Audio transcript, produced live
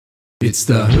It's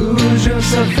the Hoosier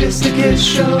Sophisticate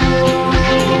Show.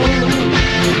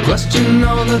 Question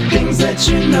all the things that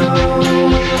you know.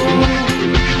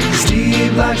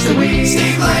 Steve likes the weed.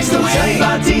 Steve likes the weed.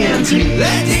 By DMT. The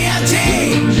DMT.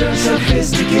 Hoosier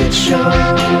Sophisticate Show.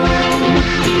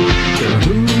 The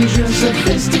Hoosier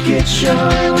Sophisticate Show.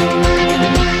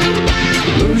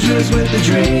 Hoosiers with the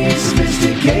drink.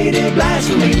 Sophisticated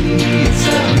blasphemy. It's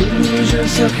the Hoosier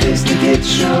Sophisticate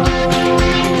Show.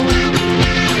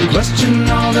 Question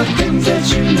all the things that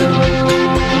you know.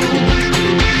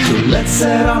 So let's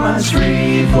set our minds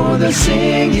free for the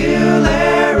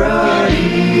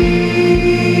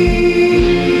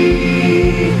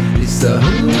singularity. It's the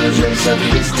Hoosier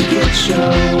Sophisticate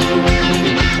Show.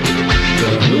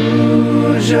 The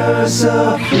Hoosier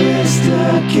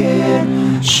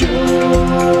Sophisticate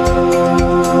Show.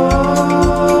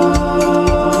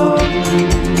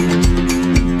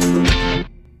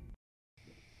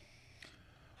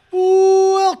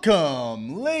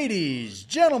 Welcome, ladies,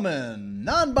 gentlemen,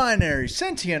 non-binary,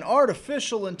 sentient,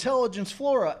 artificial intelligence,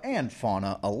 flora, and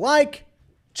fauna alike,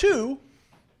 to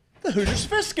the Hoosier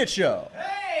Sophisticate Show.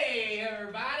 Hey,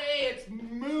 everybody, it's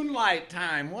moonlight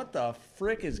time. What the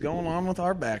frick is going on with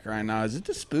our background now? Is it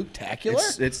the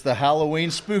spooktacular? It's the Halloween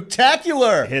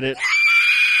spooktacular. Hit it.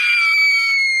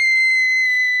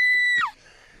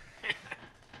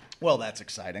 Well, that's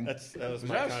exciting. That was Is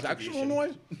my that a sexual contribution.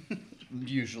 noise?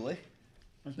 Usually.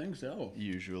 I think so.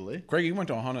 Usually. Craig, you went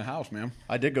to a haunted house, man.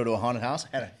 I did go to a haunted house.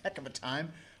 Had a heck of a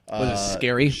time. Was it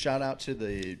scary? Shout out to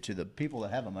the people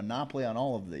that have a monopoly on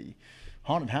all of the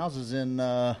haunted houses in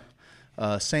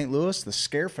St. Louis. The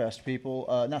Scarefest people.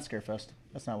 Not Scarefest.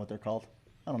 That's not what they're called.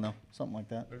 I don't know. Something like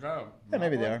that. Yeah,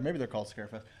 maybe they are. Maybe they're called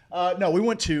Scarefest. No, we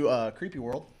went to Creepy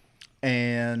World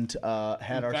and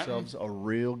had ourselves a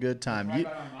real good time.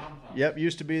 Yep,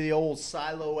 used to be the old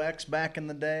Silo X back in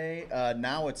the day.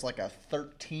 Now it's like a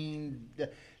 13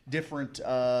 different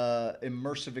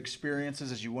immersive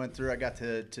experiences as you went through. I got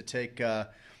to take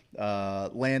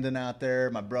Landon out there.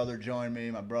 My brother joined me,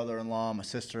 my brother-in-law, my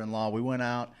sister-in-law. We went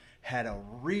out, had a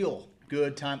real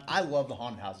good time. I love the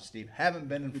haunted houses, Steve. Haven't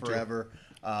been in forever,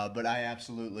 but I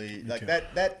absolutely like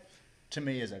that. To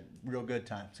me, is a real good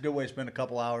time. It's a good way to spend a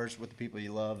couple hours with the people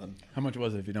you love. And How much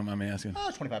was it, if you don't mind me asking?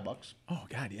 it's $25. Oh,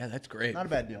 God, yeah, that's great. Not a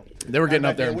bad deal. They were getting Not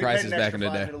a up bad there deal. in We paid prices an back in extra the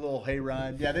 $5, day. did a little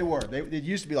hayride. Yeah, they were. It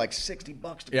used to be like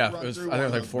 $60 to Yeah, run it was, through. I think it was one like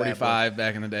of those bad 45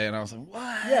 back in the day, and I was like,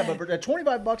 what? Yeah, but at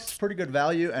 $25, it's pretty good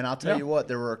value. And I'll tell Yeah. you what,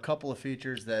 there were a couple of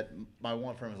features that my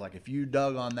one friend was like, if you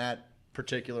dug on that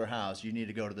particular house, you need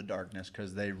to go to the Darkness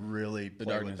because they really play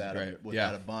Darkness with that, is great. with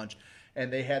Yeah. that a bunch. And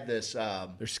they had this.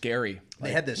 They're scary.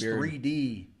 They had this weird.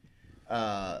 3D.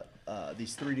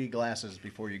 These 3D glasses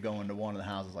before you go into one of the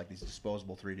houses, like these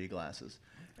disposable 3D glasses,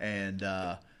 and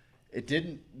it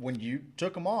didn't. When you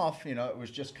took them off, it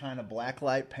was just kind of black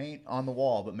light paint on the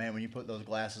wall. But man, when you put those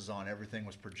glasses on, everything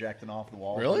was projecting off the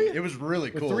wall. Really? It was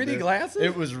really With cool. 3D dude. glasses?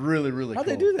 It was really, really How'd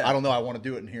cool. they do that? I don't know. I want to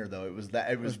do it in here though. It was that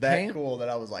paint? cool that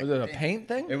I was like. Was it a "Man." paint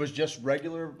thing? It was just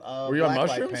regular Were you on black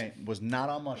light mushrooms? paint. Was not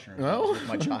on mushrooms. No? It was with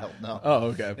my child. No. Oh,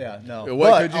 okay. Yeah, no. What,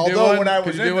 But could you do although one? when I Could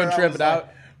was you in do one there, I trip was it out?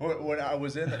 When I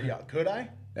was in there, could I?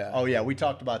 Yeah. Oh yeah, we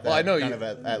talked about that. Well, I know kind you-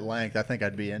 of at length. I think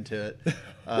I'd be into it.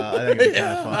 I think it'd be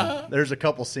kind of fun. There's a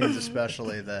couple scenes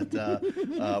especially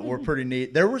that were pretty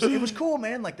neat. It was cool,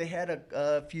 man. Like they had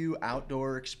a few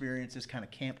outdoor experiences, kind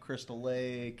of Camp Crystal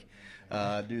Lake,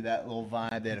 do that little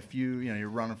vibe. They had a few. You're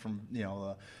running from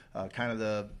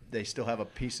they still have a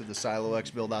piece of the Silo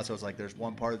X build out, so it's like there's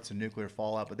one part that's a nuclear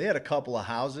fallout, but they had a couple of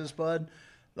houses, bud,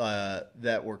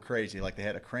 that were crazy. Like they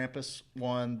had a Krampus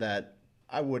one that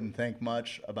I wouldn't think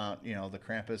much about, the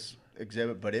Krampus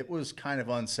exhibit, but it was kind of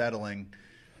unsettling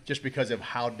just because of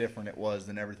how different it was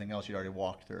than everything else you'd already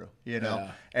walked through, Yeah.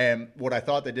 And what I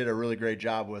thought they did a really great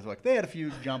job with, like they had a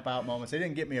few jump out moments. They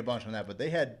didn't get me a bunch on that, but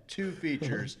they had two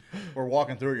features where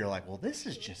walking through it, you're like, well, this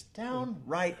is just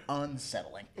downright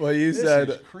unsettling. Well, you This said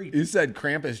is creepy.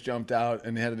 Krampus jumped out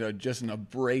and had just an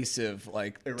abrasive,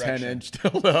 like Erection. 10-inch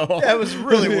dildo. Yeah, it was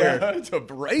really weird. It's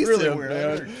abrasive, Really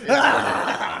weird. man.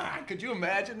 Ah! Could you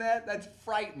imagine that? That's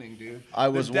frightening, dude. I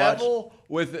was the devil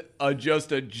with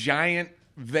just a giant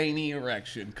veiny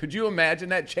erection. Could you imagine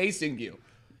that chasing you?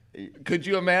 Could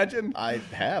you imagine? I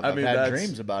have. I I've mean, had that's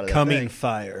dreams about it. I Coming think.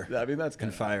 fire I mean, that's kind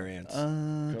and of. fire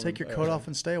ants. Take your coat off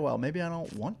and stay a while. Maybe I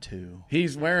don't want to.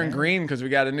 He's wearing green because we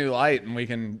got a new light and we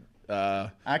can I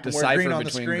can wear decipher green on the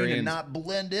between screen greens. and not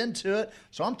blend into it,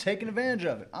 so I'm taking advantage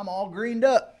of it. I'm all greened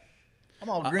up. I'm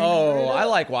all green. Oh, I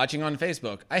like watching on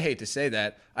Facebook. I hate to say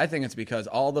that. I think it's because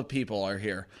all the people are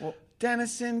here.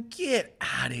 Dennison, get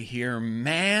out of here,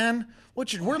 man.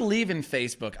 We're leaving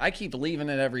Facebook. I keep leaving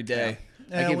it every day.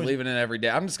 I keep leaving it every day.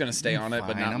 I'm just gonna stay on it,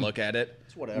 but not look at it.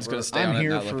 It's whatever. I'm just gonna stay on it and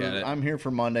not look at it. I'm here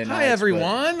for Monday nights. Hi,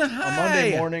 everyone. but Hi. On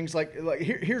Monday mornings,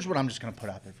 here's what I'm just gonna put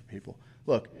out there for people.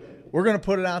 Look, we're gonna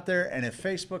put it out there, and if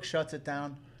Facebook shuts it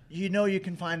down, you know you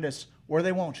can find us where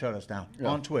they won't shut us down.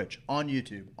 On Twitch, on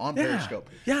YouTube, on Periscope.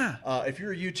 Yeah. If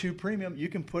you're a YouTube Premium, you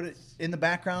can put it in the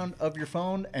background of your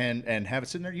phone and have it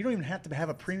sitting there. You don't even have to have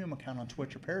a premium account on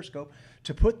Twitch or Periscope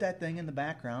to put that thing in the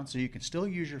background so you can still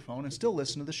use your phone and still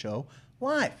listen to the show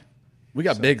live. We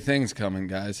got big things coming,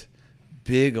 guys.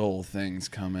 Big old things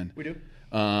coming. We do.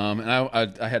 And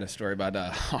I had a story about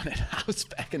a haunted house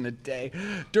back in the day,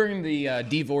 during the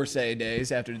divorcee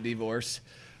days after the divorce.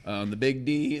 The big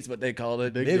D is what they called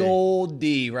it. Big D. old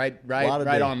D, right D.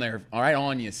 on there. All right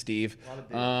on you, Steve.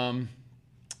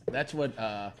 That's what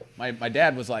my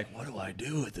dad was like. What do I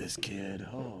do with this kid?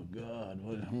 Oh God,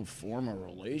 what, form a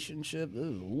relationship?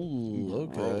 Ooh,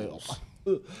 okay.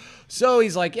 So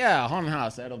he's like, yeah, haunted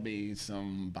house. That'll be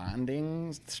some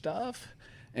bonding stuff.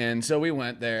 And so we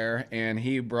went there, and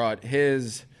he brought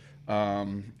his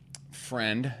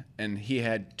friend, and he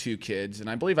had 2 kids. And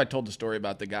I believe I told the story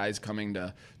about the guys coming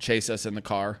to chase us in the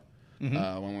car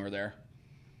when we were there.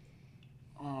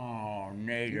 Oh,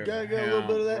 native. You gotta get a little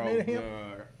bit of that native hemp.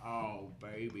 Oh,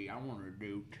 baby, I want to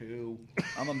do 2.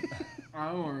 I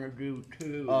want to do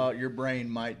 2. Your brain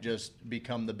might just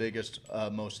become the biggest,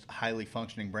 most highly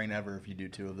functioning brain ever if you do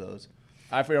 2 of those.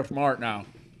 I feel smart now.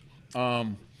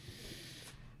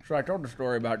 So I told the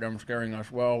story about them scaring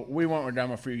us. Well, we went with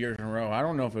them a few years in a row. I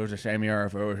don't know if it was the same year or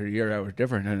if it was a year that was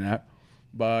different than that.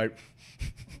 But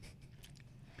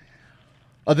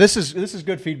This is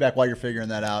good feedback while you're figuring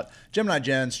that out. Gemini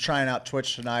Jen's trying out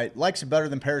Twitch tonight. Likes it better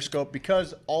than Periscope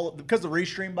because the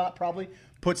Restream bot probably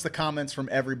puts the comments from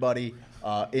everybody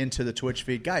into the Twitch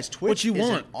feed. Guys, Twitch is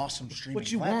an awesome streaming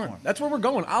platform. That's where we're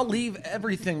going. I'll leave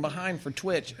everything behind for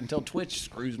Twitch until Twitch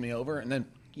screws me over, and then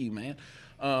you, man.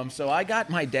 So I got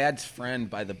my dad's friend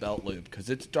by the belt loop because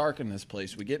it's dark in this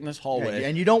place. We get in this hallway. Yeah,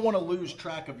 and you don't want to lose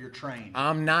track of your train.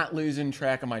 I'm not losing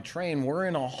track of my train. We're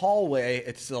in a hallway.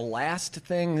 It's the last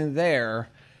thing there,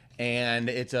 and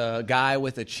it's a guy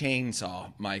with a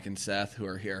chainsaw, Mike and Seth, who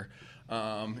are here.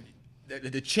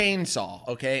 The chainsaw,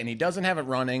 okay? And he doesn't have it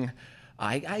running.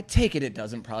 I take it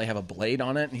doesn't probably have a blade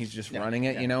on it, and he's just running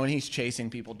it, and he's chasing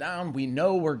people down. We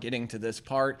know we're getting to this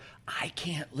part. I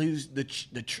can't lose the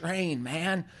train,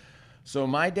 man. So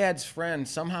my dad's friend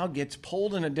somehow gets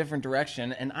pulled in a different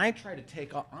direction, and I try to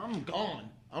take off. I'm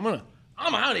gone. I'm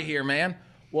out of here, man.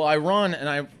 Well, I run,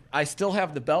 and I still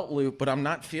have the belt loop, but I'm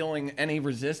not feeling any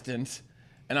resistance,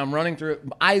 and I'm running through it,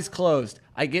 eyes closed.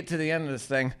 I get to the end of this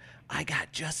thing. I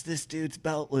got just this dude's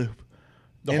belt loop.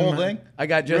 The whole thing? I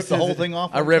got just the whole thing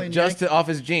off? I ripped just off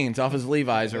his jeans, off his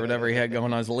Levi's or whatever he had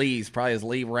going on, his Lees, probably his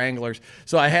Lee Wranglers.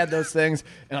 So I had those things,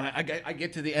 and I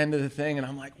get to the end of the thing, and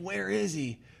I'm like, where is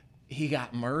he? He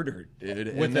got murdered,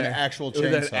 dude. With an actual chainsaw.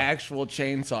 With an actual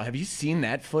chainsaw. Have you seen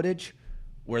that footage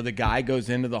where the guy goes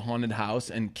into the haunted house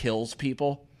and kills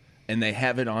people? And they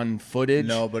have it on footage?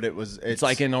 No, but it's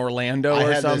like in Orlando or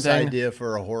something. I had this idea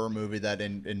for a horror movie that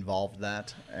involved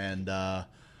that, and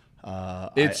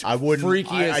it's I wouldn't.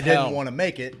 Freaky as I hell. didn't want to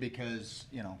make it because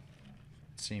it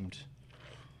seemed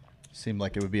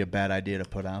like it would be a bad idea to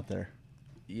put out there.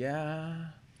 Yeah,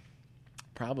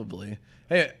 probably.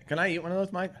 Hey, can I eat one of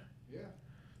those, Mike? Yeah.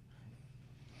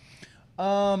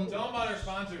 Tell them about our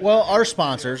sponsors. Well, our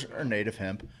sponsors are Native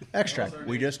Hemp Extract.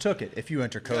 We just took it. If you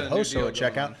enter code HOSO at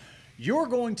checkout, you're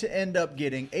going to end up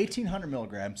getting 1,800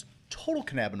 milligrams total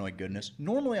cannabinoid goodness.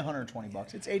 Normally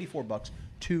 $120. It's $84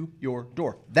 to your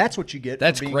door. That's what you get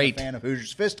That's for being great. a fan of Hoosier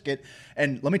Sophisticate.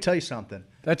 And let me tell you something.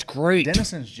 That's great.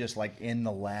 Dennison's just like in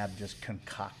the lab just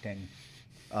concocting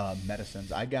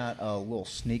medicines. I got a little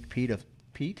sneak peek of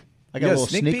Pete. I got a little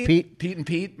sneak peek. Pete and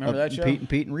Pete. Remember that show? Pete and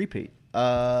Pete and repeat.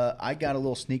 I got a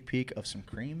little sneak peek of some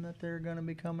cream that they're going to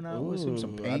be coming out with.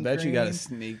 Some pain I bet cream. you got a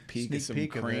sneak peek of some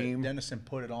cream. Dennison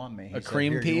put it on me. He said,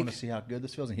 cream "Here, peek? You want to see how good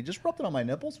this feels?" And he just rubbed it on my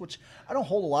nipples, which I don't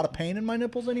hold a lot of pain in my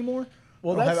nipples anymore.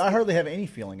 Well, I hardly have any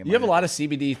feeling in my You have a nipples. lot of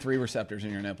CBD3 receptors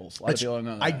in your nipples. A lot of people don't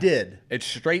know that. I did. It's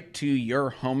straight to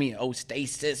your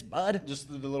homeostasis, bud. Just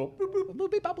the little. Boop, boop,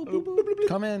 boop, boop, boop, boop.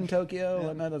 Come in, Tokyo.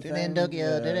 Another Come thing. in,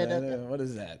 Tokyo. What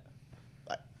is that?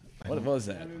 What was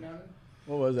that?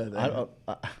 What was that?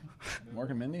 Mork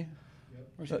and Mindy?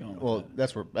 Where's he going? Well,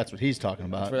 that's what he's talking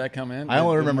about. That's where that come in. I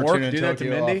only Did remember Mork tuning do that to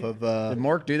Tokyo Mindy? off of Did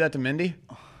Mork do that to Mindy?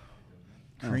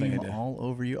 cream all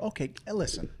over you. Okay,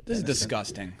 listen. This is Dennison,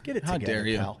 disgusting. Get it How together, dare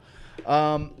you? pal.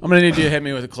 I'm gonna need you to hit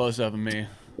me with a close up of me.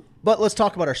 But let's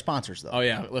talk about our sponsors, though. Oh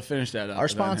yeah, let's finish that up. Our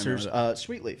sponsors,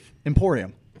 Sweet Leaf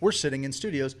Emporium. We're sitting in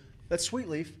studios that Sweet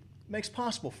Leaf makes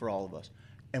possible for all of us.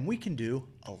 And we can do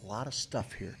a lot of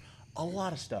stuff here. A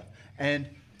lot of stuff. And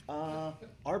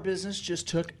our business just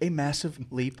took a massive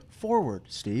leap forward,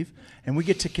 Steve. And we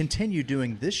get to continue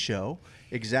doing this show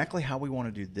exactly how we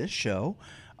want to do this show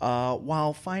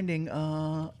while finding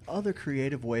other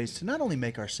creative ways to not only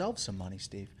make ourselves some money,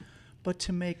 Steve, but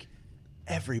to make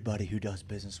everybody who does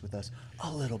business with us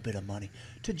a little bit of money,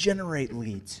 to generate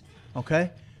leads,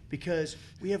 okay? Because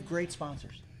we have great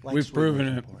sponsors. Like We've Sweet proven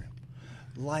Leaf it. Emporium,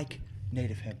 like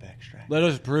Native Hemp Extract. Let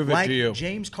us prove it like to you.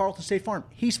 James Carlton State Farm.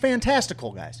 He's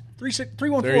fantastical, guys. There he is.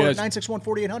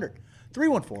 314-961-4800.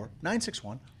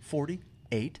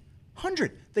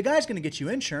 314-961-4800. The guy's going to get you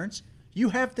insurance. You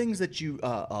have things that you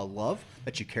love,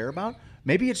 that you care about.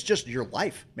 Maybe it's just your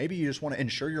life. Maybe you just want to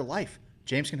insure your life.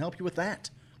 James can help you with that.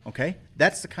 Okay?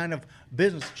 That's the kind of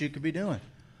business that you could be doing.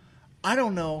 I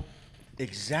don't know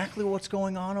exactly what's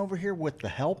going on over here with the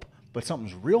help, but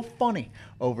something's real funny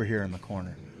over here in the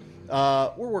corner.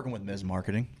 We're working with Ms.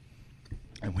 Marketing,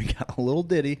 and we got a little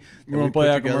ditty. You want to play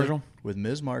that commercial? With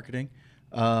Ms. Marketing.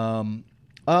 We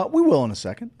will in a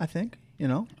second, I think. You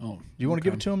know. Oh, Do you want to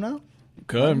give it to him now?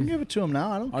 Could. I can give it to him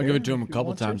now. I don't I'll care give it to him a if you couple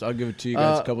want to. times. I'll give it to you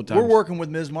guys a couple times. We're working with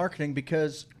Ms. Marketing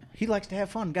because he likes to have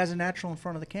fun. The guy's a natural in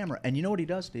front of the camera. And you know what he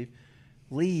does, Steve?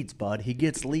 Leads, bud. He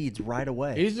gets leads right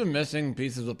away. He's the missing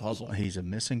piece of the puzzle. He's a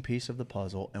missing piece of the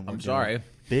puzzle, and we're I'm doing sorry.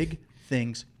 big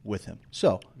things with him.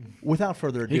 So, without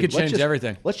further ado, He could change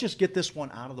everything. Let's just get this one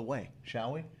out of the way,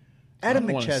 shall we? I Adam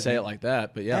don't want to McChesney. say it like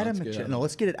that, but yeah. Adam let's get McChesney. it. No,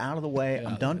 let's get it out of the way.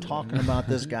 I'm done talking about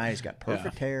this guy. He's got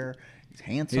perfect hair. He's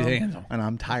handsome. He's handsome. And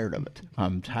I'm tired of it.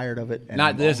 I'm tired of it. And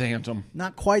Not I'm this handsome,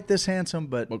 Not quite this handsome,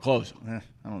 but but close. I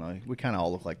don't know. We kind of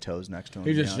all look like toes next to him.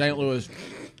 He's to be just honest St. with Louis.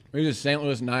 He's just St.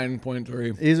 Louis 9.3.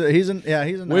 you. He's a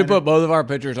We niner. put both of our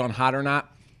pictures on Hot or Not.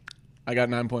 I got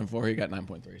 9.4. He got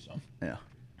 9.3. So, Yeah.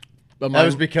 but That mine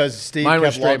was because Steve mine was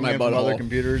kept straight logging my in from other butthole.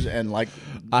 computers and like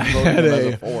I voted had him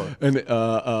as a 4.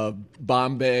 a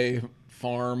Bombay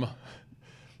farm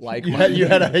like You mine.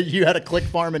 had a click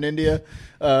farm in India.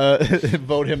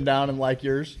 Vote him down and like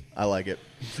yours. I like it.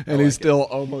 and he still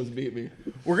almost beat me.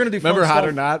 We're gonna do. Remember fun Hot stuff.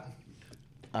 or Not?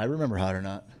 I remember Hot or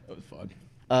Not. That was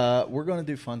fun. We're gonna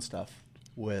do fun stuff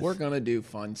with We're gonna do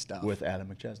fun stuff with Adam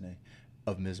McChesney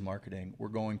of Ms. Marketing. We're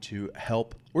going to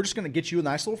help. We're just gonna get you a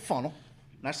nice little funnel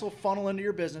into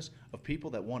your business of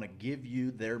people that want to give you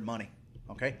their money.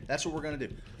 Okay, that's what we're gonna do.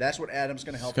 That's what Adam's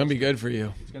gonna help. It's gonna us be do. good for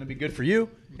you. It's gonna be good for you.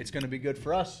 It's gonna be good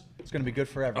for us. It's gonna be good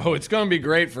for everyone. Oh, it's gonna be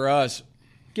great for us.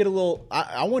 Get a little.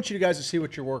 I want you guys to see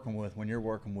what you're working with when you're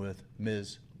working with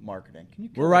Ms. Marketing. Can you?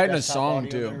 kill We're that writing a desktop song, audio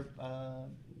too.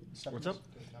 there, What's up?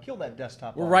 Kill that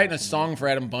desktop. We're audio writing a for me. song for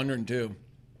Adam Bundren too.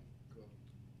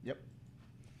 Yep.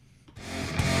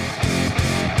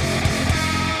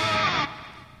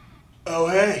 Oh,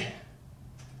 hey.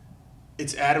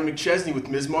 It's Adam McChesney with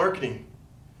Ms. Marketing.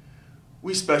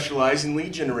 We specialize in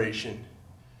lead generation,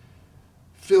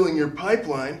 filling your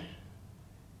pipeline,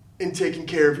 and taking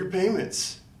care of your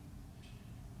payments.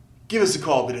 Give us a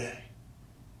call today.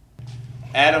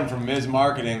 Adam from Ms.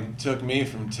 Marketing took me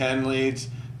from 10 leads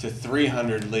to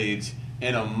 300 leads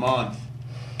in a month,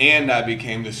 and I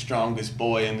became the strongest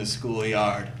boy in the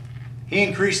schoolyard. He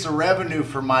increased the revenue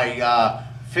for my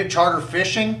fit charter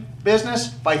fishing business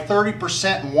by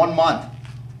 30% in 1 month.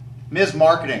 Ms.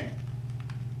 Marketing.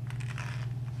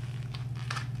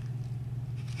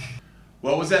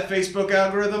 What was that Facebook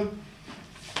algorithm?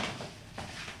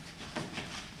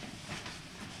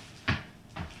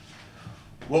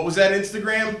 What was that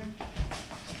Instagram?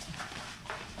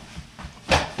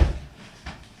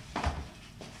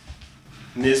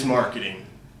 Ms. Marketing.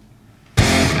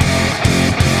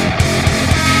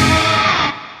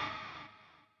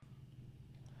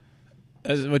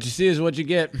 As what you see is what you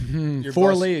get. Your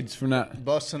 4 boss- leads from that.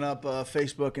 Busting up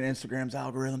Facebook and Instagram's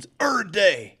algorithms every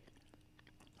day.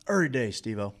 Every day,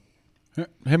 Steve-O.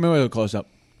 Hit me with a close up.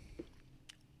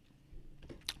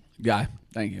 Guy,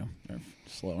 thank you.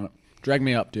 Slow up. Drag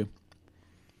me up too.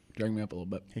 Drag me up a little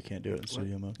bit. He can't do it in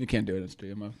studio mode. You can't do it in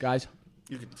studio mode. Guys,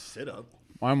 You can sit up.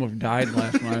 I almost died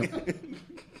last night.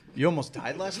 You almost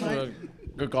died last night?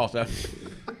 Good call, Seth.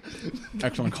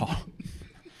 Excellent call.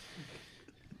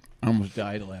 I almost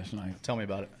died last night. Tell me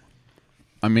about it.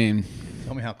 I mean,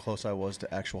 Tell me how close I was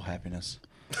to actual happiness.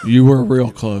 you were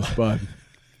real close, bud.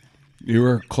 You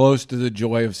were close to the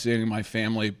joy of seeing my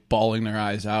family bawling their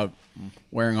eyes out,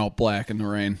 wearing all black in the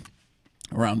rain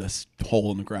around this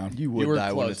hole in the ground. You would were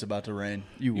die when close. it's about to rain.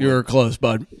 You would. You were close,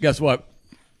 bud. Guess what?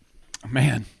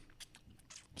 Man,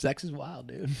 sex is wild,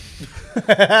 dude.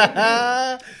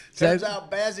 Turns out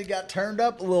Bazzy got turned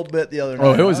up a little bit the other night.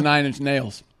 Oh, it was huh? 9 Inch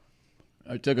Nails.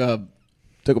 I took a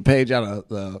page out of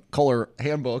the color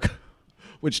handbook,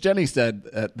 which Jenny said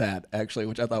at that, actually,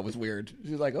 which I thought was weird.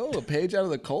 She's like, oh, a page out of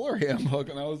the Kohler handbook.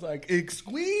 And I was like,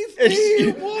 excuse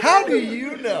me, woman? How do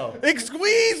you know?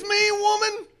 Excuse me,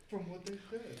 woman? From what they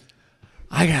said.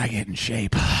 I got to get in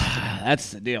shape.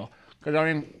 That's the deal. Because,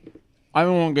 I mean, I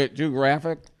don't want to get too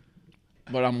graphic,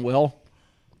 but I will.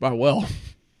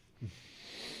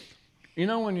 You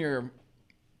know when you're...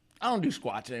 I don't do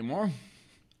squats anymore.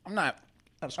 I'm not...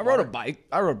 I rode a bike.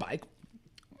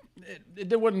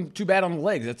 It wasn't too bad on the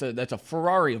legs. That's a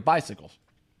Ferrari of bicycles.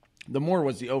 The more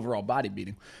was the overall body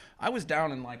beating. I was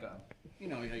down in like a... You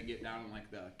get down in like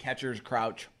the catcher's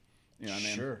crouch. You know what I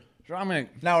mean? Sure. So I'm gonna...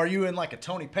 Now, are you in like a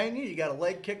Tony Pena? You got a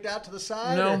leg kicked out to the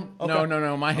side? No, or?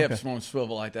 no. My hips won't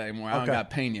swivel like that anymore. I don't got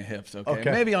Pena hips,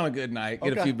 okay? Maybe on a good night,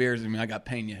 get a few beers in me, I got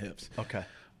Pena hips. Okay.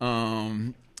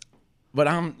 But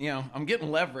I'm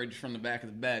getting leverage from the back of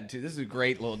the bed, too. This is a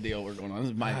great little deal we're going on.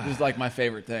 This is like my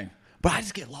favorite thing. But I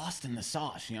just get lost in the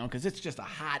sauce, because it's just a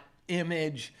hot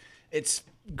image. It's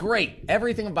great.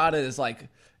 Everything about it is like,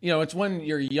 it's when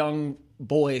your young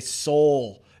boy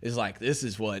soul is like, this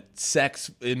is what sex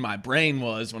in my brain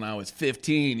was when I was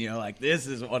 15. Like, this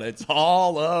is what it's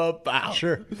all about.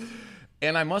 Sure.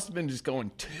 And I must have been just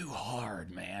going too hard,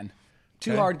 man.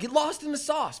 Too hard. Get lost in the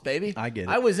sauce, baby. I get it.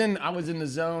 I was in the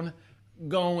zone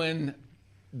going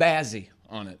bazzy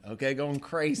on it, okay? Going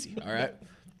crazy, all right?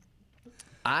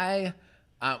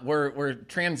 We're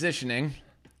transitioning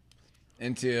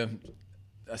into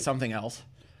something else.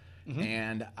 Mm-hmm.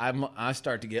 And I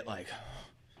start to get like,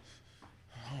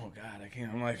 oh God, I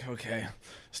can't. I'm like, okay,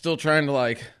 still trying to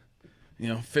like,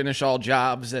 finish all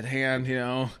jobs at hand,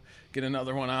 get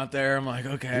another one out there. I'm like,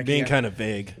 okay, You're being kind of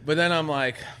vague. But then I'm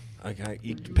like, okay,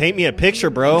 you paint me a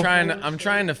picture, bro. I'm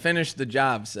trying to finish the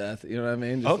job, Seth. You know what I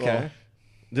mean? Just okay.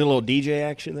 Did a little DJ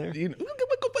action there. You know,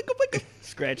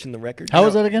 Scratching the record. How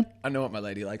was that again? I know what my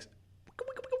lady likes.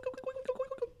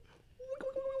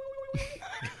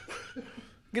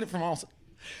 Get it from all.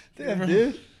 Damn,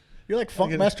 dude. You're like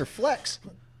Funkmaster Flex.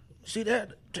 See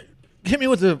that? Hit me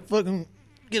with the fucking...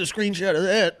 Get a screenshot of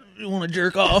that. You want to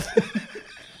jerk off?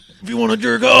 If you want to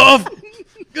jerk off,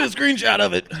 get a screenshot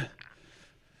of it.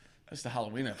 That's the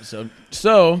Halloween episode.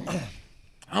 So,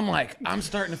 I'm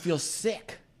starting to feel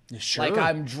sick. Sure. Like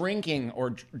I'm drinking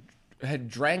or had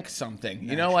drank something.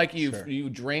 Like you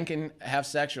drink and have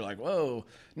sex, you're like, whoa.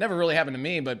 Never really happened to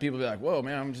me, but people be like, whoa,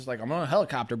 man, I'm just like, I'm on a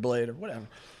helicopter blade or whatever.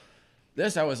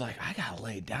 This, I was like, I got to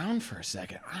lay down for a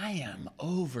second. I am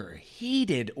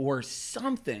overheated or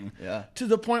something. Yeah. To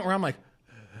the point where I'm like,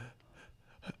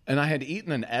 and I had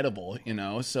eaten an edible,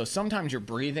 so sometimes your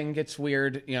breathing gets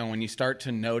weird, when you start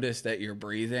to notice that you're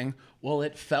breathing. Well,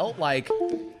 it felt like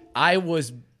I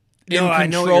was in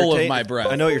control of my breath.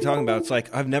 I know what you're talking about. It's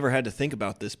like, I've never had to think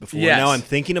about this before. Yes. Now I'm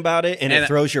thinking about it, and it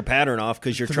throws your pattern off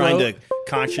because you're trying to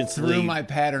consciously... Threw my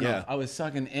pattern Yeah. off. I was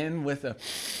sucking in with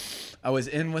I was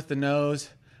in with the nose.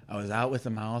 I was out with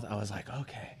the mouth. I was like,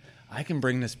 okay, I can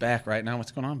bring this back right now.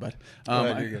 What's going on, bud?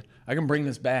 I can bring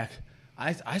this back.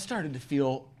 I started to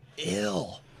feel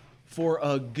ill for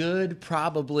a good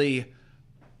probably,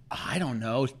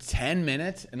 10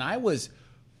 minutes. And I was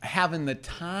having the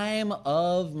time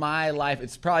of my life.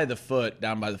 It's probably the foot,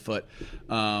 down by the foot.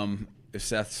 If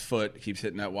Seth's foot keeps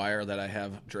hitting that wire that I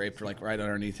have draped like right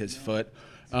underneath his foot.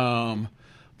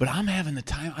 But I'm having the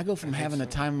time. I go from having the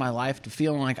time of my life to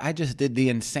feeling like I just did the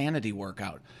insanity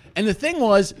workout. And the thing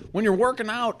was, when you're working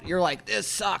out, you're like, this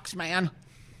sucks, man.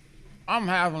 I'm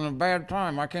having a bad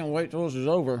time. I can't wait till this is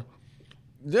over.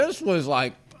 This was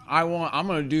like, I'm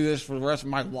going to do this for the rest of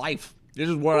my life. This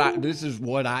is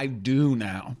what I do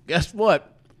now. Guess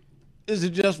what? This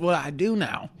is just what I do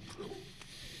now.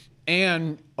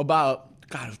 And about,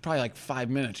 it was probably like 5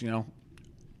 minutes, in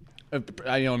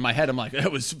my head, I'm like, that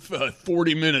was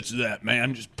 40 minutes of that,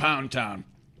 man. Just pound town.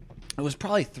 It was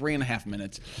probably 3.5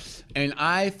 minutes. And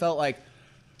I felt like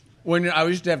when I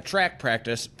used to have track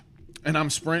practice and I'm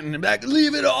sprinting and back,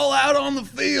 leave it all out on the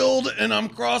field and I'm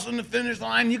crossing the finish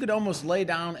line, you could almost lay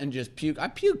down and just puke. I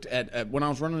puked at when I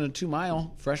was running a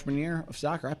 2-mile freshman year of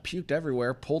soccer. I puked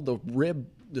everywhere, pulled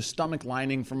the stomach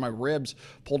lining from my ribs,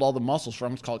 pulled all the muscles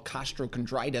from it. It's called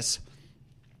costochondritis.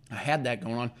 I had that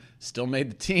going on. Still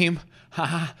made the team,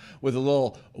 with a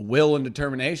little will and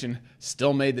determination.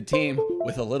 Still made the team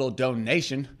with a little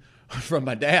donation from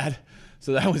my dad.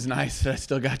 So that was nice. I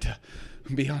still got to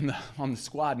be on the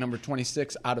squad, number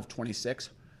 26 out of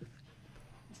 26.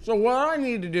 So what I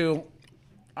need to do,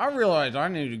 I realized I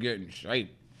need to get in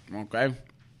shape, okay?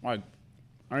 Like,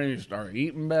 I need to start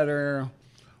eating better,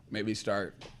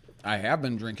 I have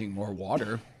been drinking more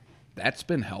water. That's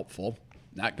been helpful,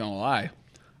 not gonna lie.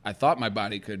 I thought my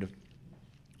body could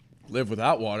live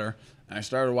without water. And I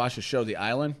started to watch the show The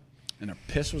Island, and her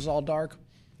piss was all dark.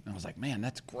 And I was like, man,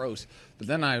 that's gross. But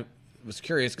then I was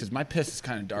curious because my piss is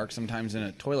kind of dark sometimes in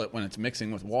a toilet when it's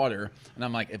mixing with water. And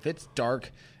I'm like, if it's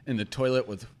dark in the toilet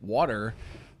with water,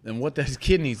 then what does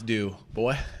kidneys do,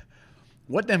 boy?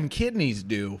 What them kidneys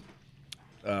do?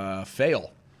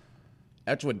 Fail.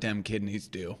 That's what them kidneys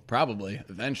do, probably,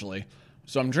 eventually.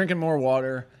 So I'm drinking more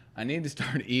water. I need to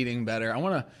start eating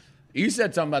better. You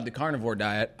said something about the carnivore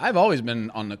diet. I've always been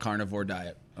on the carnivore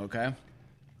diet, okay?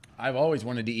 I've always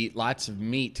wanted to eat lots of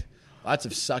meat, lots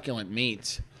of succulent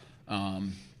meats.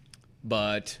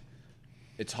 But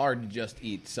it's hard to just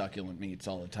eat succulent meats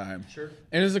all the time. Sure.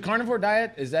 And is the carnivore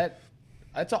diet,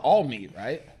 that's all meat,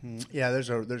 right? Yeah, there's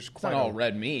It's quite not all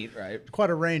red meat, right? quite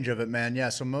a range of it, man. Yeah,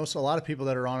 so a lot of people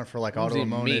that are on it for like Who's eating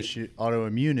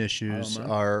autoimmune issues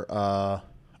Autoimmune?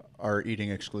 are eating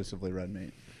exclusively red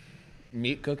meat.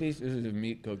 Meat cookies? This is a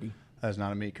meat cookie. That's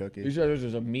not a meat cookie. You said this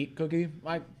is a meat cookie,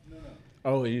 Mike? No.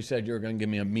 Oh, you said you were going to give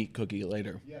me a meat cookie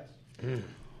later. Yes.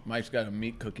 Mike's got a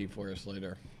meat cookie for us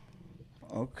later.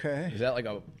 Okay. Is that like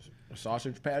a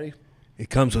sausage patty? It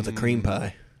comes with a cream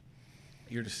pie.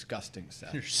 You're disgusting,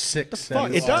 Seth. You're sick. fuck?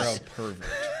 Seth. It does. You're a pervert.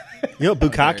 You know,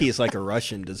 bukkake is like a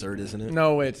Russian dessert, isn't it?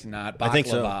 No, it's not. Baklava. I think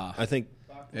so. I think.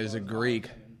 Is a Greek.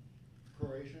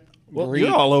 Well, Greek.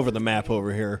 you're all over the map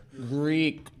over here.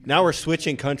 Greek. Now we're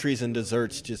switching countries and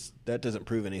desserts. Just that doesn't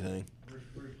prove anything.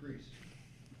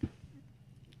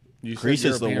 You said Greece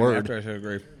is the European word. After I said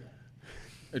Greek.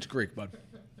 It's Greek, bud.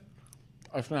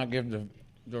 Let's not give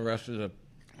the rest of the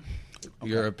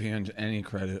Europeans any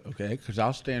credit, okay? Because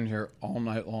I'll stand here all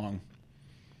night long,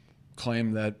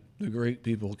 claim that the Greek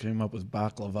people came up with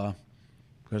baklava,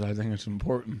 because I think it's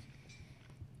important.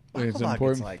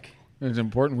 It's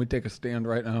important we take a stand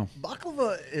right now.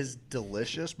 Baklava is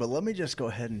delicious, but let me just go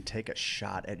ahead and take a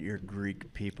shot at your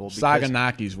Greek people.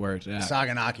 Saganaki's where it's at.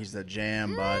 Saganaki's the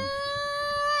jam, bud.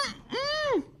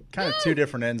 Kind of two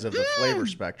different ends of the flavor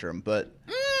spectrum, but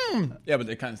Yeah, but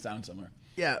they kind of sound similar.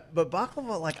 yeah, but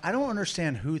baklava, like, I don't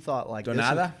understand who thought like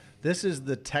Donata? this is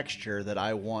the texture that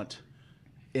I want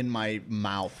in my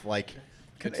mouth. Like,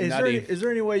 It's is nutty.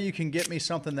 there any way you can get me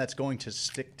something that's going to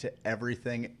stick to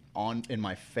everything in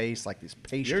my face? Like, this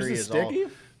pastry Yours is is all sticky?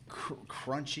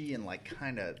 crunchy and like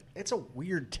kind of. It's a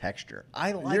weird texture.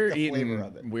 I like You're the eating flavor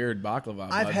of it. weird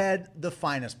baklava, I've bud. had the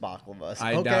finest baklavas.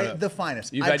 I okay, doubt it. the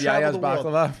finest. You've I've had traveled Yaya's the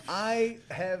world. baklava? I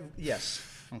have, yes.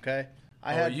 Okay.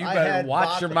 I You I better had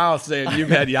watch your bakla- mouth saying you've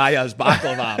had Yaya's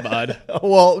baklava, bud.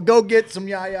 Well, go get some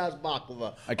Yaya's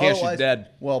baklava. I can't, she's Otherwise- dead.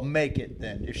 Well, make it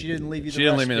then. If she didn't leave you the She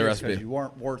didn't leave me the it's 'cause recipe. You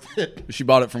weren't worth it. She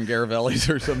bought it from Garavelli's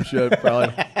or some shit,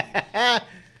 probably.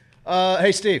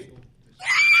 Hey, Steve.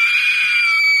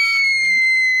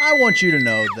 I want you to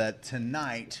know that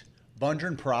tonight,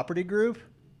 Bundren Property Group,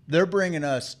 they're bringing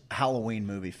us Halloween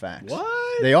movie facts.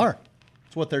 What? They are.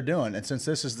 That's what they're doing. And since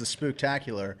this is the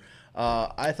Spooktacular,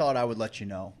 I thought I would let you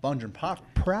know. Bundren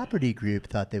Property Group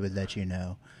thought they would let you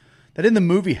know that in the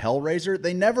movie Hellraiser,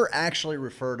 they never actually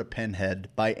refer to Pinhead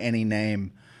by any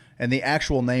name. And the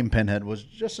actual name Pinhead was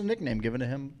just a nickname given to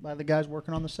him by the guys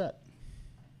working on the set.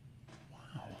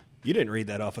 You didn't read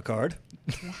that off a card.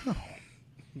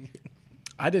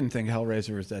 I didn't think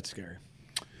Hellraiser was that scary.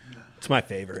 It's my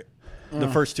favorite. The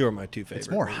first two are my two favorite. It's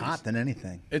more movies. hot than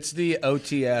anything. It's the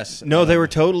OTS. No, they were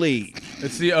totally.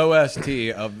 It's the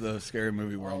OST of the scary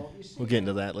movie world. We'll get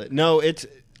into that later. No, it's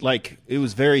like it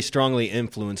was very strongly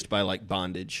influenced by like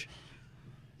Bondage.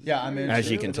 Yeah, I mean, As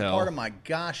you can it's tell. a part of my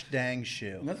gosh dang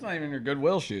shoe. That's not even your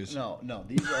Goodwill shoes. No,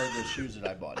 these are the shoes that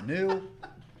I bought new.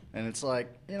 And it's like,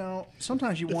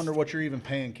 sometimes you wonder what you're even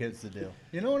paying kids to do.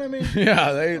 You know what I mean?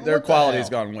 Yeah, their What the quality's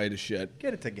hell? gone way to shit.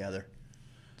 Get it together.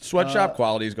 Sweatshop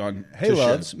quality's gone Hey, to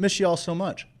loves, shit. miss you all so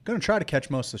much. Going to try to catch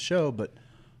most of the show, but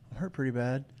I'm hurt pretty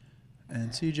bad.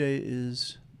 And CJ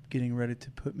is getting ready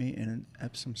to put me in an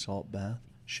Epsom salt bath.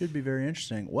 Should be very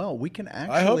interesting. Well, we can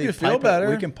actually. I hope you feel pipe better.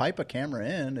 We can pipe a camera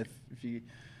in if you. guys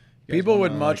People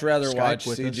would wanna, much rather Skype watch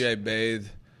with us. CJ bathe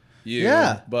you.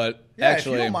 Yeah. But Yeah,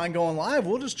 actually, if you don't mind going live,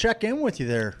 we'll just check in with you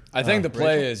there. I think the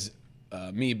play Rachel. is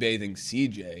me bathing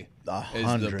CJ. Is the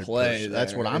 100%. play.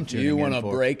 That's there. what I'm If tuning you in wanna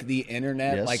for. break the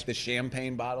internet Yes. like the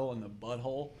champagne bottle in the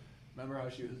butthole? Remember how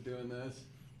she was doing this?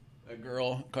 That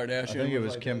girl, Kardashian. I think it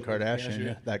was like Kim Kardashian,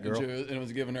 yeah, that girl. And it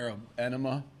was giving her an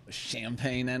enema, a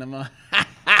champagne enema.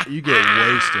 You get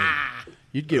wasted.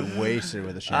 You'd get wasted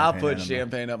with a champagne. I'll put enema.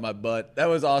 champagne up my butt. That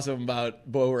was awesome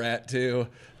about Bo Rat 2.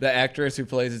 The actress who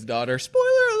plays his daughter. Spoiler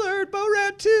alert, Bo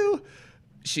Rat 2.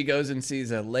 She goes and sees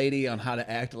a lady on how to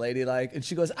act ladylike. And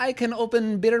she goes, I can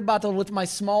open beer bottle with my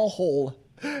small hole.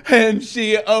 And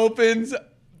she opens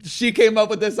she came up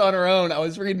with this on her own. I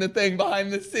was reading the thing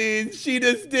behind the scenes. She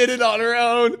just did it on her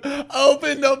own.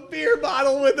 Opened a beer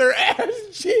bottle with her ass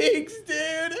cheeks,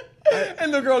 dude.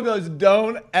 And the girl goes,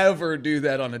 "Don't ever do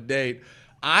that on a date."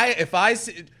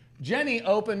 Jenny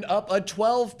opened up a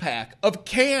 12-pack of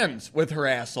cans with her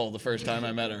asshole the first time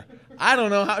I met her. I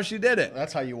don't know how she did it.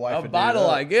 That's how you wife a bottle.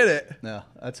 I get it. No,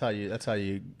 that's how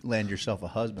you land yourself a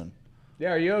husband.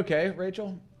 Yeah, are you okay,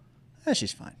 Rachel?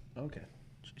 She's fine. Okay.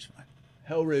 She's fine.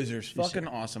 Hellraiser's fucking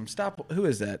awesome. Stop. Who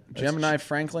is that? Gemini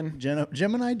Franklin?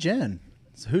 Gemini Jen.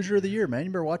 It's Hoosier of the Year, man.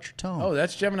 You better watch your tone. Oh,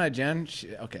 that's Gemini Jen?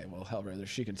 Okay, well, Hellraiser.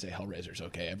 She can say Hellraiser's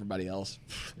okay. Everybody else.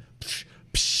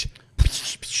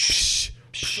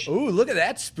 Ooh, look at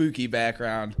that spooky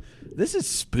background. This is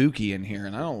spooky in here,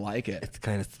 and I don't like it. It's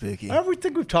kind of spooky. I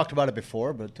think we've talked about it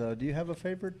before, but do you have a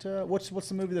favorite? What's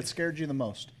the movie that scared you the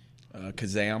most?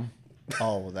 Kazam.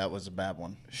 Oh, that was a bad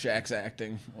one. Shaq's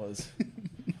acting was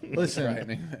Listen,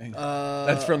 frightening.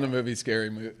 That's from the movie Scary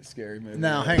Movie.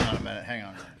 Now, hang on a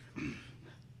minute.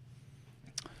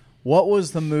 What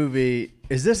was the movie?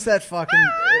 Is this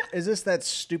that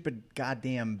stupid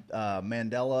goddamn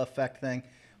Mandela effect thing?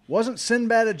 Wasn't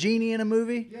Sinbad a genie in a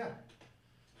movie? Yeah.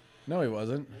 No, he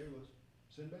wasn't. He was.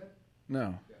 Sinbad?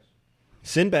 No.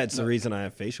 Sinbad's the reason I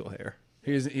have facial hair.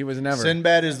 He was never.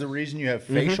 Sinbad is the reason you have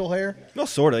facial hair? No,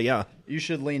 sort of, yeah. You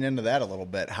should lean into that a little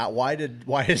bit. Why did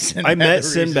Sinbad? I met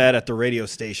Sinbad at the radio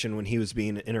station when he was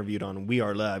being interviewed on We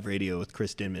Are Live Radio with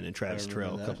Chris Denman and Travis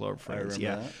Terrell, a couple of our friends.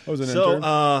 Yeah. I was an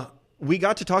intern. We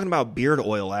got to talking about beard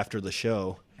oil after the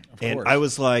show. And course. I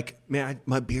was like, man,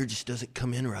 my beard just doesn't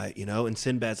come in right, you know? And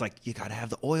Sinbad's like, you got to have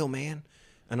the oil, man.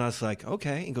 And I was like,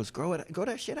 okay. He goes, grow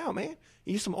that shit out, man.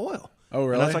 Use some oil. Oh,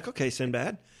 really? And I was like, okay,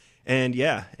 Sinbad. And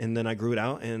yeah, and then I grew it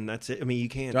out, and that's it. I mean, you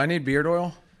can't. Do I need beard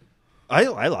oil? I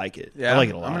like it. Yeah, I like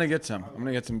it a lot. I'm gonna get some.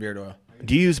 Beard oil.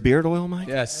 Do you use beard oil, Mike?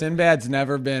 Yeah, Sinbad's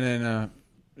never been in a.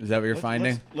 Is that what you're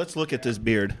finding? Let's look at this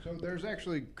beard. So there's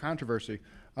actually controversy.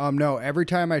 No, every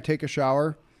time I take a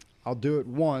shower, I'll do it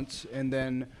once, and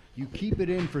then you keep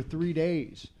it in for 3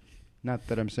 days. Not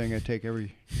that I'm saying I take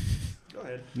every. Go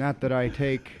ahead. Not that I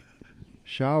take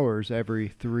showers every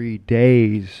 3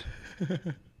 days.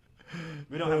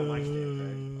 We don't have a mic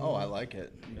stand, Oh, I like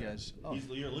it. You guys. Oh.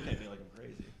 You're looking at me like I'm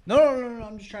crazy. No.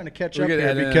 I'm just trying to catch We're up gonna here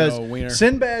edit in because a wiener.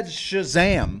 Sinbad's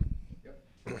Shazam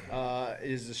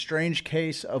is a strange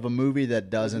case of a movie that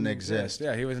doesn't exist.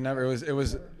 Yeah, he was never. It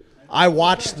was I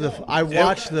watched the Shaq.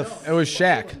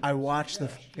 I watched the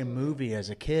fucking movie as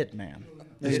a kid, man.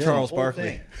 It's Charles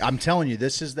Barkley. I'm telling you,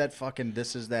 this is that Hadron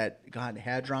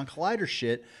Collider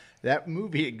shit. That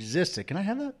movie existed. Can I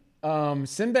have that?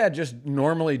 Sinbad just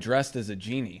normally dressed as a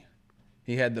genie.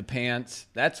 He had the pants.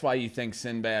 That's why you think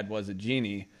Sinbad was a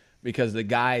genie, because the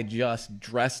guy just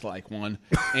dressed like one.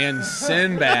 And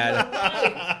Sinbad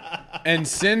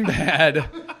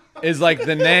is like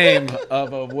the name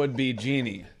of a would-be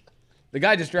genie. The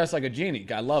guy just dressed like a genie.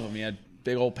 I love him. He had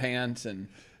big old pants and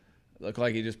looked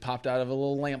like he just popped out of a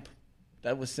little lamp.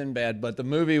 That was Sinbad. But the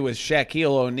movie was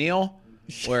Shaquille O'Neal.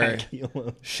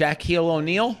 Shaquille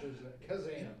O'Neal?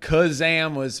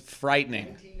 Kazam was frightening.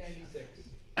 1996.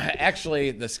 Actually,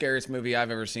 the scariest movie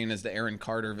I've ever seen is the Aaron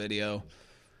Carter video.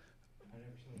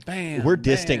 Bam. We're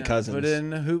distant bam, cousins. Put it in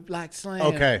the hoop like slam.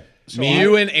 Okay. So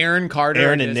you and Aaron Carter.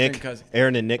 Aaron are and distant Nick. cousins.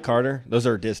 Aaron and Nick Carter. Those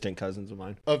are distant cousins of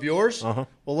mine. Of yours? Uh-huh.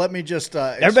 Well, let me just.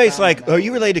 Everybody's expound like, on that. "Are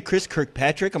you related to Chris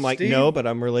Kirkpatrick?" I'm like, Steve- "No, but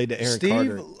I'm related to Aaron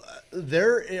Carter."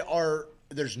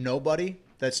 There's nobody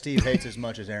that Steve hates as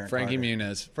much as Aaron Frankie Carter.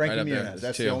 Muniz. Frankie right up there. Muniz.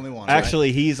 That's Two. the only one.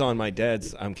 Actually, he's on my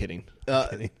dad's. I'm kidding. I'm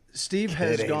kidding. Steve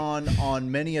has gone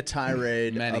on many a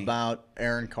tirade Many. about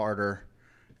Aaron Carter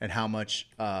and how much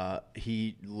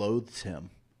he loathes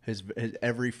him. His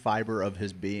every fiber of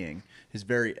his being, his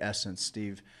very essence.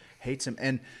 Steve hates him.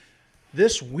 And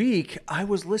this week, I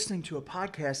was listening to a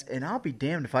podcast, and I'll be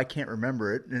damned if I can't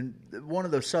remember it. And one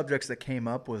of the subjects that came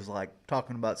up was like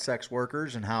talking about sex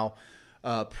workers and how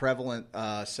prevalent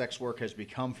sex work has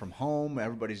become from home.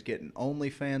 Everybody's getting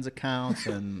OnlyFans accounts,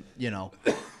 and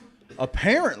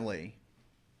apparently,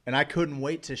 and I couldn't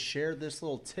wait to share this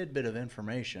little tidbit of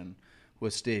information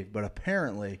with Steve, but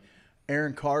apparently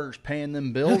Aaron Carter's paying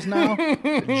them bills now,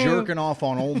 jerking off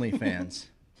on OnlyFans.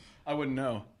 I wouldn't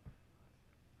know.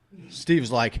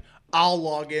 Steve's like, I'll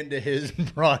log into his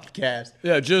broadcast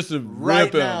Yeah, just to right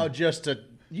rip him. now just to.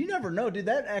 You never know, dude.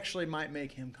 That actually might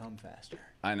make him come faster.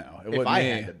 I know. It If wouldn't I me.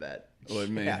 had to bet. It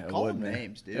wouldn't me. Yeah, It call him wouldn't me.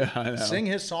 names, dude. Yeah, I know. Sing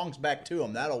his songs back to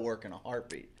him. That'll work in a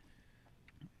heartbeat.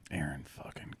 Aaron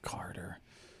fucking Carter.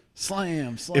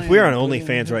 Slam. If we were on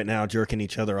OnlyFans right now, jerking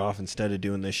each other off instead of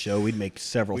doing this show, we'd make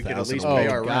several We could at thousand. least a pay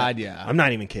week. our God, rent. yeah. I'm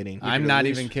not even kidding. I'm not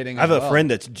even kidding. I have as a well.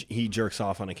 friend he jerks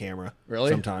off on a camera. Really?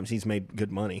 Sometimes he's made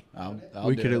good money. I'll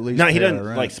We do could it. at least. No, he pay our doesn't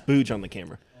rent. like spooge on the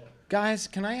camera. Guys,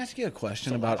 can I ask you a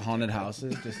question about haunted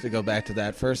houses? Just to go back to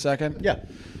that for a second. Yeah.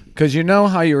 Because you know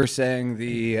how you were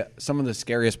saying some of the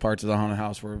scariest parts of the haunted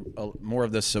house were more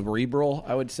of the cerebral,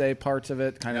 I would say, parts of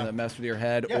it, kind of that messed with your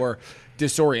head or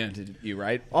disoriented you,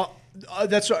 right?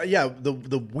 That's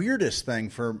the weirdest thing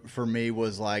for me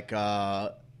was like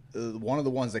one of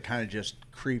the ones that kind of just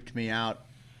creeped me out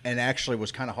and actually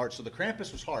was kind of hard. So the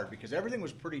Krampus was hard because everything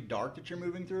was pretty dark that you're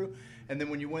moving through, and then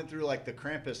when you went through like the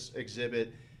Krampus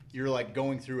exhibit, you're like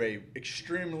going through a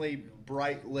extremely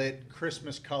bright lit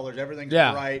Christmas colors. Everything's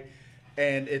bright.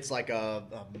 And it's like a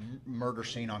murder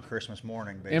scene on Christmas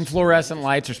morning. Basically. And fluorescent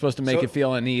lights are supposed to make So, you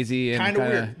feel uneasy. And Kind of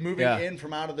weird. Moving yeah. in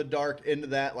from out of the dark into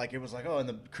that, like it was like, oh, and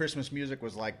the Christmas music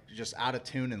was like just out of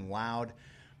tune and loud.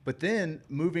 But then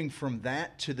moving from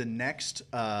that to the next,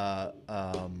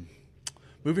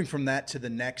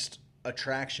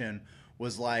 attraction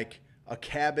was like a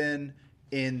cabin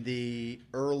in the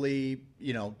early,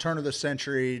 turn of the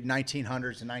century,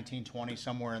 1900s to 1920s,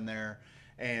 somewhere in there.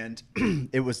 And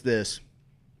it was this,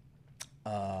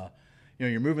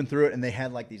 you're moving through it, and they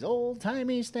had like these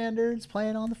old-timey standards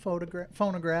playing on the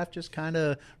phonograph, just kind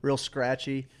of real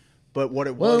scratchy. But what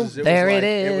it was, it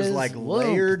was like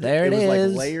layered. It was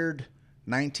like layered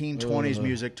 1920s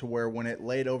music to where when it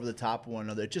laid over the top of one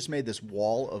another, it just made this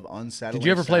wall of unsettling. Did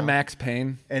you ever play sound. Max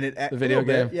Payne? And it the video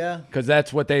game, yeah. because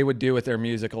that's what they would do with their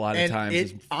music a lot of And times. it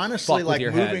is honestly, fuck with like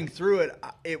your moving head. through it,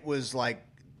 it was like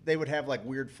they would have like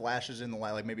weird flashes in the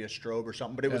light, like maybe a strobe or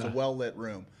something. But it was a well lit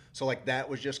room, so like that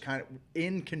was just kind of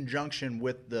in conjunction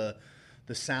with the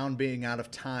sound being out of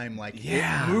time. Like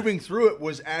moving through it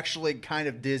was actually kind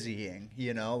of dizzying.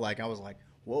 Like I was like,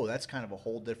 whoa, that's kind of a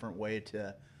whole different way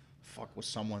to fuck with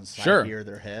someone's psyche or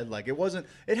their head. Like it wasn't.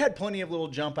 It had plenty of little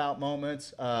jump out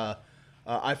moments.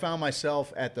 I found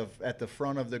myself at the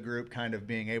front of the group, kind of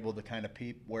being able to kind of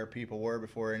peep where people were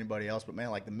before anybody else. But man,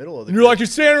 like the middle of the You're group, like, you're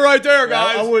standing right there,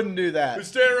 guys. I wouldn't do that. You're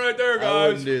standing right there, guys. I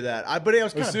wouldn't do that. But I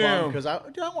was kind of see bummed him. because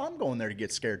I'm going there to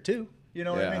get scared too. You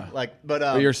know what I Yeah. mean? Like, but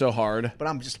But you're so hard. But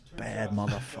I'm just a bad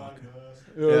motherfucker.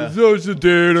 Such a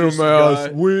data Just a mouse.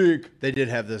 guy. Weak. They did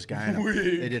have this guy.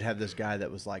 They did have this guy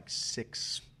that was like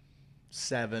 6'7",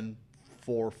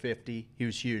 450. He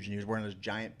was huge, and he was wearing this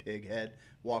giant pig head,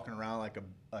 walking around like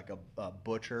a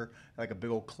butcher, like a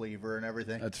big old cleaver and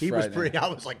everything. That's he was frightening. pretty. I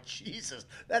was like, Jesus,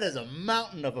 that is a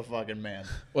mountain of a fucking man.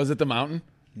 Was it the mountain?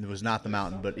 It was not the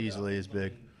mountain, but easily as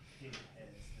big.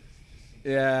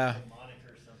 Yeah.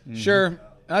 Sure.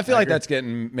 I feel like that's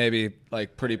getting maybe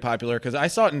like pretty popular because I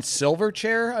saw it in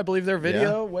Silverchair, I believe their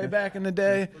video way back in the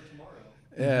day.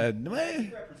 Yeah.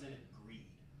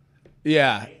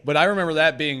 Yeah, but I remember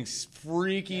that being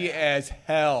freaky as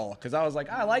hell because I was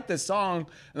like, I like this song, and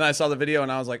then I saw the video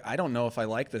and I was like, I don't know if I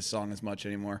like this song as much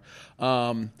anymore.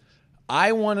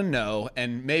 I want to know,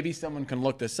 and maybe someone can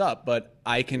look this up, but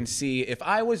I can see if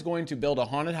I was going to build a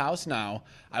haunted house now,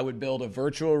 I would build a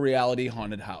virtual reality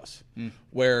haunted house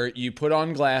where you put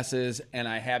on glasses and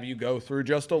I have you go through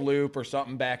just a loop or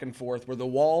something back and forth where the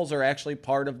walls are actually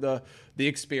part of the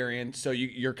experience. So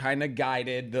you're kind of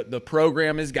guided. The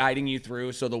program is guiding you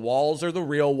through. So the walls are the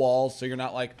real walls. So you're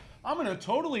not like, I'm in a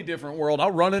totally different world.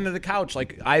 I'll run into the couch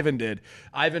like Ivan did.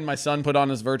 Ivan, my son, put on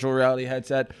his virtual reality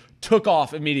headset, took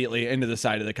off immediately into the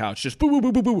side of the couch. Just boo,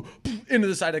 boo, boo, boo, boo, into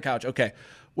the side of the couch. Okay.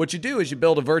 What you do is you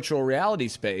build a virtual reality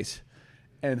space.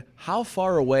 And how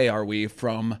far away are we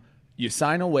from you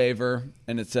sign a waiver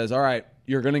and it says, all right,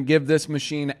 you're going to give this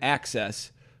machine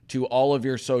access to all of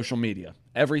your social media,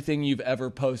 everything you've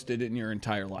ever posted in your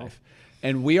entire life.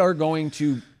 And we are going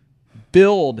to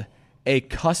build a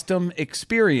custom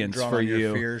experience Drawn for on your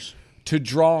you fears. to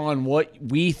draw on what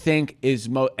we think is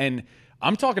and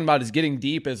I'm talking about as getting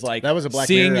deep as like That was a Black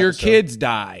seeing Mirror your episode. kids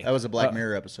die. That was a Black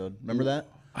Mirror episode. Remember that?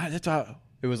 That's how,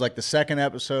 It was like the second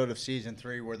episode of season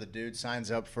 3 where the dude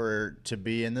signs up to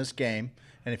be in this game,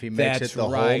 and if he makes that's it the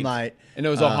right. whole night, And it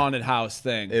was a haunted house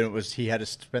thing. he had to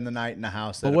spend the night in a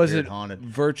house that But was appeared it haunted.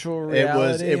 virtual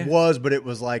reality? It was, but it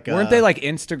was like Weren't they like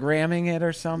Instagramming it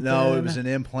or something? No, it was an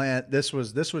implant. This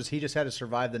was he just had to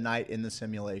survive the night in the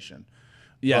simulation.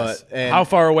 Yes. and- How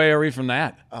far away are we from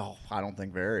that? Oh, I don't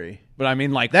think very. But I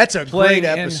mean, like That's a playing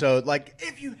great in- episode. Like,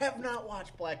 if you have not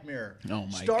watched Black Mirror, Oh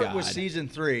my start with God. season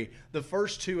 3. The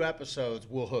first 2 episodes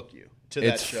will hook you to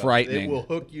that It's show. frightening. It will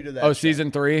hook you to that. Oh, show.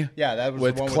 season 3. Yeah, that was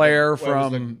with the one Claire that was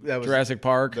from that was Jurassic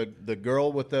Park. The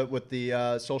girl with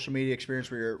the social media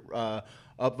experience where you're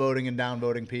upvoting and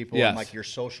downvoting people, Yes. and like your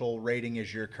social rating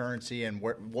is your currency, and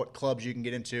what clubs you can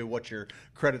get into, what your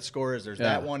credit score is. There's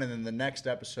that one, and then the next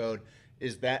episode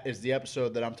is the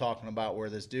episode that I'm talking about, where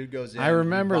this dude goes in. I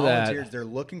remember he that. volunteers. They're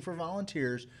looking for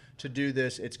volunteers to do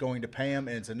this. It's going to pay him,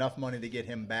 and it's enough money to get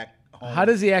him back home. How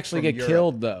does he actually from get Europe.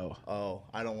 killed though? Oh,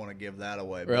 I don't want to give that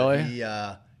away. Really?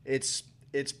 But he,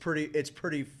 it's pretty. It's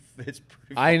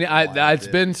It's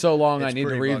been so long. I It's need to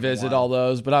pretty fucking revisit wild. all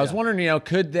those. But I was wondering,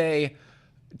 could they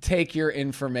take your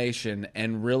information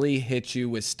and really hit you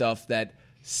with stuff that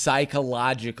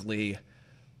psychologically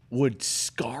would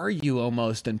scar you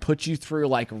almost and put you through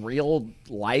like real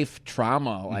life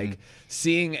trauma, like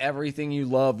seeing everything you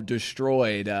love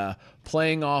destroyed,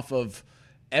 playing off of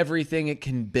everything it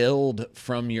can build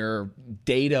from your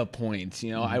data points.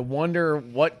 I wonder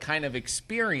what kind of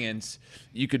experience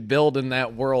you could build in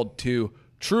that world to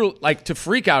to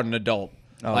freak out an adult.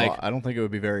 Oh, I don't think it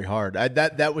would be very hard.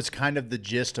 That was kind of the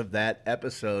gist of that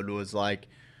episode, was like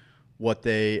what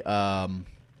they,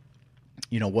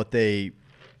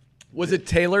 Was it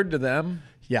tailored to them?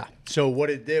 Yeah. So what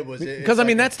it did was Because I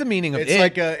mean, that's the meaning of it's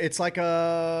it. it's like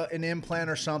an implant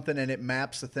or something, and it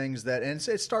maps the things that, and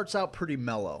it starts out pretty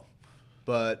mellow,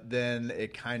 but then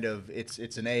it kind of it's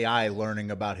an AI learning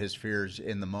about his fears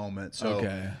in the moment. So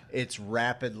it's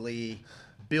rapidly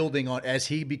building on as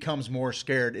he becomes more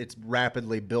scared. It's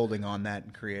rapidly building on that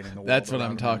and creating the world. That's what around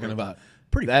I'm him. talking about.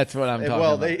 That's what I'm talking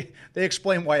well, about. they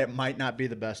explain why it might not be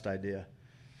the best idea.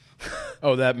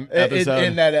 Oh, that episode.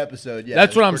 In that episode, yeah. That's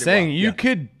it's what I'm pretty saying. wild. You Yeah.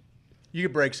 could,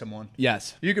 break someone.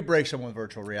 yes, You could break someone with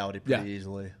virtual reality pretty Yeah.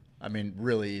 easily. I mean,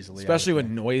 really easily. especially I would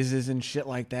with noises and shit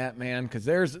like that, man. Because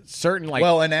there's certain like,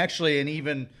 well, and actually, and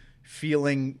even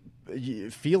feeling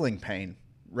pain,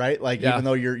 right? Like Yeah. even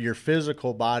though your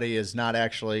physical body is not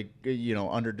actually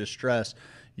under distress,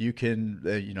 you can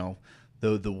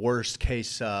the worst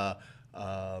case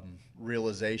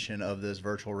realization of this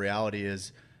virtual reality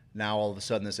is now all of a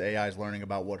sudden this AI is learning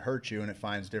about what hurts you, and it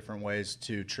finds different ways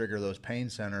to trigger those pain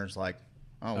centers. Like,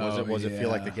 was it feel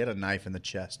like to get a knife in the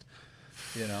chest?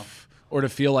 or to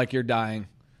feel like you're dying.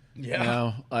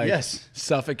 Yeah. Like Yes.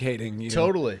 suffocating.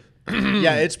 Totally.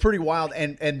 Yeah, it's pretty wild.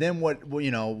 And then what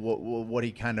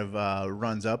he kind of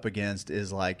runs up against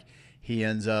is like he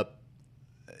ends up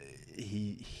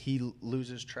he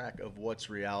loses track of what's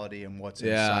reality and what's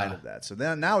inside of that. So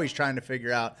now he's trying to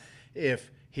figure out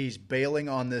if he's bailing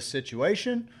on this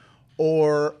situation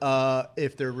or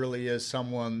if there really is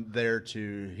someone there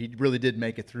he really did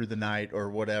make it through the night or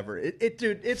whatever.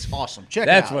 Dude, it's awesome. Check it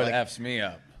out. That's what F's me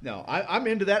up. No, I'm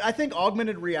into that. I think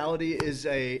augmented reality is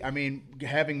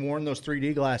having worn those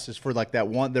 3D glasses for like that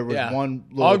one, there was one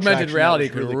little augmented attraction reality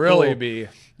that was could really really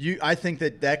cool. be. I think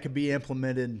that could be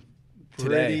implemented Today,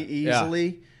 pretty yeah.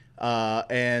 easily,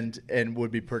 and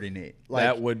would be pretty neat. Like,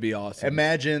 That would be awesome.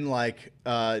 Imagine like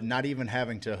not even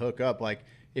having to hook up. Like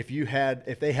if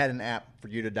they had an app for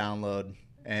you to download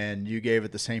and you gave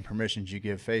it the same permissions you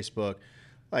give Facebook.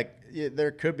 Like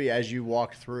there could be, as you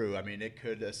walk through, I mean, it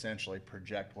could essentially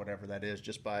project whatever that is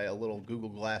just by a little Google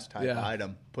Glass type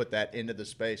item. Put that into the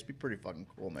space. Be pretty fucking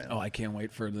cool, man. Oh, I can't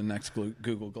wait for the next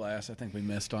Google Glass. I think we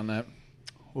missed on that.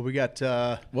 Well, we got.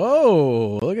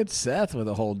 Whoa! Look at Seth with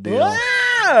a whole deal.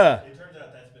 Ah! It turns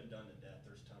out that's been done to death.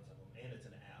 There's tons of them, and it's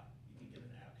an app. You can get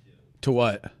an app too. To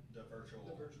what? The virtual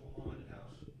haunted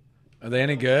house. Are they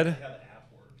any good? How the app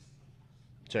works.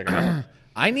 Check it out.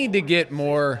 I need to get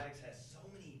more. Six Flags has so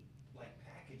many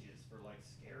packages for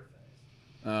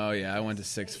Scarefest. Oh yeah, I went to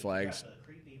Six Flags. The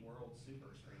Creepy World Super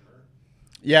Screamer.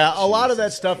 Yeah, a lot of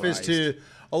that stuff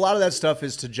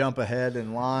is to jump ahead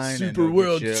in line. Super and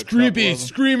World get you a couple Creepy of them.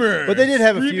 Screamer. But they did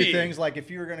have a few Creepy. things, like if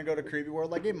you were going to go to Creepy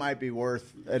World, like it might be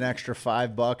worth an extra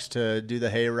 $5 to do the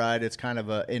hayride. It's kind of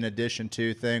a in addition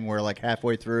to thing where like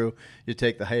halfway through you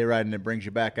take the hayride and it brings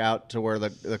you back out to where the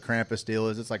Krampus deal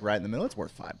is. It's like right in the middle. It's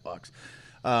worth $5.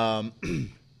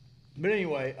 But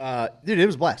anyway, dude, it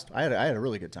was a blast. I had a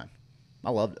really good time.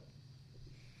 I loved it.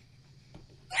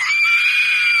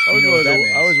 I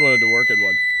always wanted to work at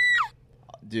one.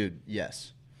 Dude,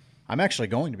 yes. I'm actually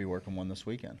going to be working one this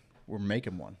weekend. We're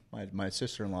making one. My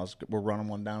sister-in-law's, we're running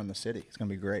one down in the city. It's going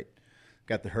to be great.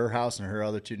 Got her house and her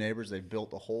other two neighbors. They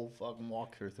built a whole fucking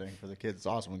walkthrough thing for the kids. It's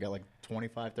awesome. We got like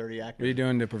 25, 30 actors. What are you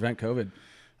doing to prevent COVID?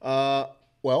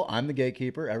 Well, I'm the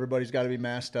gatekeeper. Everybody's got to be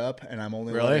masked up, and I'm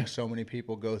only letting so many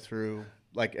people go through.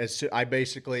 Like, it's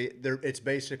basically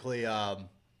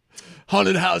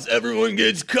Haunted house. Everyone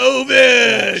gets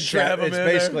COVID. it's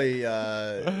basically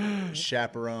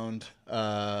chaperoned,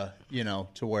 to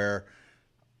where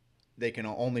they can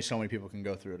only so many people can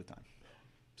go through at a time.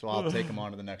 So I'll take them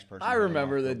on to the next person. I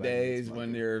remember the days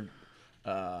when you're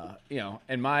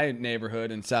in my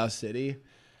neighborhood in South City,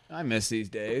 I miss these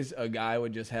days. A guy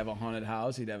would just have a haunted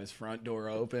house. He'd have his front door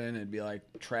open. It'd be like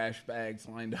trash bags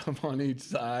lined up on each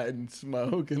side and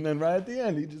smoke. And then right at the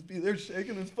end, he'd just be there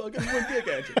shaking his fucking one dick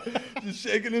at you. Just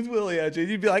shaking his willy at you.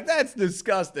 You'd be like, that's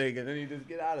disgusting. And then he'd just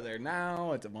get out of there.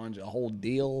 Now it's a whole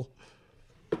deal.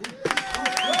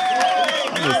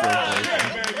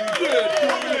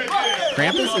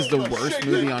 Krampus is the worst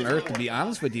movie on earth, to be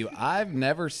honest with you. I've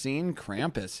never seen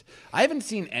Krampus. I haven't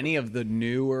seen any of the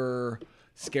newer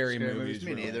scary movies.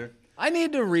 Me neither. I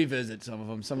need to revisit some of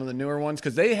them, some of the newer ones,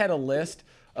 because they had a list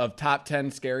of top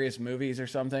 10 scariest movies or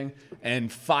something,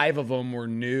 and 5 of them were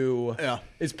new. Yeah.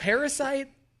 Is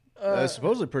Parasite?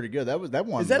 Supposedly pretty good. That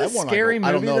one. Is that a one scary movie?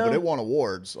 I don't know, though? but it won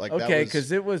awards. Like Okay,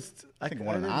 because it was. I think it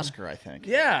won an Oscar. I think.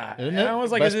 Yeah, Isn't and it? I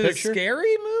was like, Best is it Picture? a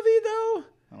scary movie though?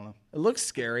 I don't know. It looks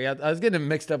scary. I was getting it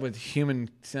mixed up with Human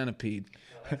Centipede.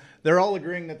 They're all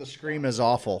agreeing that the Scream is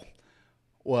awful.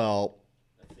 Well,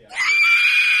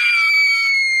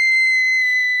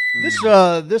 this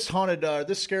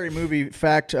scary movie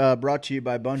fact brought to you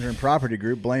by Bunger and Property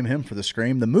Group. Blame him for the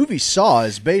Scream. The movie Saw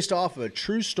is based off of a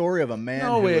true story of a man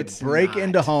who would break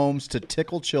into homes to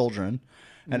tickle children,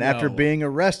 and after being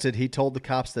arrested, he told the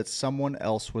cops that someone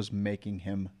else was making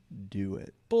him do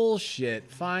it.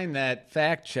 Bullshit. Find that.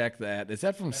 Fact check that. Is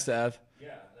that from Seth?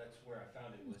 Yeah, that's where I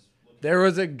found it. Was looking There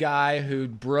was a guy who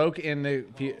broke into.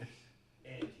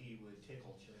 and he would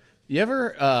tickle children. You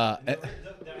ever? The idea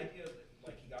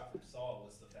that he got from Saw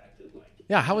was the fact that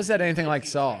Yeah. How is that anything like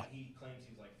Saw? he claims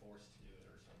he was forced to do it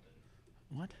or something.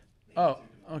 What? Oh,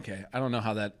 okay. I don't know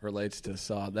how that relates to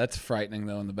Saw. That's frightening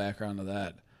though. In the background of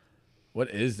that, what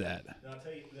is that? Now I'll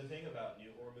tell you the thing about new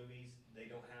horror movies, they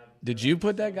don't have. Did you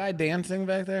put that guy dancing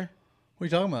back there What are you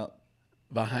talking about?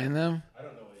 behind them? I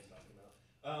don't know what he's talking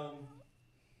about.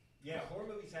 Yeah, horror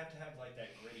movies have to have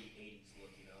that gritty '80s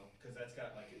look, because that's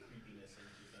got a creepiness of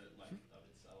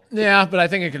itself. Yeah, but I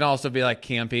think it can also be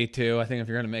campy too. I think if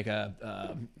you're gonna make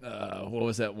a what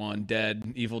was that one,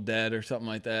 Evil Dead or something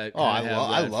like that. Oh,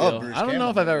 I love feel. Bruce I don't know Campbell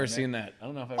if I've ever movies, seen that. I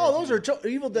don't know if I've Oh, ever those seen are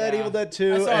Evil Dead, Yeah. Evil Dead I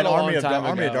 2, saw it and a long Army of time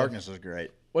ago. Darkness is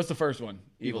great. What's the first one?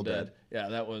 Evil Dead. Yeah,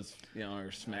 that was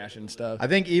or smashing stuff. I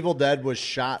think Evil Dead was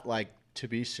shot to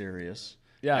be serious.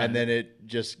 Yeah. And then it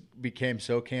just became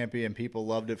so campy and people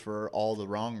loved it for all the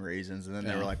wrong reasons. And then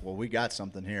they were like, well, we got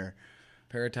something here.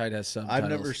 Parasite has some. I've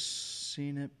never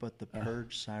seen it, but the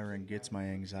Purge siren gets my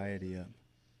anxiety up.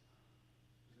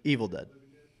 Evil Dead.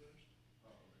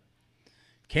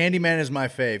 Candyman is my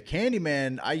fave.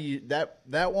 Candyman,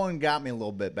 that one got me a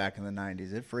little bit back in the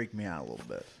 90s. It freaked me out a little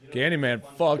bit. Candyman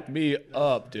fucked me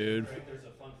up, dude. There's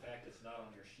a fun fact that's not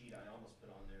on your sheet. I almost put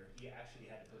on there. He actually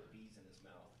had to put bees in his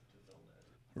mouth to film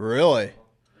that. Really?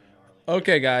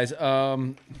 Okay, guys.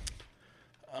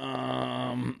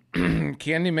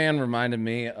 Candyman reminded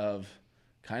me of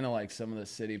kind of some of the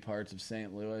city parts of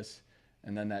St. Louis,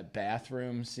 and then that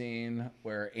bathroom scene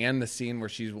and the scene where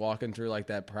she's walking through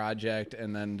that project,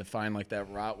 and then to find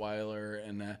that Rottweiler,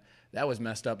 and that was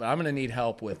messed up. But I'm gonna need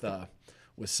help with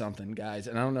something, guys.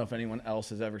 And I don't know if anyone else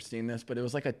has ever seen this, but it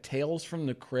was a Tales from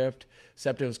the Crypt,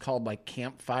 except it was called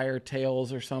Campfire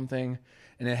Tales or something,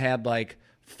 and it had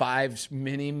 5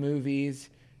 mini movies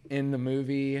in the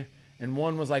movie, and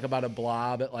one was about a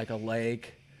blob at a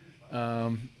lake.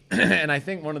 And I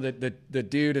think one of the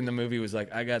dude in the movie was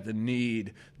I got the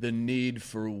need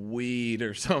for weed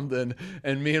or something.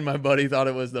 And me and my buddy thought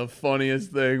it was the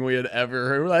funniest thing we had ever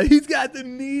heard. We're he's got the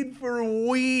need for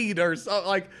weed or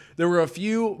something. There were a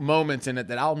few moments in it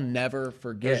that I'll never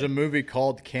forget. There's a movie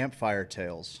called Campfire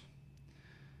Tales.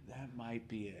 That might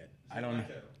be it. I don't know.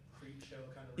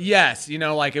 Yes,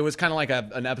 it was kind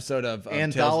of an episode of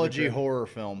Anthology horror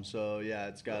film. So yeah,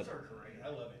 it's got. I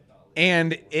love it.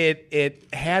 And it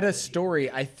had a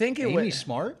story. I think it was Amy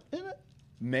Smart in it.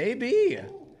 Maybe.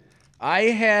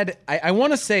 I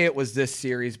want to say it was this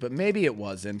series, but maybe it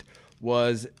wasn't.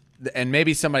 And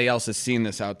maybe somebody else has seen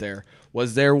this out there.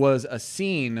 There was a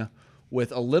scene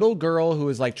with a little girl who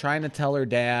was trying to tell her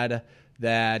dad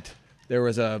that there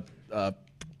was a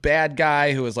bad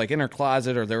guy who was in her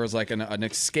closet, or there was an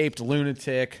escaped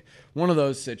lunatic, one of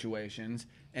those situations.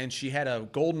 And she had a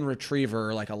golden retriever,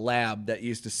 a lab, that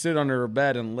used to sit under her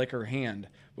bed and lick her hand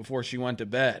before she went to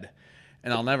bed.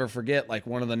 And I'll never forget,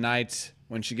 one of the nights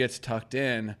when she gets tucked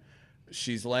in,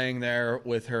 she's laying there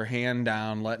with her hand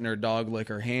down, letting her dog lick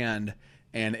her hand,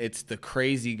 and it's the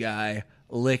crazy guy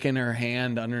licking her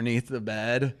hand underneath the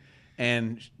bed.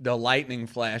 And the lightning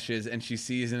flashes, and she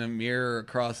sees in a mirror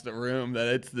across the room that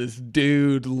it's this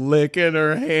dude licking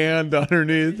her hand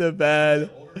underneath the bed.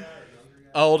 Older guy or younger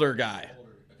guy? Older guy.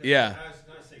 Yeah. I was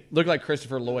going to say Looked like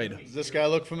Christopher Lloyd. Does this guy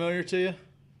look familiar to you?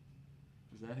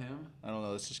 Is that him? I don't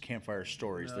know. This is Campfire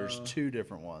Stories. There's 2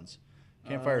 different ones.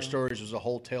 Campfire Stories was a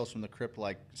whole Tales from the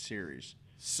Crypt-like series.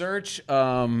 Search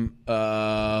old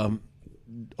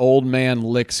man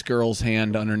licks girl's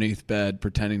hand underneath bed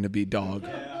pretending to be dog.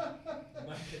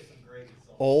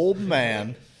 Old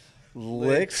man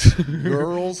licks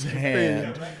girl's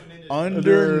hand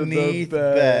underneath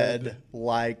bed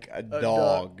like a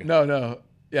dog. No.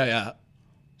 Yeah.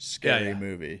 Scary Yeah.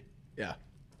 movie. Yeah.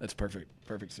 That's perfect.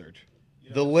 Perfect search.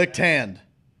 The licked hand.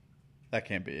 That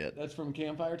can't be it. That's from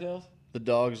Campfire Tales? The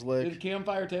dog's lick. Did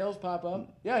Campfire Tales pop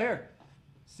up? Yeah, here.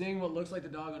 Seeing what looks like the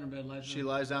dog on her bed. She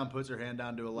lies down, puts her hand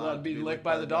down to allow Well, it to be licked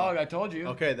by the dog. I told you.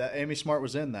 Okay, that Amy Smart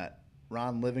was in that.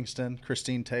 Ron Livingston,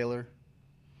 Christine Taylor.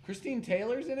 Christine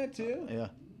Taylor's in it too? Yeah.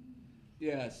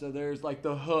 Yeah, so there's like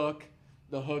the hook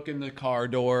in the car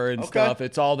door and Okay. stuff.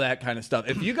 It's all that kind of stuff.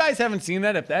 If you guys haven't seen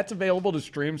that, if that's available to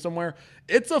stream somewhere,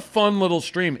 it's a fun little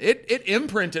stream. It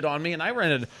imprinted on me, and I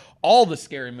rented all the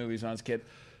scary movies when I was a kid.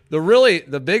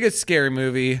 The biggest scary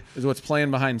movie is what's playing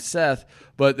behind Seth,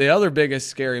 but the other biggest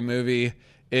scary movie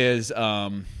is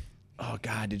oh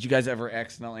God, did you guys ever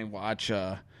accidentally watch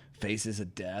Faces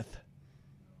of Death?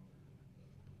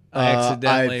 I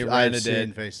accidentally I've rented seen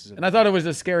it, Faces of and I thought it was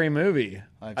a scary movie.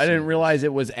 I've I didn't seen realize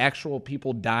it was actual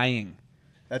people dying.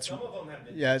 That's Some of them have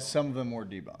been. yeah. Some of them were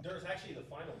debunked. There's actually the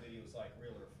final videos like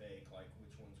real or fake, like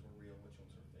which ones were real, which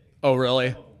ones were fake. Oh, really?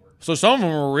 Some of them were. So some of them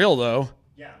were real, though.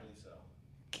 Yeah, I believe so.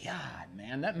 God,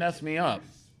 man, that messed me up.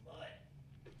 But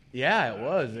Yeah, it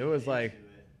was. It was like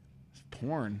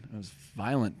porn. It was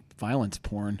violence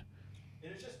porn.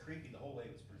 and it's just creepy the whole way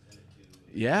it was presented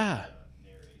to. Yeah.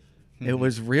 Narration. It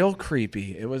was real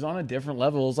creepy. It was on a different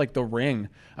level. It was like The Ring.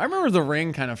 I remember The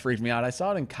Ring kind of freaked me out. I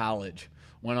saw it in college.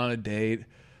 Went on a date.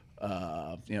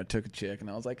 Took a chick, and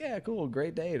I was like, yeah, cool,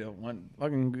 great date. It went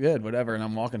fucking good, whatever. And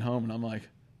I'm walking home, and I'm like,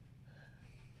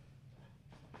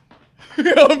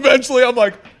 eventually I'm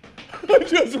like, I'm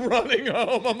just running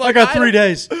home. I'm like, I got 3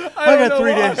 days. I got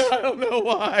 3 days. I don't know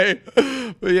why.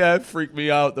 But yeah, it freaked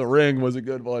me out. The Ring was a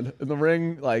good one. And The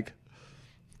Ring, like,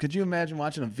 could you imagine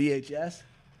watching a VHS?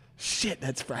 Shit,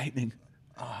 that's frightening.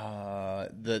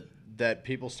 That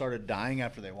people started dying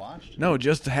after they watched. No,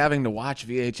 just having to watch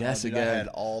VHS Dude, again. I had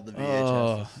all the VHS.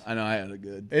 Oh, I know I had a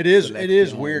good. It is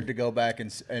selection. weird to go back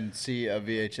and see a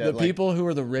VHS. The people who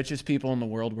are the richest people in the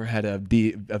world had a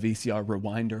VCR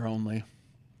rewinder only.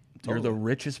 You're the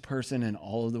richest person in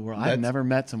all of the world. I've That's- never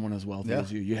met someone as wealthy Yeah.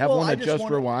 as you. You have Well, one I that just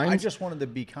wanted- rewinds? I just wanted to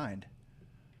be kind.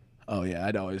 Oh yeah,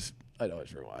 I'd always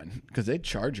rewind because they'd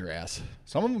charge your ass.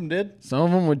 Some of them did. Some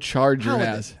of them would charge your How would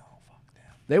they- ass.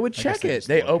 They would check they it. just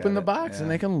They look open at the it, box and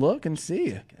yeah. they can look and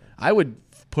see. I would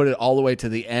put it all the way to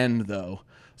the end though,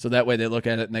 so that way they look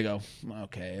at it and they go,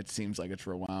 "Okay, it seems like it's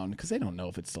rewound," because they don't know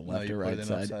if it's the left you or put it right in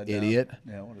side. upside down. Idiot.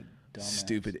 Yeah, what a dumbass.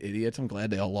 Stupid idiots. I'm glad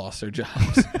they all lost their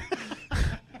jobs.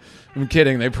 I'm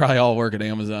kidding. They probably all work at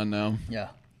Amazon now. Yeah,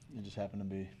 it just happened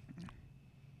to be.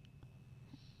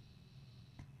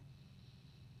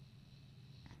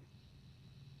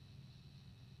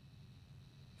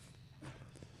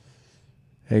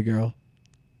 Hey, girl.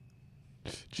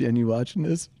 Jen, you watching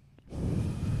this?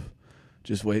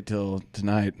 Just wait till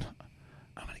tonight.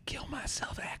 I'm gonna kill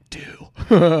myself. Act 2.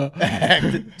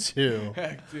 Act 2.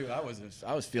 Act 2. I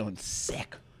was feeling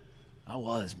sick. I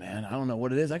was, man. I don't know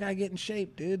what it is. I gotta get in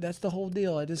shape, dude. That's the whole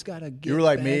deal. I just gotta get. You were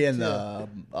like me back in to-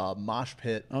 the mosh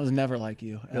pit. I was never like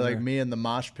you. You're like ever. me in the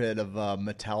mosh pit of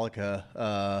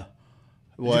Metallica.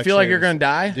 Did you feel like you're gonna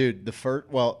die? Dude, the first.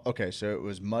 Well, okay, so it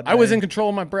was Mudvayne. I was in control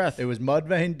of my breath. It was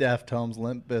Mudvayne, Deftones,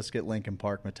 Limp Bizkit, Linkin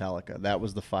Park, Metallica. That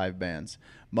was the 5 bands.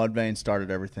 Mudvayne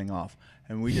started everything off,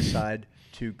 and we decided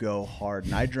to go hard.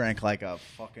 And I drank like a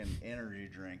fucking energy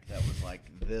drink that was like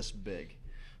this big.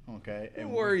 Okay,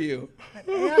 and Who were you?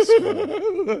 asshole.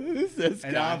 Who's this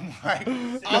And guy? I'm like,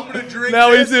 I'm gonna drink. Now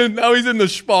this. he's in the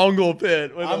Spangle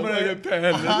pit with I'm a gonna, fucking pen.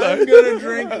 It's I'm like- gonna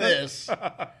drink this,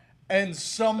 and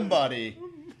somebody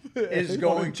is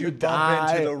going to bump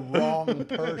die. into the wrong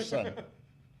person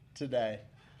today.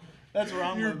 That's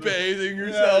wrong. You're with me. bathing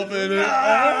yourself in it.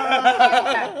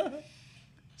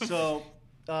 So,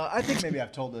 I think maybe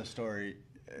I've told this story.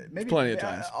 Maybe Plenty of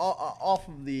times. off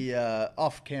of the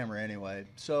off camera anyway.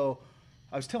 So,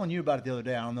 I was telling you about it the other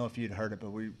day. I don't know if you'd heard it,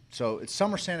 but it's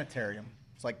Summer Sanitarium.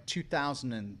 It's like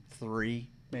 2003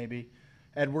 maybe,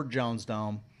 Edward Jones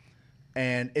Dome.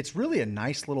 And it's really a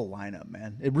nice little lineup,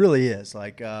 man. It really is.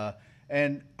 Like,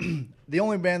 and the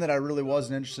only band that I really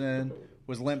wasn't interested in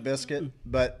was Limp Bizkit,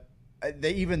 but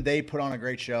they put on a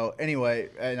great show anyway.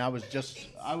 And I was just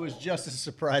as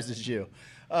surprised as you.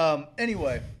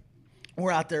 Anyway,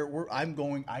 we're out there. I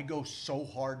go so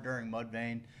hard during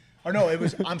Mudvayne. Or no,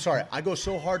 I'm sorry. I go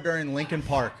so hard during Lincoln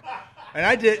Park. And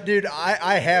I did, dude,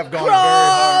 I have gone very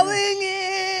hard. Crawling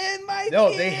in my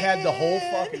No, they had the whole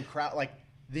fucking crowd, like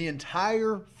the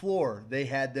entire floor, they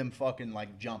had them fucking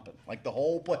like jumping. Like the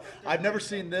whole place. I've never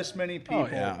seen this many people. Oh,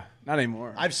 yeah. Not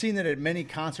anymore. I've seen it at many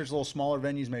concerts, little smaller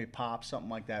venues, maybe Pop, something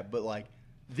like that. But like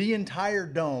the entire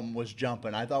dome was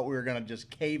jumping. I thought we were going to just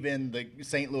cave in the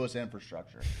St. Louis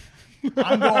infrastructure.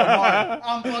 I'm going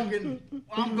hard.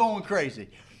 I'm going crazy.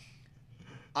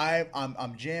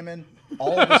 I'm jamming.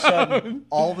 All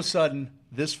of a sudden,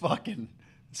 this fucking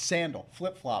sandal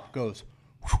flip-flop goes.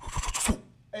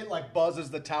 It like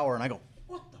buzzes the tower, and I go,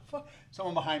 what the fuck?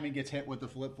 Someone behind me gets hit with the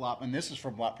flip-flop, and this is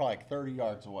from probably like 30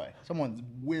 yards away. Someone's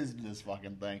whizzed this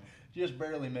fucking thing. Just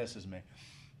barely misses me.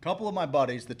 A couple of my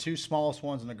buddies, the two smallest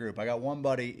ones in the group, I got one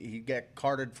buddy, he got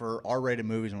carded for R-rated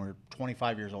movies when we were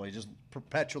 25 years old. He's just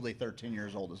perpetually 13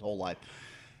 years old his whole life.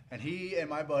 And he and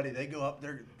my buddy, they go up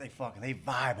there, they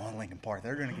vibe on Lincoln Park.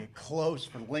 They're going to get close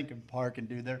for Lincoln Park and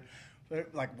do they're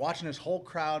like watching this whole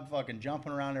crowd fucking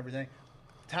jumping around and everything.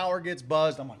 Tower gets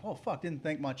buzzed. I'm like, oh, fuck, didn't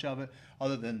think much of it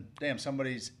other than, damn,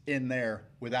 somebody's in there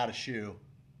without a shoe.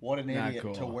 What an idiot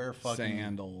cool. to wear fucking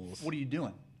sandals. What are you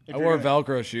doing? I wore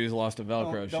Velcro shoes, lost a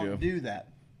Velcro shoe. Don't do that.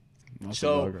 Lost a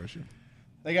Velcro shoe.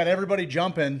 They got everybody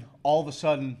jumping. All of a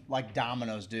sudden, like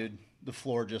dominoes, dude, the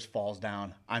floor just falls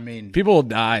down. I mean, People will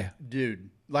die. dude,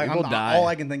 like People die. all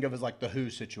I can think of is like the Who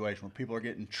situation where people are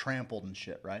getting trampled and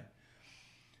shit, right?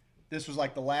 This was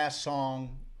like the last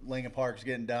song. Linkin Park's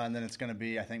getting done, then it's going to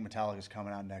be, I think Metallica's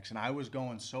coming out next. And I was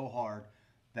going so hard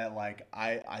that like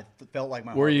I felt like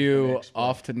my Were heart was gonna you explode.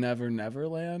 off to Never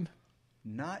Neverland?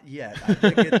 Not yet. I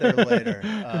did get there later.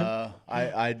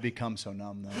 I'd become so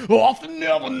numb though. Off to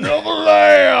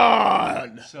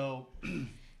Neverland! So,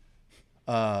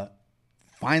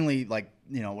 finally, like,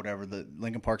 you know, whatever, the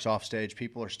Linkin Park's off stage,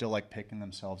 people are still like picking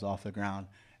themselves off the ground.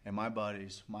 And my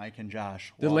buddies, Mike and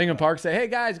Josh, Did walk Linkin up. Park say, hey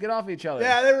guys, get off each other?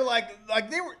 Yeah, they were like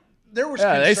there was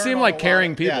Yeah, they concern seem on like a lot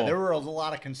caring of- people. Yeah, there was a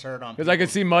lot of concern on Because I could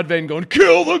see Mudvayne going,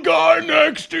 kill the guy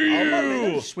next to you!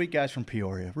 they're just sweet guys from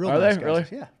Peoria. Real Are nice they? guys. Really?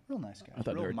 Yeah, real nice guys. I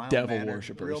thought they Real were mild devil mannered,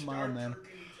 worshippers. Real mild man.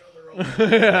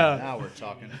 Yeah. Now we're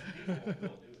talking.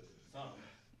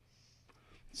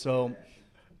 So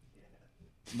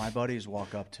my buddies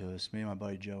walk up to us. Me and my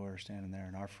buddy Joe are standing there,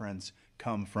 and our friends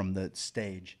come from the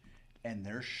stage, and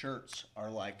their shirts are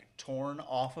like torn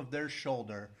off of their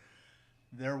shoulder.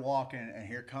 They're walking, and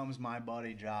here comes my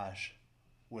buddy Josh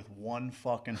with one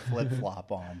fucking flip-flop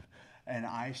on. And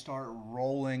I start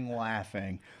rolling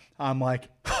laughing. I'm like,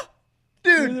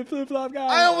 dude, the flip-flop guy.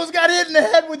 I almost got hit in the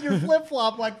head with your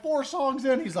flip-flop like 4 songs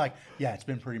in. He's like, yeah, it's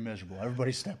been pretty miserable.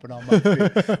 Everybody's stepping on my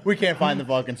feet. We can't find the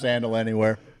fucking sandal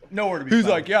anywhere. Nowhere to be He's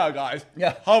found. like, yeah, guys.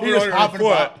 Yeah, Hopping he was on your hopping foot.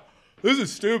 about. This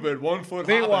is stupid. 1 foot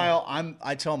Meanwhile,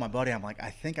 I tell my buddy, I'm like, I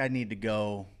think I need to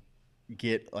go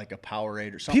get like a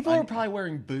Powerade or something. People are probably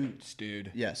wearing boots,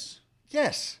 dude. Yes.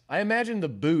 I imagine the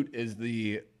boot is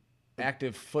the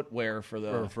active footwear for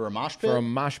the For a mosh pit? For a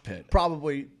mosh pit.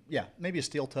 Probably, yeah, maybe a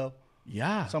steel toe.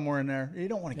 Yeah. Somewhere in there. You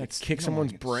don't want to Yeah, get kick you don't wanna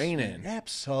someone's get brain smacked. in.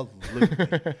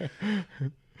 Absolutely.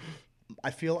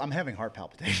 I'm having heart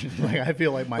palpitations. Like I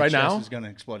feel like my Right chest now? is going to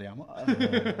explode. Yeah,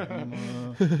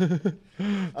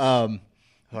 so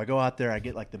I go out there. I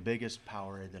get like the biggest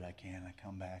Powerade that I can. I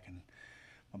come back and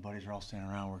my buddies are all standing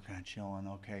around. We're kind of chilling.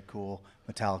 Okay, cool.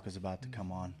 Metallica's about to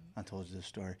come on. I told you this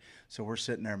story. So we're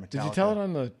sitting there. Metallica. Did you tell it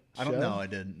on the I don't show? know. I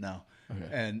didn't. No. Okay.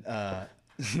 And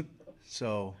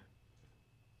so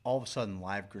all of a sudden,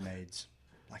 live grenades,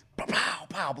 like pow, pow,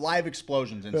 pow, live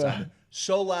explosions inside.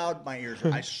 So loud, my ears.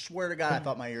 I swear to God, I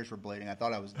thought my ears were bleeding. I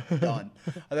thought I was done.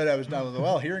 I was like,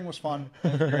 well, hearing was fun.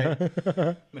 That was great.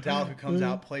 Metallica comes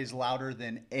out, plays louder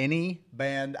than any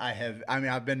band I have. I mean,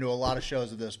 I've been to a lot of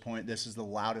shows at this point. This is the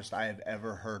loudest I have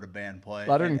ever heard a band play.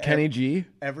 Louder than And Kenny G?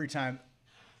 Every time.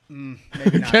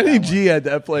 Maybe not Kenny that G one. at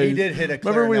that place. He did hit a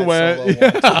Remember we clarinet went?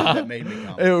 solo once that made me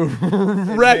come. It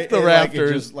wrecked the It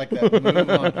rafters. just, like that move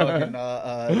on fucking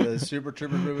the Super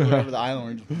Trooper movie, whatever, the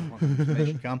island where it just makes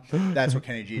you come. That's what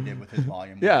Kenny G did with his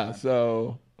volume. Yeah,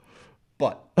 so.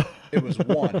 But it was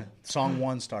song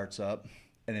one starts up,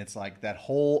 and it's like that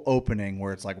whole opening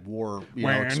where it's like war,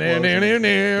 explosions. No,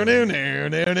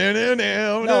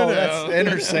 that's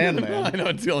Enter Sandman. I know,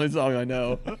 it's the only song I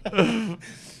know.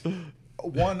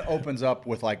 One opens up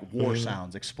with like war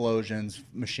sounds, explosions,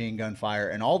 machine gun fire,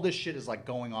 and all this shit is like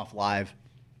going off live.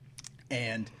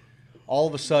 And all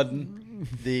of a sudden,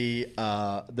 the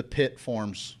pit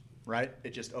forms. Right,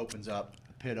 it just opens up.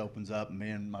 The pit opens up, and me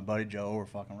and my buddy Joe were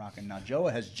fucking rocking. Now Joe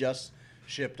has just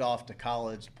shipped off to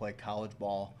college to play college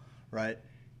ball. Right,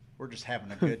 We're just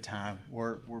having a good time.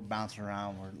 We're bouncing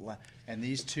around. And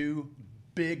these two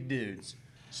big dudes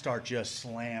start just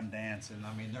slam dancing.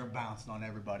 I mean, they're bouncing on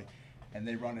everybody, and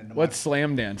they run into What's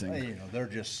slam dancing? You know, they're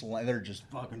just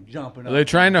fucking jumping. Are they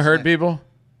trying to hurt people?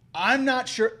 I'm not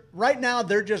sure. Right now,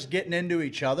 they're just getting into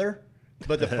each other.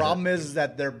 But the problem is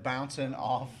that they're bouncing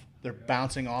off. They're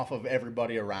bouncing off of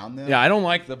everybody around them. Yeah, I don't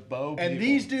like the bow. And people.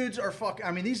 these dudes are fucking.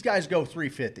 I mean, these guys go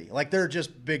 350. Like they're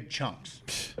just big chunks,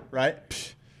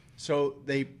 right? So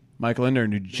Michael Linder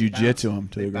knew jujitsu him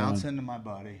to they the ground. bounce into my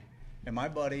buddy, and my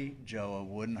buddy Joe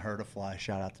wouldn't hurt a fly.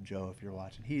 Shout out to Joe if you're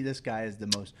watching. This guy is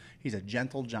he's a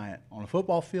gentle giant on a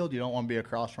football field. You don't want to be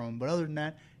across from him, but other than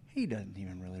that, he doesn't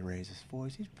even really raise his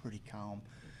voice. He's pretty calm.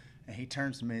 And he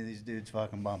turns to me, these dudes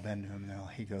fucking bump into him, and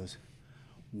he goes,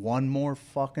 "One more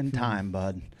fucking time,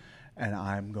 bud, and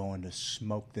I'm going to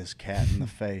smoke this cat in the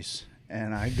face."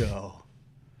 And I go,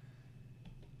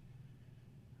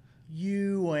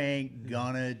 "You ain't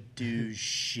gonna do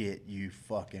shit, you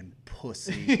fucking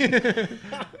pussy."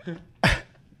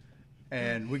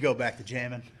 And we go back to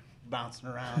jamming, bouncing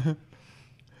around.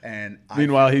 And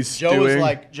Meanwhile, he's Joe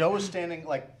stewing. Joe is standing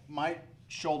my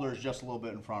shoulder is just a little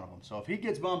bit in front of him. So if he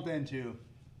gets bumped into,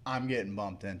 I'm getting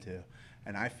bumped into.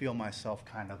 And I feel myself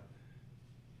kind of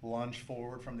lunge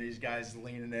forward from these guys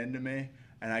leaning into me.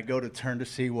 And I go to turn to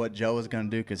see what Joe is going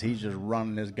to do because he's just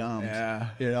running his gums. Yeah.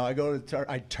 You know, I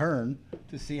turn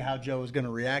to see how Joe is going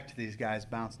to react to these guys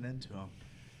bouncing into him.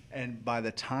 And by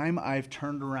the time I've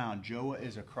turned around, Joe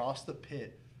is across the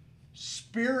pit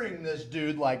spearing this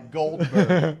dude like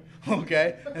Goldberg,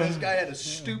 okay? And this guy had a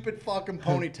stupid fucking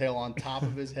ponytail on top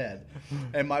of his head.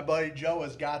 And my buddy Joe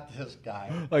has got this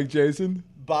guy Like Jason?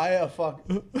 by a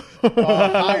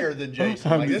higher than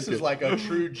Jason. Like this is like a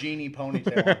true genie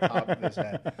ponytail on top of his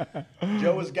head.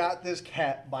 Joe has got this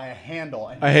cat by a handle.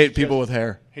 And I hate people with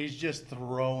hair. He's just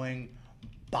throwing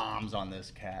bombs on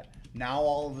this cat. Now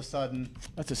all of a sudden,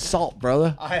 That's assault,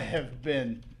 brother. I have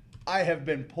been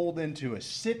pulled into a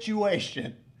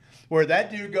situation where that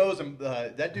dude goes and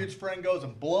that dude's friend goes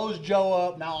and blows Joe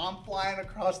up. Now I'm flying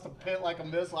across the pit like a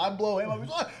missile. I blow him up. He's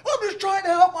like, "I'm just trying to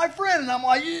help my friend," and I'm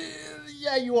like,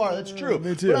 "Yeah, you are. That's true.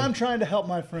 Me too. But I'm trying to help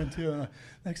my friend too." And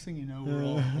next thing you know, we're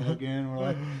all hugging. We're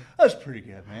like, "That's pretty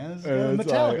good, man. This is good. it's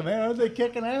Metallica, like- man. Aren't they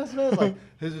kicking ass, man?" It's like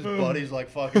his buddies like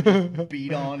fucking just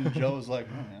beat on. And Joe's like,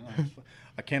 "Oh man,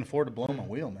 I can't afford to blow my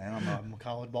wheel, man. I'm a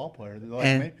college ball player." They're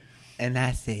like me. And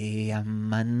I say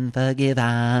I'm unforgiven.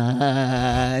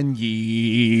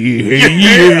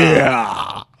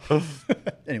 Yeah.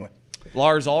 Anyway,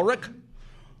 Lars Ulrich in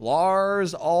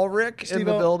the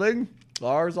Steve-O. building.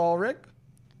 Lars Ulrich.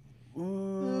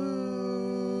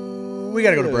 we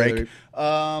got to go to break.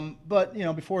 But you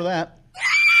know, before that,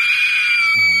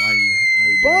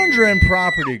 Bondren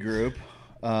Property Group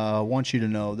wants you to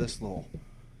know this little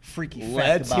freaky fact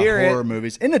Let's about hear it. horror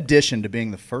movies. In addition to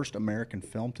being the first American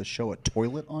film to show a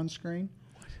toilet on screen,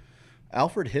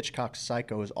 Alfred Hitchcock's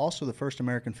Psycho is also the first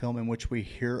American film in which we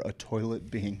hear a toilet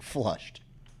being flushed.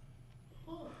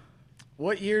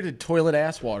 What year did Toilet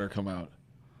Ass Water come out?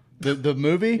 The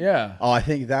movie? Yeah. Oh, I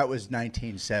think that was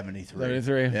 1973.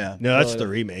 73? Yeah. No, that's the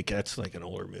remake. That's like an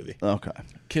older movie. Okay.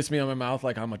 Kiss Me on My Mouth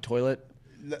Like I'm a Toilet.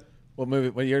 What movie?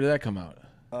 What year did that come out?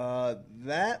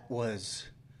 That was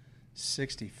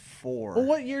 64. Well,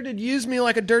 what year did Use Me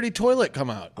Like a Dirty Toilet come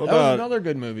out? That was about another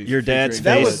good movie. Your dad's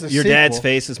featuring- That face. was the Your dad's sequel.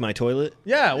 face is my toilet.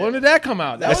 Yeah, when did that come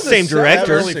out? That That's was the same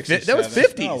director. That was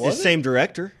 50s. Oh, It's was the it? same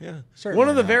director. Yeah. Certainly One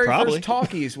of the not. very Probably. first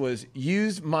talkies was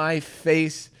use my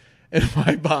face and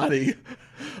my body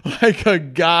like a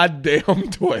goddamn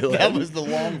toilet. That was the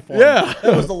long form. Yeah.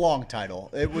 That was the long title.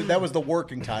 That was the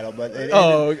working title, but it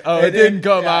it didn't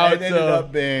come out, It ended so-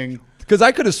 up being. Because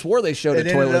I could have swore they showed It a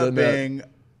ended toilet up in that. being.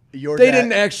 Your They dad,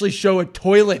 didn't actually show a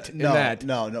toilet in No, that.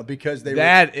 no, because they.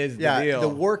 That is the deal. The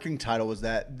working title was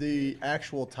that. The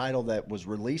actual title that was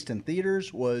released in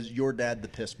theaters was "Your Dad, the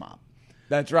Piss Mop."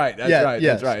 That's right. That's Yeah, right.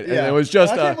 yes, That's right. yeah. And it was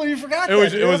just I can't believe you forgot it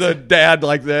was that, it was dude. a dad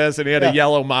like this, and he had Yeah. a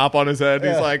yellow mop on his head. And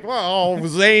Yeah. he's like, "Well,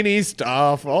 zany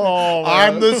stuff. Oh,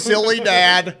 I'm the silly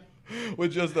dad.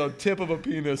 with just the tip of a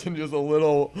penis and just a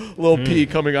little pee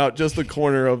coming out just the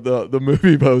corner of the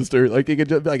movie poster. Like you could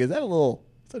just be like, is that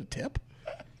a tip?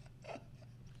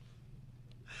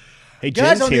 Hey,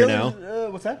 Guys, Jen's on the here other- now.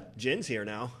 What's that? Jen's here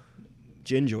now.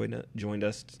 Jen joined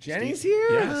us. Jenny's Steve- here?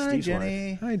 Yeah, Hi, Steve's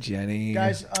Jenny. Hi, Jenny.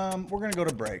 Guys, we're gonna go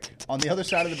to break. On the other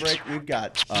side of the break, we've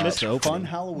got missed the opening. fun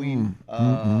Halloween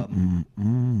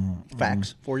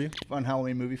facts for you. Fun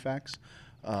Halloween movie facts.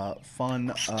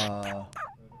 Fun.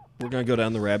 We're gonna go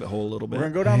down the rabbit hole a little bit. We're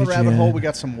gonna go down the rabbit hole. We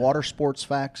got some water sports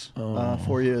facts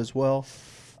for you as well.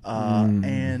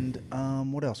 And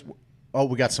what else? Oh,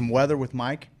 we got some weather with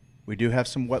Mike. We do have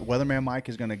some weatherman. Mike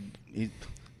is going to.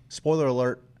 Spoiler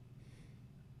alert.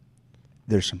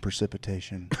 There's some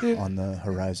precipitation on the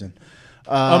horizon.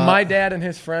 My dad and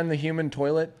his friend, the human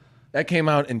toilet, that came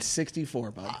out in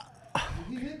 '64, bud.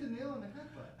 You hit the nail on the head,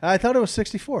 bud. I thought it was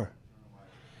 64.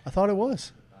 I thought it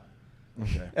was.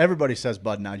 Okay. Everybody says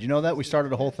Bud now. Do you know that? We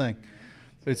started a whole thing.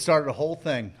 It started a whole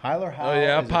thing. Hyler Howe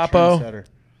yeah, is Papo. a trendsetter.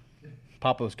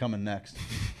 Papo's coming next.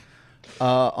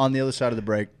 On the other side of the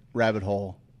break, Rabbit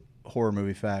Hole, horror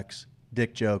movie facts,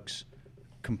 dick jokes,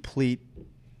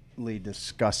 completely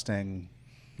disgusting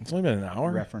It's only been an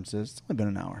hour. references. It's only been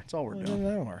an hour. That's all we're Only doing.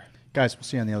 been an hour. Guys, we'll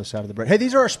see you on the other side of the break. Hey,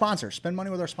 these are our sponsors. Spend money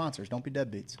with our sponsors. Don't be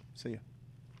deadbeats. See you.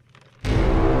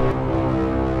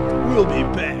 We'll be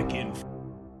back in.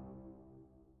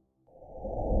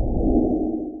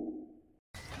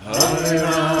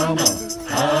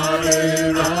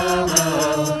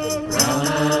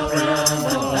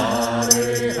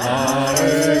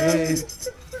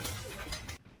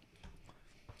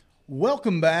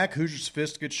 Welcome back, Hoosier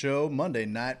Sophisticate Show, Monday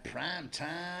night, prime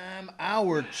time,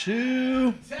 hour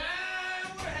 2. We're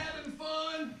having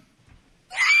fun.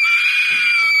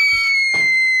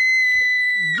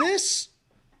 This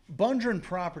Bundren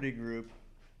Property Group,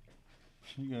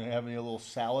 you going to have any little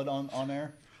salad on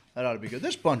there? That ought to be good.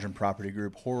 This Bundren Property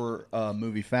Group horror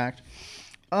movie fact.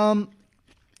 In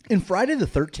Friday the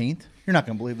 13th, you're not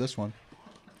going to believe this one.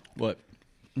 What?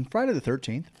 In Friday the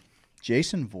 13th,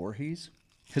 Jason Voorhees,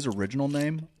 his original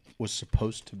name was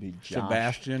supposed to be Josh.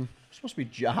 Sebastian. It was supposed to be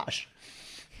Josh.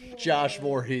 Josh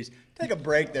Voorhees. Take a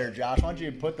break there, Josh. Why don't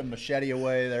you put the machete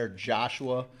away there,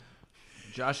 Joshua?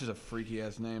 Josh is a freaky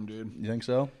ass name, dude. You think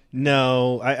so?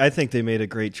 No, I think they made a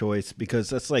great choice because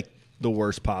that's like the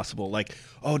worst possible. Like,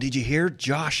 oh, did you hear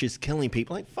Josh is killing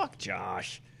people? Like, fuck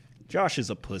Josh. Josh is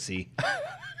a pussy.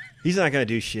 He's not going to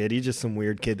do shit. He's just some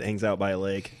weird kid that hangs out by a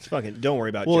lake. It's fucking, don't worry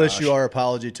about We'll Josh. issue our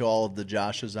apology to all of the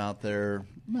Joshes out there.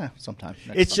 Sometime.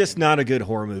 It's just not a good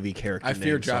horror movie character I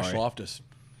fear name, Josh sorry. Loftus.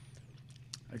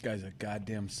 That guy's a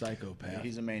goddamn psychopath.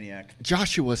 He's a maniac.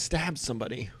 Joshua stabbed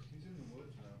somebody. He's in the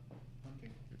woods now,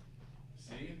 hunting.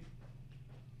 See?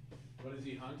 What is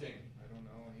he hunting? I don't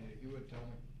know. He would tell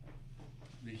me.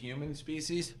 The human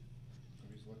species? So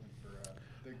he's looking for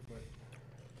Bigfoot.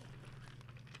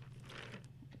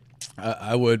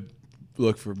 I would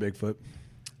look for Bigfoot.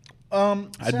 I'd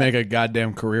Seth, make a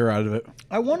goddamn career out of it.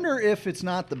 I wonder if it's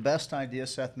not the best idea,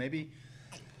 Seth. Maybe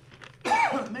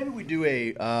we do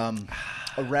a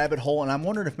rabbit hole, and I'm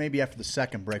wondering if maybe after the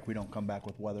second break we don't come back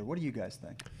with weather. What do you guys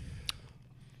think?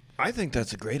 I think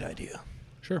that's a great idea.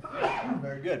 Sure.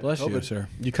 Very good. Bless you, sir.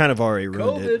 You kind of already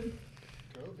ruined it. COVID.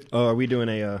 Oh, are we doing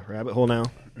a rabbit hole now?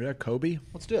 Yeah, Kobe? Is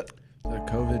Let's do it. that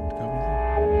Kobe?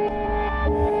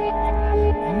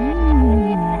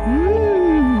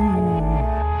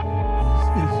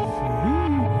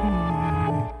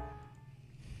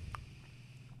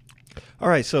 All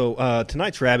right, so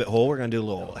tonight's rabbit hole, we're going to do a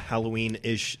little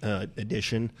Halloween-ish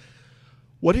edition.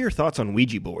 What are your thoughts on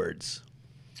Ouija boards?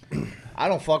 I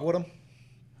don't fuck with them.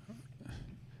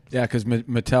 Yeah, because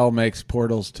Mattel makes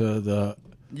portals to the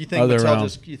You think other realm.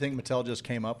 Mattel just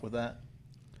came up with that?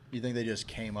 You think they just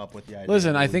came up with the idea?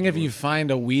 Listen, of I think Ouija if you boards?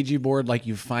 find a Ouija board like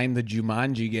you find the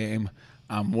Jumanji game,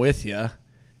 I'm with you.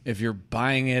 If you're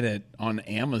buying it on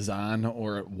Amazon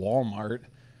or at Walmart,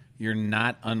 you're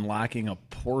not unlocking a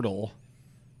portal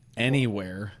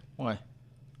anywhere. Why?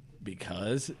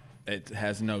 Because it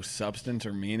has no substance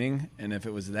or meaning. And if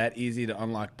it was that easy to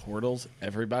unlock portals,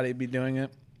 everybody'd be doing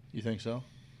it. You think so?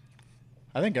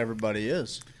 I think everybody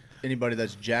is. Anybody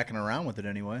that's jacking around with it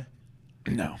anyway.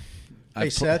 No. Hey,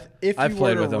 Seth, if I've you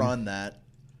played were with to them. run that,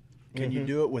 can you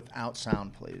do it without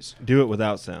sound, please? Do it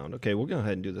without sound. Okay, we'll go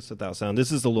ahead and do this without sound.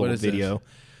 This is a little What is video.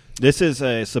 This is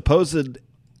a supposed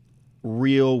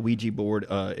real Ouija board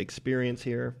experience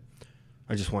here.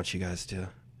 I just want you guys to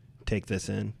take this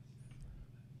in.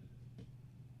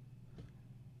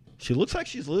 She looks like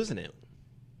she's losing it.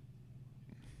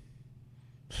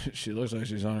 She looks like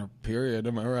she's on her period.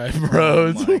 Am I right,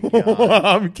 bros? Oh my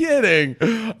God.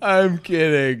 I'm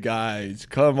kidding, guys.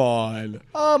 Come on.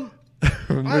 I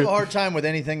have a hard time with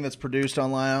anything that's produced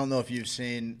online. I don't know if you've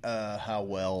seen how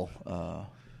well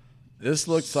This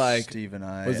looks like. Steve and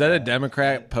I. Was that a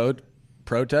Democrat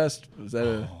protest? Was that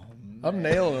a? I'm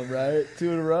nailing them, right?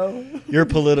 2 in a row. Your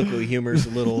political humor's a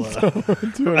little 2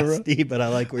 in a row. rusty, but I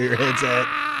like where your head's at.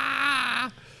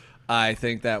 I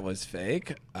think that was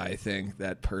fake. I think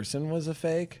that person was a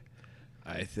fake.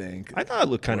 I think I thought it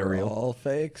looked kind of we're real. all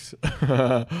fakes.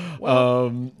 No,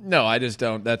 I just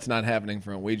don't. That's not happening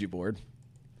from a Ouija board.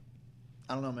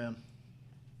 I don't know, man.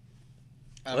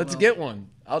 I don't Let's know. get one.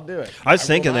 I'll do it. I was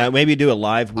thinking that maybe do a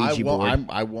live Ouija board.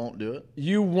 I won't do it.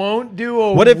 You won't do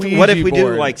a What if Ouija we do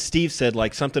board. like Steve said,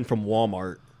 like something from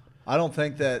Walmart? I don't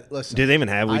think that. Listen, Do they even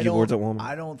have Ouija boards at Walmart?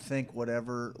 I don't think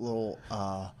whatever little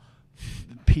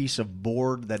piece of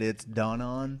board that it's done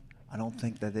on. I don't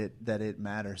think that it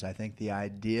matters. I think the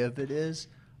idea of it is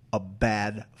a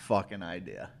bad fucking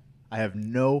idea. I have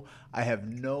no.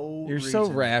 You're reason.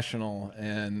 so rational,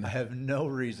 and I have no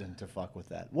reason to fuck with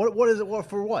that. What is it? What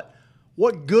for? What?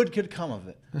 What good could come of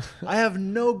it? I have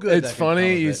no good. it's that can funny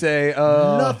come of you it. say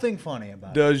nothing funny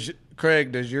about it.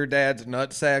 Craig, does your dad's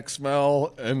nutsack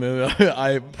smell? And then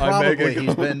I make Probably it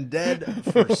he's been dead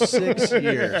for 6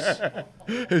 years.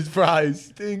 It's probably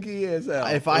stinky as hell.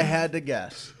 If I had to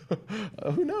guess.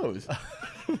 Who knows?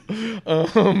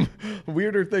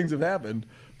 Weirder things have happened.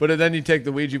 But then you take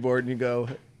the Ouija board and you go,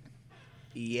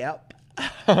 yep.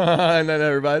 And then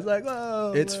everybody's like,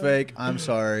 oh. It's fake. I'm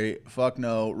sorry. Fuck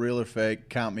no. Real or fake.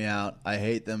 Count me out. I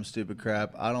hate them stupid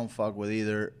crap. I don't fuck with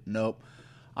either. Nope.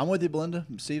 I'm with you, Belinda.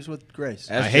 Steve's with Grace.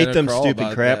 I hate them Kroll stupid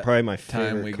about crap. that Probably my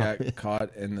time favorite. we got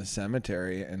caught in the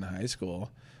cemetery in high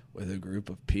school with a group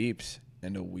of peeps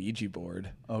and a Ouija board.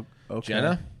 Oh,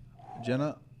 okay.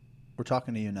 Jenna, we're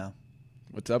talking to you now.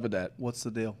 what's up with that? What's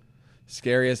the deal?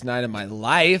 Scariest night of my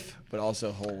life, but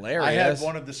also hilarious. I had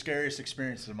one of the scariest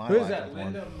experiences of my Who life. is that? with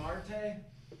one. Linda Marte?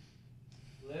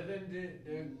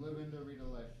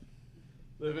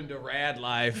 Living the rad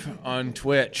life on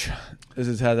Twitch. This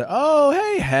is Heather. Oh,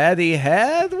 hey, Hattie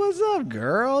Heath. What's up,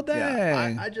 girl?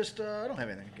 Dang. Yeah, I just I don't have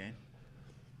anything to gain.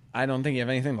 I don't think you have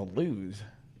anything to lose.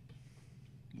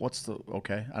 What's the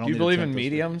okay? I don't. Do you need to believe check in those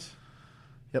mediums? things.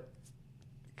 Yep,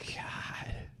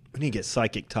 God. We need to get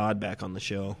Psychic Todd back on the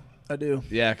show. I do.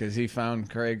 Yeah, because he found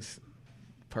Craig's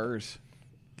purse.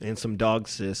 And some dog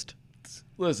cyst.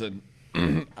 Listen,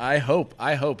 I hope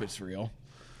it's real.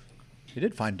 He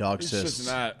did find dog It's cysts. just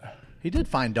not. He did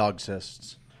find dog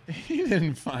cysts. He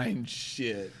didn't find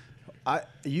shit.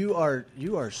 You are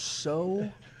so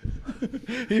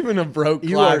Even a broke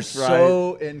you clock's are right.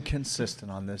 so inconsistent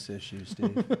on this issue,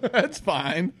 Steve. That's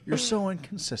fine. You're so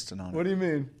inconsistent on it. What do you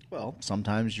mean? Well,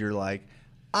 sometimes you're like,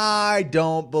 I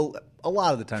don't believe. A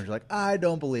lot of the times you're like, I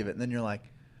don't believe it, and then you're like,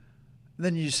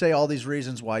 then you say all these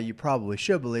reasons why you probably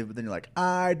should believe it, but then you're like,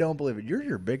 I don't believe it. You're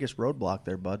your biggest roadblock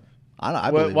there, bud.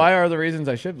 I believe Why it. are the reasons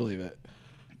I should believe it?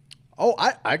 Oh,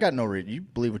 I got no reason. You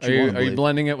believe what Are you you, want to are you believe.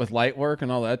 blending it with light work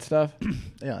and all that stuff?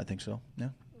 Yeah, I think so. Yeah,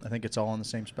 I think it's all on the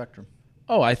same spectrum.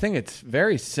 Oh, I think it's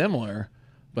very similar,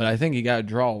 but I think you got to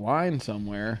draw a line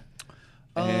somewhere.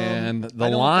 And the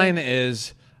line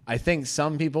is, I think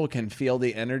some people can feel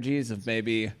the energies of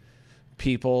maybe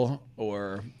people,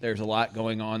 or there's a lot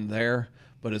going on there.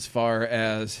 But as far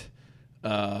as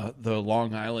the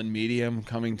Long Island medium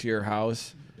coming to your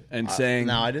house and saying,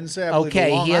 No, I didn't say I believe the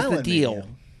okay, Long here's the Island deal.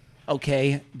 medium.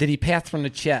 Okay, did he pass from the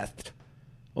chest?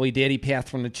 Oh, he did. He passed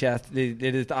from the chest. Did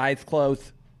his eyes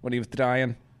close when he was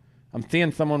dying? I'm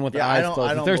seeing someone with the Yeah, I eyes don't- closed.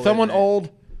 I Is don't there believe someone it. old?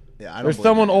 Yeah, I don't There's believe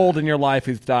someone it. old in your life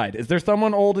who's died. Is there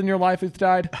someone old in your life who's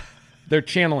died? They're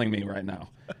channeling me right now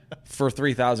for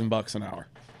 $3,000 an hour.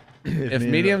 If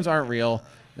mediums aren't real,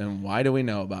 then why do we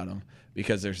know about them?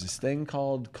 Because there's this thing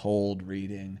called cold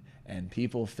reading, and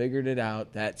people figured it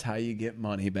out. That's how you get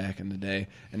money back in the day.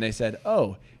 And they said,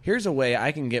 oh, here's a way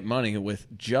I can get money with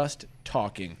just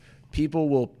talking. People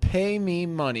will pay me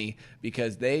money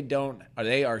because they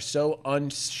are so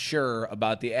unsure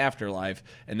about the afterlife,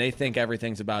 and they think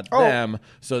everything's about them.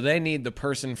 So they need the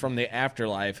person from the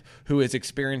afterlife who is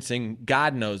experiencing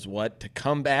God knows what to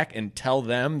come back and tell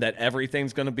them that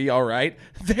everything's going to be all right.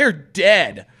 They're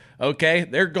dead. Okay,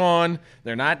 they're gone.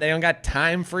 They don't got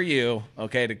time for you,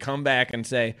 okay, to come back and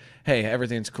say, hey,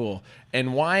 everything's cool.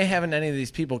 And why haven't any of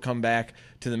these people come back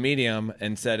to the medium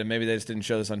and said, and maybe they just didn't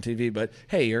show this on TV, but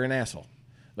hey, you're an asshole.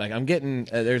 Like, I'm getting,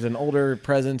 there's an older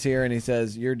presence here, and he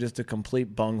says, you're just a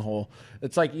complete bunghole.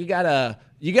 It's like, you gotta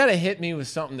hit me with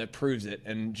something that proves it.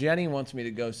 And Jenny wants me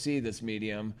to go see this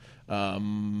medium,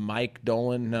 Mike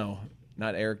Dolan, no.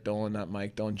 Not Eric Dolan, not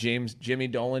Mike Dolan. Jimmy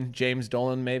Dolan, James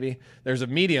Dolan, maybe. There's a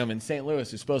medium in St.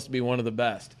 Louis who's supposed to be one of the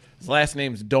best. His last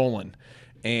name's Dolan.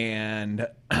 And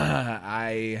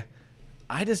I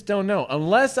just don't know.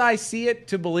 Unless I see it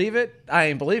to believe it, I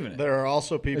ain't believing it. There are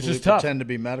also people It's who just tough. pretend to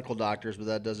be medical doctors, but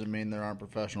that doesn't mean there aren't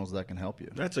professionals that can help you.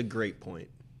 That's a great point.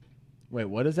 Wait,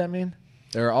 what does that mean?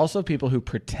 There are also people who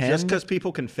pretend. Just because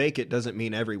people can fake it doesn't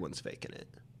mean everyone's faking it.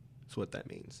 That's what that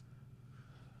means.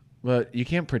 But you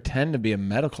can't pretend to be a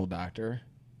medical doctor.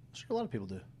 Sure, a lot of people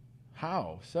do.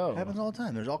 How? So? It happens all the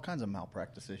time. There's all kinds of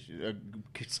malpractice issues,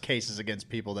 cases against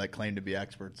people that claim to be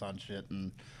experts on shit,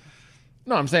 and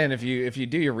No, I'm saying if you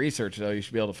do your research though, you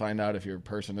should be able to find out if your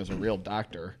person is a real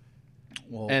doctor.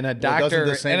 Well, And a well,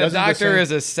 doctor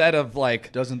is a set of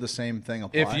like. Doesn't the same thing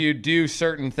apply? If you do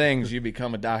certain things, you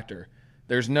become a doctor.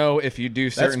 There's no if you do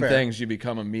certain fair. things, you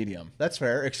become a medium. That's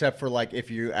fair, except for like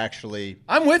if you actually.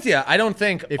 I'm with you. I don't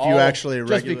think If you actually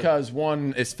just because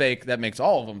one is fake, that makes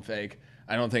all of them fake.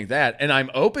 I don't think that. And I'm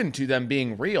open to them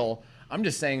being real. I'm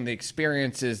just saying the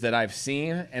experiences that I've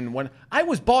seen and when I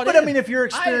was bought in. But I mean, if your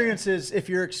experiences,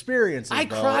 I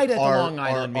cried at the Long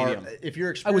Island Medium. If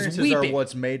your I was experiences are weeping.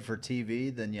 what's made for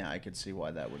TV, then yeah, I could see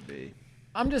why that would be.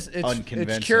 I'm just unconvincing.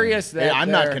 it's curious that Yeah,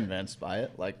 I'm not convinced by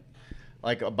it. Like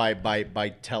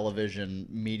by television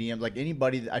medium, like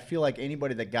anybody. I feel like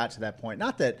anybody that got to that point.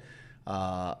 Not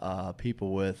that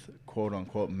people with quote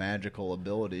unquote magical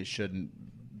abilities shouldn't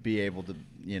be able to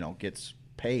gets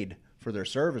paid for their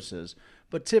services,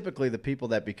 but typically the people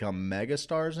that become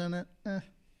megastars in it.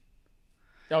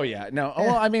 Oh yeah, no.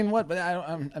 Well, I mean, what? But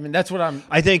I mean, that's what I'm.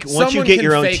 I think once you get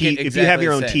your own, if you have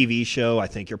your own TV show, I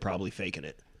think you're probably faking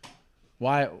it.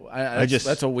 Why?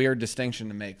 That's a weird distinction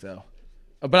to make, though.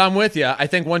 But I'm with you. I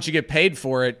think once you get paid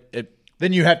for it,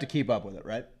 then you have to keep up with it,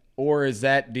 right? Or is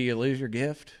that? Do you lose your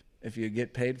gift if you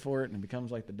get paid for it and it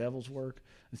becomes like the devil's work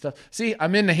and stuff? See,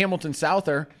 I'm into Hamilton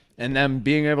Souther and them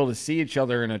being able to see each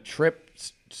other in a trip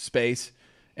space,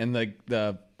 and the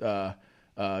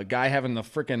guy having the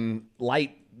freaking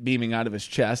light beaming out of his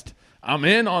chest. I'm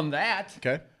in on that.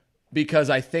 Okay. Because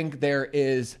I think there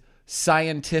is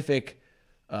scientific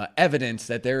evidence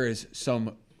that there is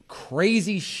some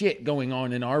crazy shit going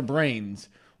on in our brains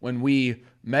when we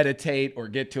meditate or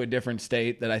get to a different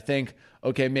state that I think,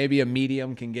 okay, maybe a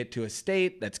medium can get to a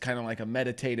state that's kind of like a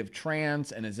meditative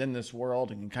trance and is in this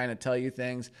world and can kind of tell you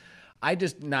things. I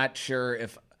just not sure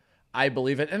if I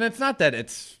believe it. And it's not that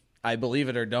it's I believe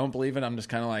it or don't believe it. I'm just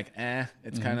kind of like,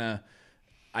 it's kind of,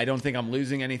 I don't think I'm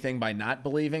losing anything by not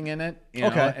believing in it. You know?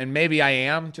 And maybe I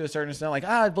am to a certain extent. Like,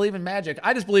 I believe in magic.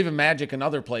 I just believe in magic in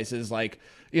other places, like,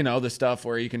 the stuff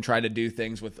where you can try to do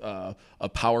things with a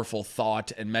powerful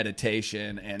thought and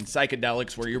meditation and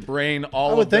psychedelics where your brain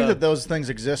I would think that those things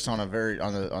exist on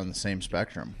on the same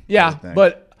spectrum. Yeah,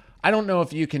 but I don't know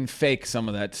if you can fake some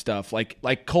of that stuff.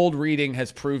 Like cold reading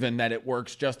has proven that it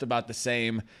works just about the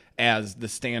same as the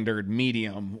standard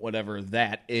medium, whatever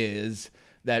that is.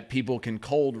 That people can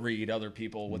cold read other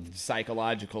people with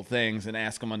psychological things and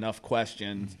ask them enough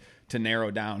questions to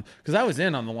narrow down. Because I was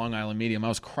in on the Long Island Medium. I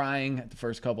was crying at the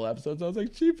first couple episodes. I was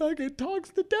like, she fucking talks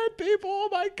to dead people. Oh,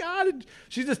 my God. And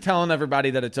she's just telling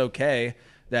everybody that it's okay,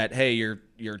 that, hey, your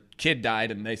kid died,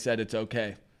 and they said it's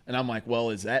okay. And I'm like, well,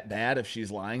 is that bad if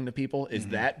she's lying to people? Is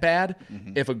that bad?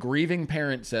 If a grieving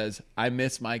parent says, I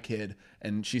miss my kid,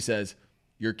 and she says,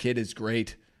 your kid is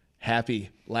great, happy,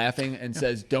 laughing, and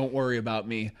says, don't worry about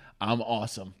me. I'm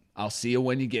awesome. I'll see you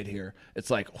when you get here.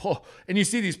 It's like, oh. And you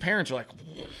see these parents are like,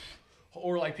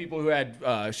 or like people who had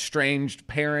estranged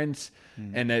parents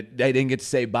and that they didn't get to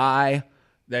say bye.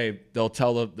 They'll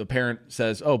tell the parent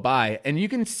says, oh, bye. And you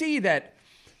can see that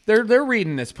they're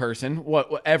reading this person,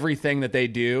 what everything that they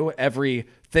do,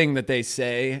 everything that they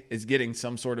say is getting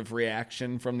some sort of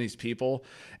reaction from these people.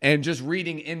 And just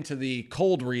reading into the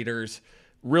cold readers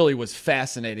really was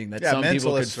fascinating that some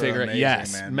people could figure it.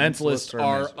 Yes, man. Mentalists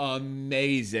are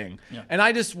amazing. Yeah. And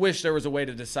I just wish there was a way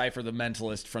to decipher the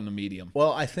mentalist from the medium.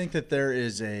 Well, I think that there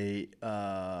is a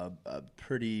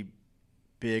pretty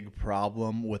big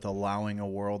problem with allowing a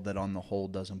world that on the whole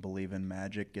doesn't believe in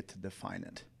magic get to define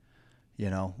it.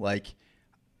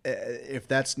 If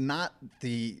that's not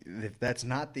the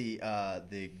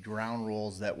ground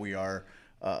rules that we are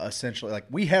essentially, like,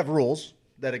 we have rules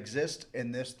that exist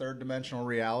in this third dimensional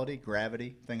reality,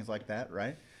 gravity, things like that,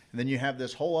 right? And then you have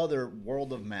this whole other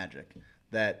world of magic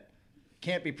that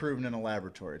can't be proven in a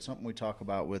laboratory. It's something we talk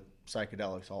about with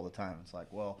psychedelics all the time. It's like,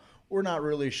 well, we're not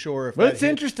really sure if. But it's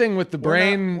interesting with the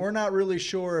brain. We're not really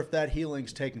sure if that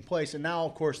healing's taking place. And now,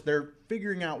 of course, they're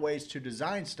figuring out ways to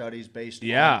design studies based on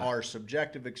our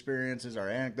subjective experiences, our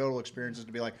anecdotal experiences,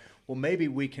 to be like, well, maybe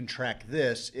we can track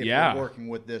this if we're working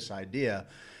with this idea.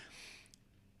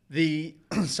 The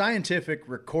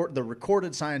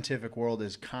recorded scientific world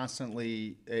is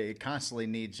constantly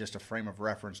needs just a frame of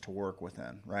reference to work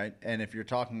within, right? And if you're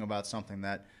talking about something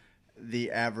that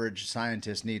the average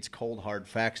scientist needs cold hard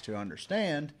facts to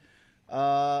understand,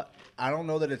 I don't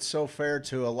know that it's so fair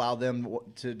to allow them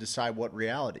to decide what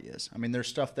reality is. I mean, there's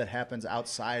stuff that happens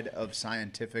outside of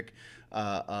scientific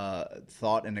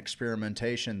thought and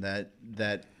experimentation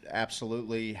that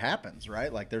absolutely happens,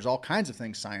 right? Like, there's all kinds of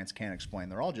things science can't explain.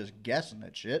 They're all just guessing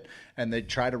at shit, and they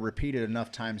try to repeat it enough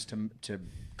times to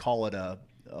call it a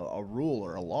rule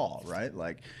or a law, right?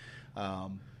 Like,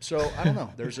 So I don't know.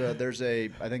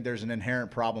 I think there's an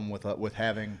inherent problem with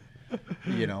having,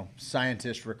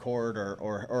 scientists record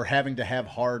or having to have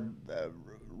hard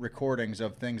recordings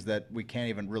of things that we can't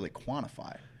even really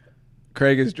quantify.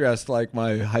 Craig is dressed like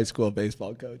my high school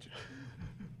baseball coach.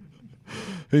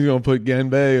 He's gonna put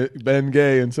Ben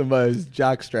Gay in somebody's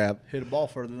jockstrap. Hit a ball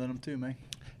further than him too, man.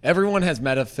 Everyone has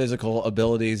metaphysical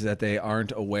abilities that they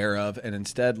aren't aware of, and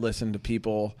instead listen to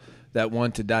people that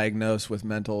want to diagnose with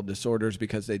mental disorders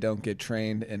because they don't get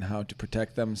trained in how to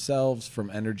protect themselves from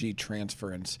energy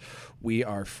transference. We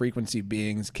are frequency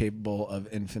beings capable of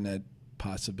infinite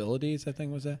possibilities, I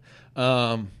think was that.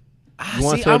 You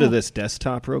want to throw to this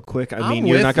desktop real quick? I mean,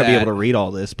 you're not going to be able to read all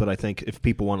this, but I think if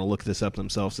people want to look this up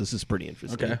themselves, this is pretty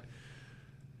interesting. Okay.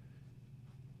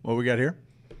 What we got here?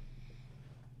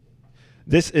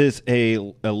 This is a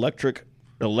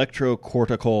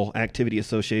electrocortical activity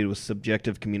associated with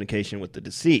subjective communication with the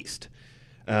deceased.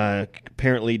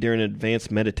 Apparently, during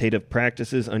advanced meditative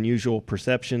practices, unusual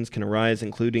perceptions can arise,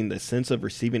 including the sense of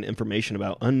receiving information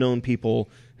about unknown people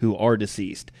who are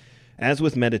deceased. As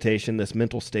with meditation, this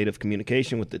mental state of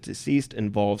communication with the deceased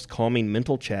involves calming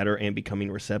mental chatter and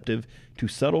becoming receptive to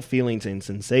subtle feelings and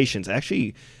sensations.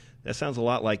 Actually, that sounds a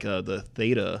lot like the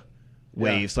theta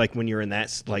waves, like when you're in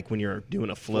that, like when you're doing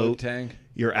a float tank.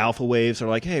 Your alpha waves are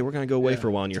like, hey, we're going to go away for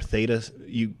a while, and your theta,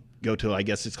 you go to, I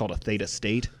guess it's called a theta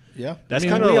state. Yeah, that's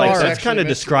kind of like that's kind of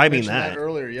describing that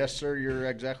earlier. Yes, sir, you're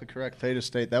exactly correct. Theta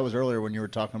state. That was earlier when you were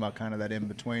talking about kind of that in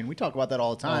between. We talk about that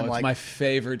all the time. It's my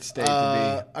favorite state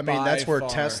to be. I mean, that's where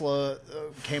Tesla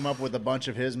came up with a bunch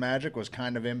of his magic. Was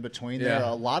kind of in between there.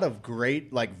 A lot of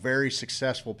great, like very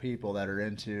successful people that are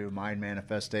into mind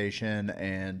manifestation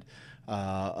and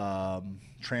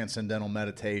transcendental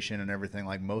meditation and everything.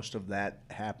 Like most of that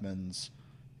happens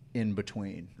in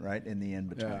between, right? In the in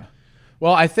between. Yeah.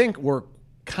 Well, I think we're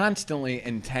constantly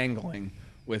entangling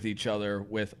with each other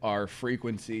with our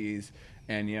frequencies,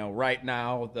 and right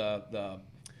now the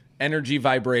energy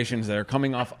vibrations that are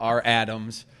coming off our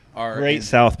atoms are great.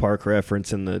 South Park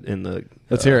reference in the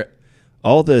let's hear it.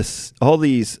 All these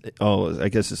I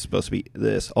guess it's supposed to be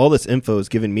this. All this info is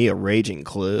giving me a raging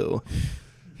clue.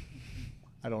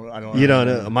 I don't. You don't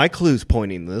know. My clue's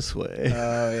pointing this way.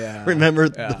 Oh yeah. Remember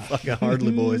the fucking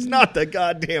Hardley Boys? Not the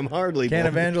goddamn Hardley Boys. Can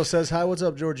Evangel says hi. What's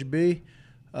up, Georgie B?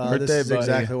 This is buddy.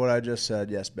 exactly what I just said.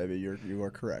 Yes, baby, you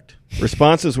are correct.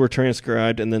 Responses were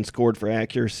transcribed and then scored for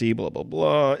accuracy. Blah blah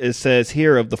blah. It says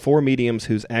here of the 4 mediums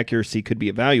whose accuracy could be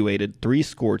evaluated, 3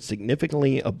 scored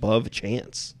significantly above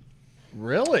chance.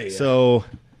 Really? So,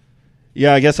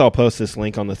 yeah, I guess I'll post this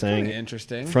link on the thing. Pretty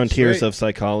interesting. Frontiers Sweet. of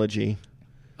Psychology.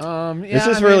 Yeah, this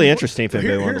is really interesting if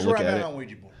anybody wanted Here's to look where I'm at at it. on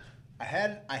Ouija boards. I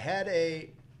had a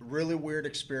really weird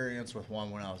experience with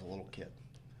one when I was a little kid.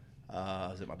 I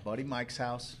was at my buddy Mike's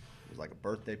house. It was like a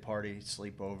birthday party,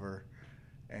 sleepover,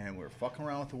 and we were fucking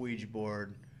around with the Ouija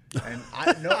board. And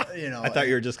I thought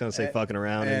you were just gonna say fucking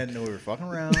around. And we were fucking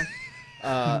around.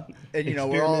 And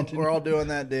we're all doing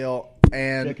that deal.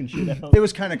 And it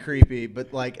was kind of creepy,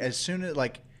 but like as soon as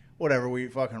whatever, we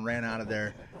fucking ran out of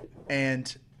there.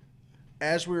 And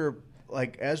as we were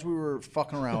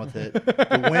fucking around with it,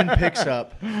 the wind picks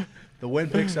up. The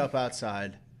wind picks up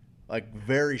outside, like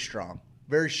very strong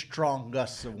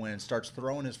gusts of wind. Starts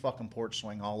throwing his fucking porch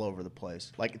swing all over the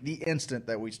place. Like the instant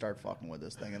that we start fucking with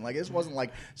this thing, and like this wasn't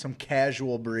like some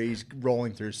casual breeze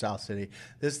rolling through South City.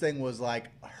 This thing was like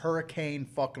hurricane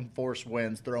fucking force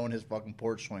winds throwing his fucking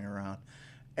porch swing around,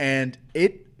 and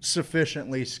it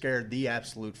sufficiently scared the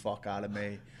absolute fuck out of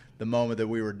me the moment that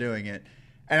we were doing it.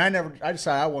 And I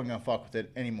decided I wasn't gonna fuck with it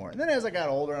anymore. And then as I got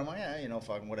older, I'm like,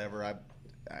 fucking whatever.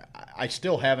 I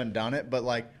still haven't done it, but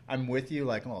like I'm with you.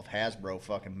 Like, well, if Hasbro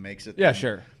fucking makes it,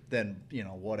 sure. Then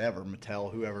whatever,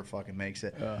 Mattel, whoever fucking makes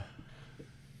it.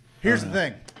 Here's the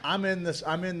thing. I'm in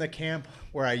the camp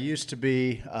where I used to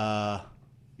be. When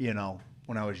I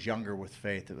was younger with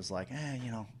faith, it was like,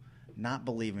 not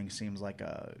believing seems like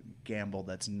a gamble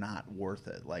that's not worth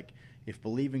it. Like, if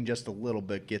believing just a little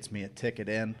bit gets me a ticket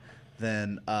in,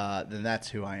 then that's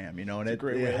who I am, and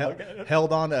it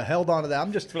held on to that.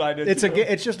 I'm just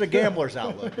it's just a gambler's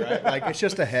outlook, right? Like it's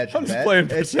just a hedge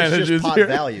bet. It's just pot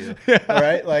value,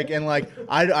 right?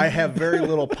 I have very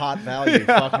little pot value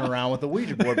fucking around with the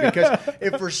Ouija board because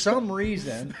if for some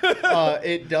reason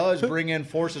it does bring in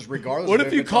forces, regardless. What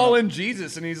if you call in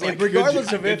Jesus and he's like, regardless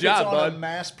of if good job, it's on bud. a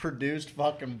mass-produced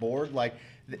fucking board, like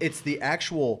it's the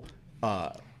actual.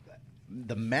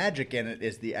 The magic in it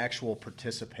is the actual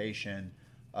participation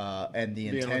and the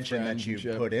Being with intention that friends you and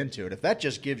shit. put into it. If that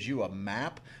just gives you a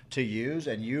map to use,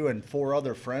 and you and 4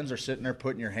 other friends are sitting there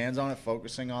putting your hands on it,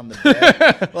 focusing on the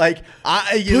bed, like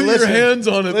Put your hands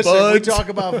on it, listen, we buds. talk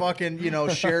about fucking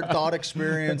shared thought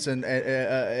experience and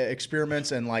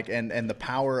experiments and and the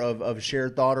power of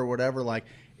shared thought or whatever. Like,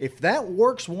 if that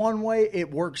works one way, it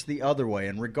works the other way.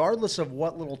 And regardless of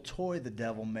what little toy the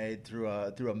devil made through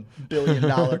a $1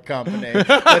 billion company that's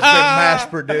been mass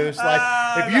produced,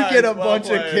 like if you get a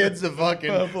bunch of kids to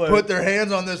fucking put their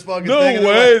hands on this fucking thing, and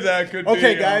they're like, that could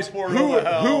okay, guys, who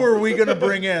are we going to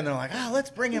bring in? They're like, let's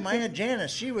bring in my Aunt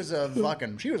Janice. She was a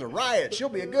riot. She'll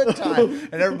be a good time.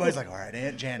 And everybody's like, all right,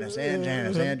 Aunt Janice. Aunt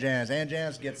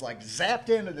Janice gets like zapped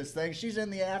into this thing. She's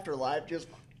in the afterlife just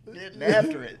getting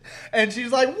after it. And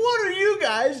she's like, what are you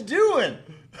guys doing?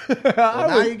 Well,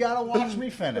 now you got to watch me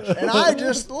finish. And I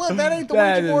just, look, that ain't the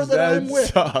That whiteboard is- that that I'm with.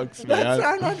 sucks, man.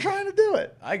 I'm not trying to do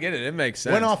it. I get it. It makes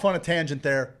sense. Went off on a tangent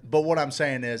there, but what I'm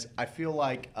saying is, I feel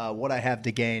like what I have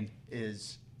to gain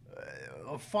is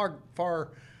far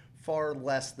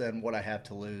less than what I have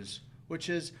to lose, which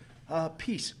is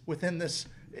peace within this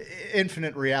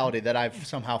infinite reality that I've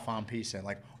somehow found peace in.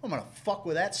 Like, I'm gonna fuck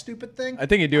with that stupid thing. I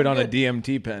think you do it I'm on a good.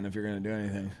 DMT pen if you're going to do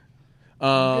anything.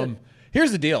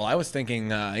 Here's the deal. I was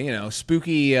thinking,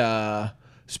 spooky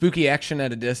action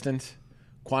at a distance,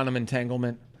 quantum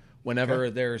entanglement. Whenever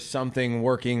there's something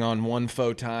working on one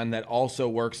photon that also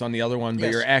works on the other one, but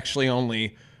Yes. you're actually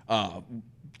only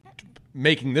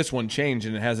making this one change,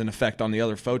 and it has an effect on the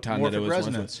other photon that it Morphic was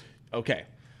resonance. once. Okay.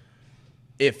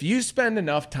 If you spend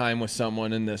enough time with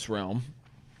someone in this realm,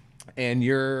 and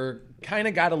you're kind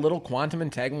of got a little quantum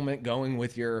entanglement going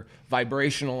with your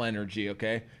vibrational energy,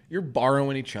 okay? You're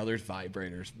borrowing each other's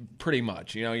vibrators, pretty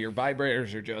much. Your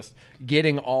vibrators are just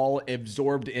getting all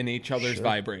absorbed in each other's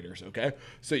vibrators, okay?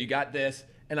 So you got this,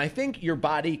 and I think your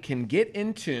body can get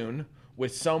in tune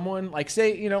with someone, like,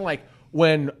 say, like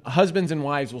when husbands and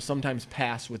wives will sometimes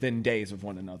pass within days of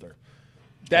one another.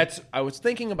 I was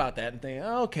thinking about that and thinking,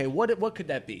 okay, what could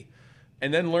that be?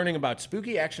 And then learning about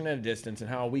spooky action at a distance and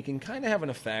how we can kind of have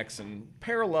an effects and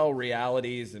parallel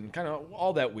realities and kind of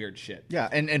all that weird shit. Yeah,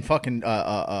 and fucking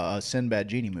Sinbad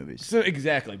genie movies. So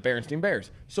exactly, Berenstein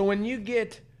Bears. So when you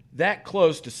get that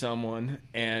close to someone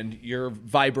and your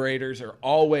vibrators are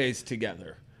always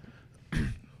together,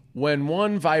 when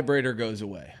one vibrator goes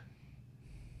away,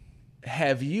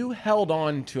 have you held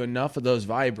on to enough of those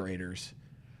vibrations?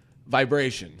 I'm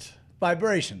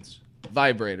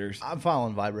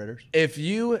following vibrators. If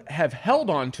you have held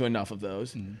on to enough of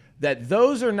those, that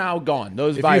those are now gone.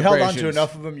 Those If you vibrations. held on to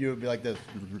enough of them, you would be like this.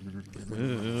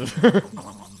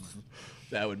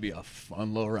 That would be a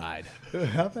fun little ride.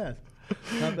 Not bad.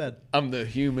 Not bad. I'm the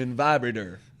human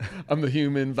vibrator. I'm the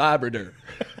human vibrator.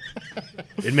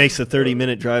 It makes a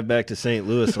 30-minute drive back to St.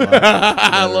 Louis a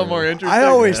lot more interesting. I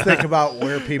always think about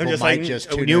where people just might like,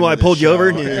 just oh, tune you know why I into the pulled you show over?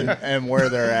 and where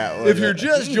they're at. If you're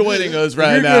just joining us If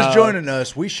right you're now. just joining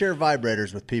us, we share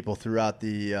vibrators with people throughout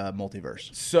the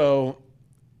multiverse. So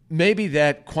maybe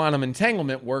that quantum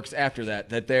entanglement works after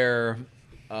that their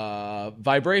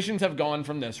vibrations have gone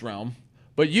from this realm,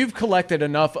 but you've collected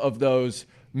enough of those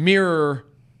mirror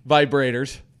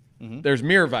vibrators. There's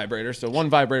mirror vibrators, so one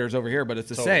vibrator's over here, but it's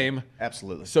the same.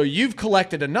 Absolutely. So you've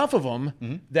collected enough of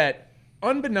them that,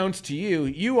 unbeknownst to you,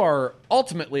 you are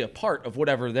ultimately a part of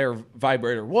whatever their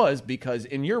vibrator was, because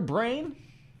in your brain,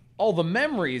 all the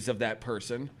memories of that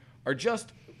person are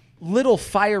just little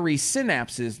fiery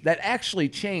synapses that actually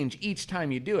change each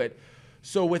time you do it.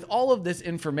 So with all of this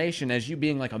information, as you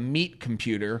being like a meat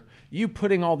computer, you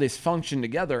putting all this function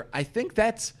together, I think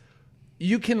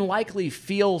you can likely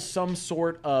feel some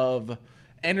sort of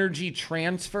energy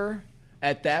transfer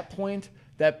at that point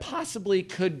that possibly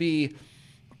could be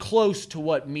close to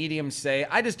what mediums say.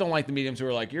 I just don't like the mediums who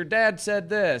are like, your dad said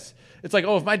this. It's like,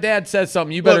 oh, if my dad says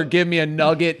something, you better give me a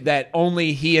nugget that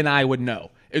only he and I would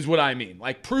know, is what I mean.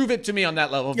 Like, prove it to me on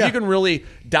that level. If you can really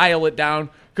dial it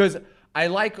down, because I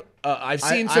like, I've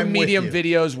seen some I'm with medium you.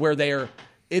 videos where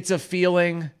it's a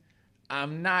feeling.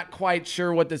 I'm not quite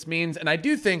sure what this means. And I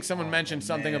do think someone mentioned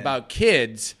something about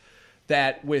kids,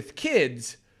 that with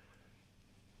kids,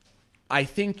 I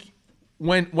think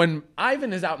when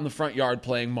Ivan is out in the front yard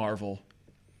playing Marvel,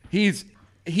 he's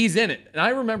in it. And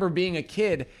I remember being a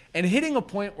kid and hitting a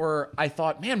point where I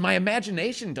thought, man, my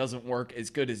imagination doesn't work as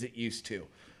good as it used to.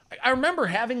 I remember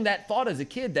having that thought as a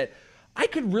kid that I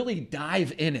could really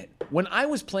dive in it. When I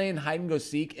was playing hide and go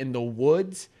seek in the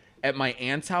woods at my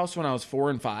aunt's house when I was 4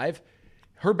 and 5,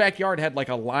 her backyard had like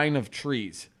a line of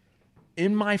trees.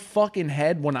 In my fucking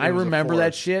head, when I remember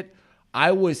that shit,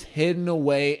 I was hidden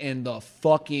away in the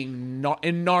fucking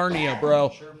in Narnia,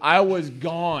 bro. I was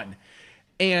gone.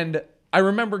 And I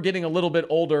remember getting a little bit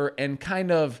older and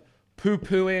kind of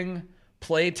poo-pooing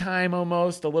playtime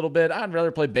almost a little bit. I'd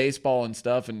rather play baseball and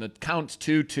stuff, and the count's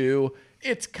 2-2.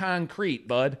 It's concrete,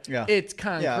 bud. Yeah. It's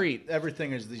concrete. Yeah,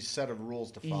 everything is these set of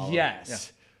rules to follow. Yes. Yeah.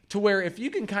 To where if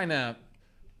you can kind of,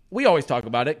 we always talk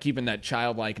about it, keeping that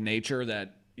childlike nature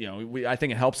that, I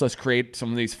think it helps us create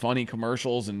some of these funny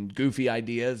commercials and goofy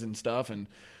ideas and stuff and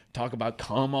talk about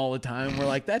cum all the time. We're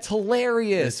like, that's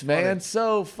hilarious, man.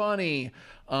 So funny.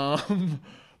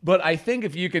 But I think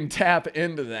if you can tap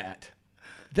into that,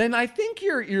 then I think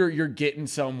you're getting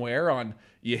somewhere on,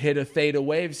 you hit a theta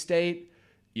wave state,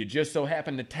 you just so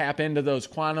happen to tap into those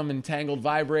quantum entangled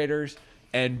vibrators,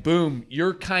 and boom,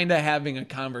 you're kind of having a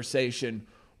conversation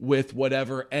with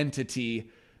whatever entity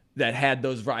that had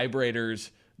those vibrators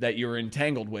that you're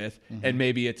entangled with. And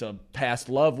maybe it's a past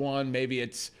loved one, maybe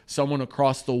it's someone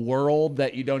across the world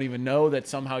that you don't even know, that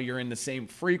somehow you're in the same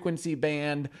frequency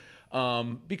band,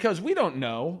 because we don't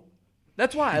know.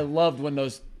 That's why I loved when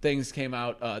those things came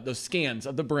out, those scans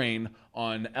of the brain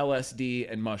on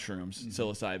LSD and mushrooms,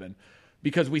 psilocybin,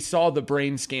 because we saw the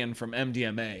brain scan from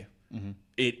MDMA.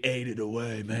 It ate it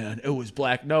away, man. It was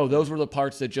black. No, those were the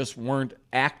parts that just weren't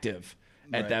active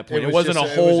at that point. It wasn't a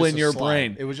hole in your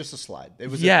brain. It was just a slide. It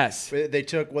was they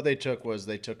took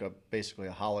basically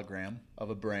a hologram of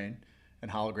a brain, and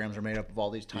holograms are made up of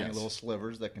all these tiny little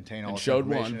slivers that contain all this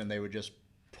information, and they would just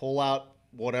pull out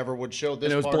whatever would show this.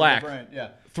 And it was part black. Of the brain. Yeah,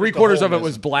 3/4 of it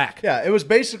was black. Yeah, it was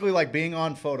basically like being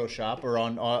on Photoshop or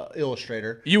on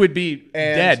Illustrator. You would be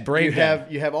dead, brain dead.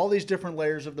 You have all these different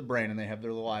layers of the brain, and they have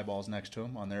their little eyeballs next to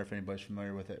them on there. If anybody's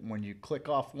familiar with it, and when you click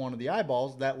off one of the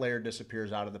eyeballs, that layer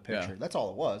disappears out of the picture. Yeah. That's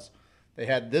all it was. They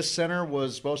had this center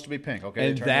was supposed to be pink. Okay,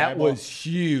 and that was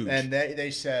huge. And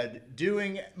they said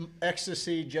doing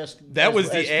ecstasy was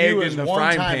the egg in the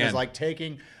frying pan. Is like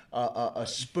taking a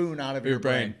spoon out of your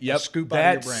brain. Yep. A scoop out of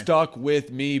your brain. That stuck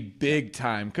with me big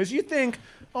time. Because you think,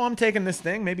 I'm taking this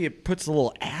thing. Maybe it puts a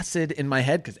little acid in my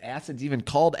head, because acid's even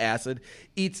called acid.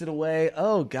 Eats it away.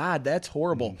 Oh, God, that's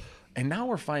horrible. And now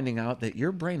we're finding out that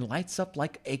your brain lights up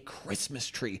like a Christmas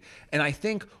tree. And I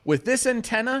think with this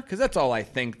antenna, because that's all I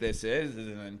think this is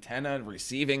an antenna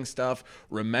receiving stuff,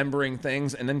 remembering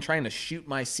things, and then trying to shoot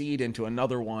my seed into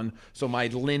another one so my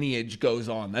lineage goes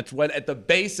on. That's what, at the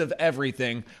base of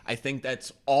everything, I think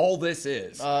that's all this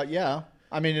is. Yeah.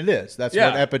 I mean, it is. That's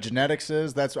what epigenetics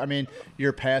is.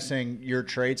 You're passing your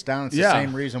traits down. It's the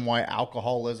same reason why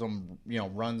alcoholism,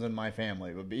 runs in my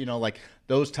family. But, like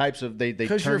those types of they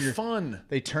because turn you're fun.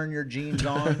 They turn your genes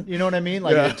on. You know what I mean?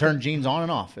 Like they turn genes on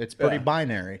and off. It's pretty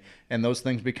binary, and those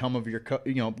things become of your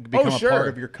become a part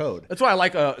of your code. That's why I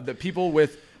like the people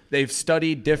with. They've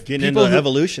studied different getting people into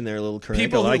evolution there, a little correct.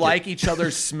 People who like each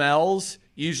other's smells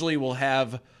usually will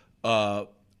have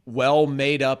well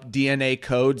made up DNA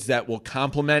codes that will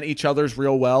complement each other's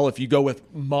real well. If you go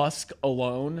with musk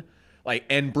alone,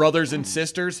 and brothers and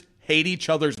sisters hate each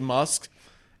other's musk,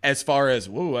 as far as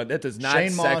that does not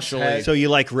Shane Moss sexually. So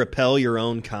you repel your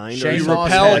own kind. You or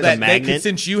repel like that a magnet?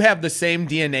 since you have the same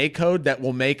DNA code that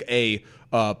will make an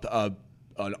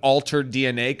altered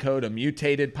DNA code, a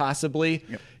mutated possibly.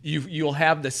 Yep. You'll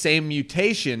have the same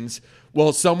mutations.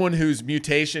 Well, someone whose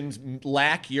mutations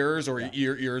lack yours or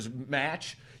yours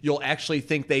match, you'll actually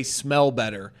think they smell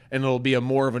better, and it'll be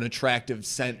more of an attractive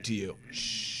scent to you.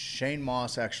 Shane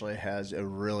Moss actually has a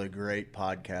really great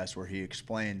podcast where he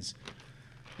explains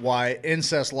why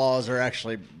incest laws are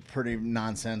actually pretty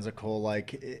nonsensical.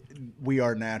 We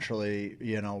are naturally,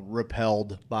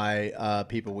 repelled by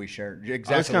people we share.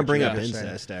 Exactly. I was going to bring up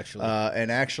incest, actually.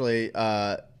 And actually,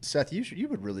 Seth, you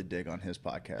would really dig on his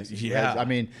podcast. Yeah.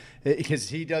 Because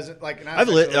he doesn't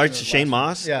Shane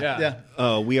Moss?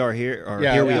 Yeah. We Are Here, or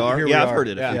Here We Are. I've heard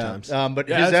it a few times. But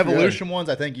his evolution ones,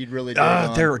 I think you'd really dig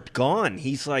on. They're gone.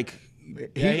 He's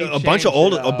a bunch of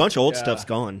old stuff's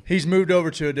gone. He's moved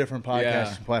over to a different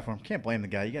podcast platform. Can't blame the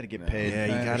guy. You got to get paid. Yeah,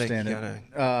 you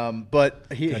gotta. But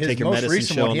his most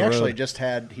recent one, he actually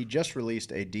just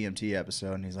released a DMT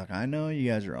episode, and he's like, I know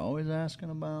you guys are always asking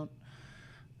about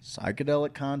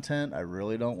psychedelic content. I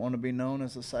really don't want to be known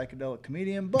as a psychedelic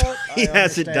comedian, but he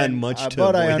hasn't done much to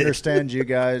But I avoid understand you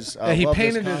guys. He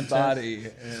painted his body.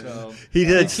 So. He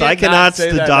did Psychonauts,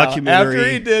 the documentary. After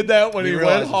he did that, when he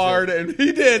went hard, and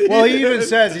he did. Well, he even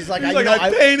says, he's like, I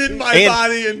painted my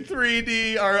body in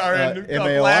 3D or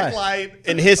in black light.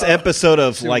 And his episode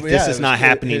of This Is Not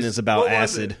Happening is about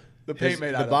acid. The paint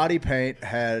made out the of. body paint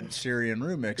had Syrian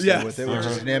rue mixed Yes. in with it, which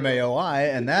is an MAOI,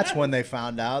 and that's when they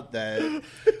found out that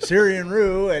Syrian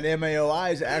rue and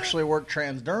MAOIs actually work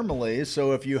transdermally.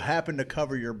 So if you happen to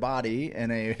cover your body in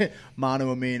a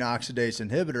monoamine oxidase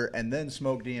inhibitor and then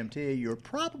smoke DMT, you're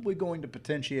probably going to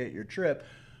potentiate your trip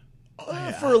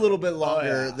for a little bit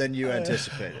longer than you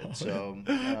anticipated. So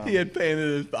He had painted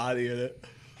his body in it.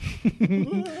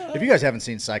 if you guys haven't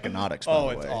seen Psychonauts, by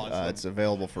the it's way, awesome. it's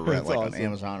available for rent, It's like on awesome.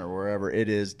 Amazon or wherever. It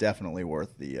is definitely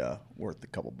worth the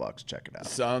couple bucks. Check it out.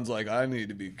 Sounds like I need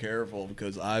to be careful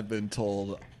because I've been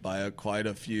told by quite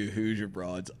a few Hoosier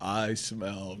broads I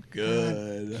smell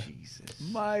good. Jesus.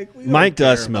 Mike, we Mike don't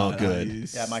does care smell about how good. you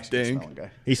Yeah, Mike's a good stink. smelling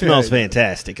guy. He smells Yeah, he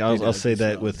fantastic. I'll does. say He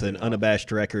that smells with an good.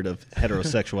 unabashed record of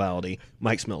heterosexuality.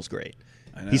 Mike smells great.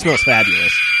 He smells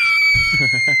fabulous.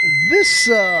 This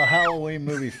Halloween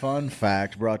movie fun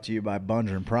fact brought to you by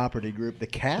Bungeon Property Group. The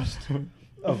cast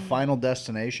of Final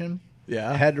Destination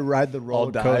Yeah. had to ride the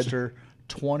roller died. coaster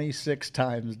 26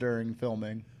 times during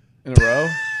filming. In a row?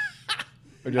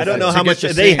 I don't know to how get much the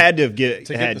they scene. had to have To get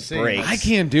had the scene. breaks. I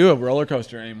can't do a roller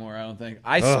coaster anymore, I don't think.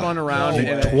 I spun around in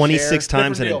a 26 chair.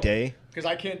 times in a day. Because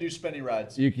I can't do spinny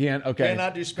rides. You can't? Okay.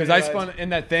 Cannot do spinny Because I rides. spun in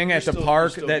that thing You're at the still- park you're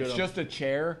still that's good on- just a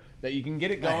chair that you can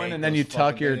get it I going hate and then those you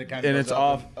tuck fucking your things. It and kinda it's goes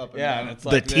off. up and Yeah, down. and it's The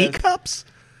like this. teacups?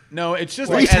 No, it's just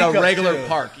Well, like at a teacups, regular too.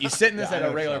 park. You sit in this Yeah, I at know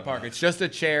a what regular you're talking park. It's just a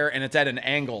chair and it's at an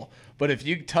angle. But if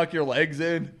you tuck your legs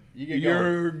in, You get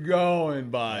you're going,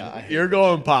 bud. Yeah, I hate You're that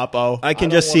going, Popo. I can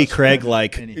don't just see wanna Craig spend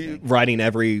like anything. riding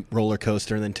every roller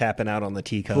coaster and then tapping out on the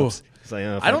teacups. It's like,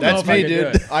 I don't know That's if I me, could do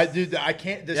dude. it. I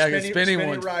can't. The Yeah, 'cause spinny spinning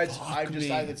ones, rides, fuck I've me.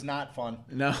 decided it's not fun.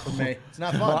 No. For me. It's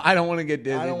not No, fun. I don't want to get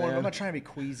dizzy. I don't want. man. I'm not trying to be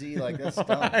queasy. Like that's dumb.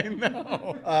 I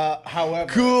know.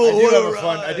 However, Cool, I do what have a a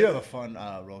fun. I ride. do have a fun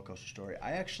roller coaster story.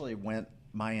 I actually went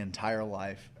my entire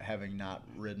life having not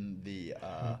ridden the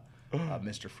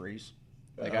Mr. Freeze.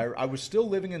 Like I was still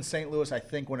living in St. Louis, I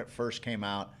think, when it first came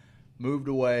out. Moved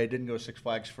away, didn't go to Six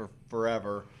Flags for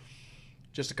forever.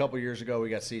 Just a couple years ago, we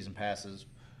got season passes.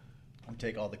 We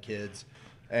take all the kids,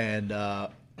 and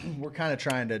we're kind of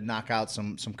trying to knock out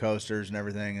some coasters and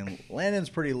everything. And Landon's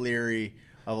pretty leery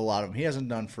of a lot of them. He hasn't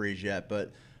done Freeze yet,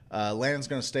 but Landon's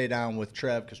going to stay down with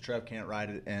Trev because Trev can't ride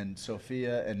it. And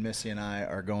Sophia and Missy and I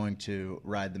are going to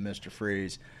ride the Mr.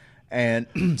 Freeze. And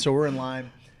so we're in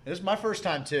line. This is my first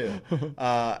time too,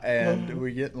 and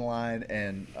we get in line,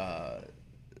 and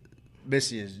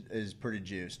Missy is pretty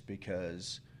juiced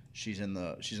because she's in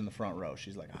the front row.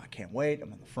 She's like, I can't wait.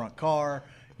 I'm in the front car.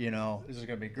 You know, this is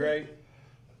gonna be great.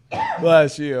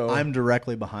 Bless you. I'm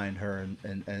directly behind her,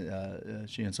 and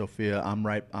she and Sophia.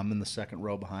 I'm in the second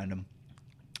row behind them,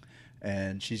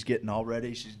 and she's getting all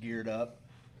ready. She's geared up,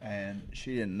 and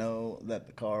she didn't know that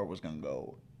the car was gonna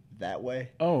go that way.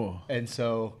 Oh. And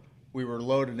so we were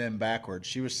loaded in backwards.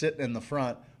 She was sitting in the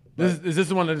front. Is this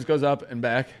the one that just goes up and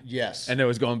back? Yes. And it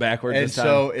was going backwards And this time?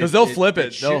 so Because they'll flip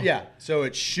it. yeah. So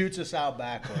it shoots us out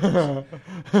backwards,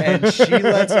 and she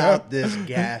lets out this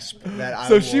gasp that I.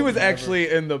 So she will was never- actually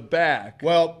in the back.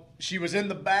 Well, she was in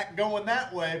the back going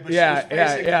that way, but Yeah, she was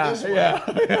facing yeah, this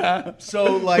way. yeah.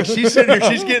 So like she's sitting here,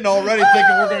 she's getting all ready,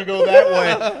 thinking we're gonna go that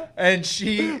way, and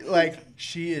she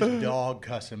is dog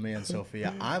cussing me and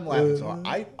Sophia. I'm laughing, so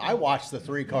I watched the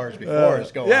 3 cars before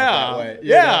us go out that way. You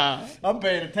know? I'm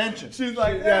paying attention. She's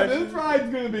like, yeah, this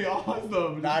ride's going to be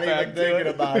awesome. Not Just even back to thinking it.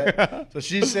 about it. So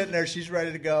she's sitting there, she's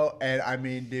ready to go, and I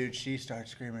mean, dude, she starts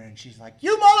screaming, and she's like,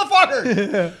 "You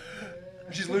motherfuckers!"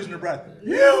 She's losing her breath.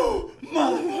 You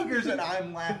motherfuckers! And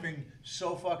I'm laughing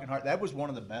so fucking hard. That was one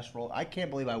of the best rolls. I can't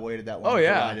believe I waited that long Oh, to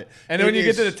yeah. ride it. And then when you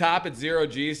get to the is top, it's 0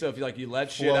 G. So if you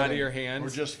let shit out of floating. your hands, We're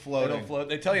just floating. it'll float.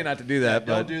 They tell you not to do that.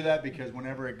 Don't But do that because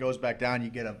whenever it goes back down, you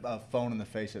get a phone in the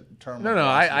face at terminal. no,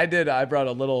 velocity. I did. I brought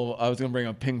a little. I was going to bring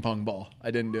a ping pong ball.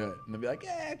 I didn't do it. And they'd be like,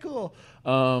 yeah, cool.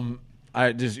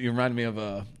 You reminded me of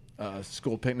a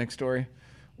school picnic story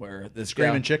where this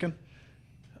Screaming guy. Chicken.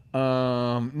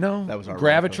 No, That was our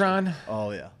Gravitron.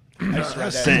 Oh yeah. I used to ride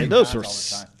that at Saying, St. those John's were all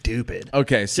the time. stupid.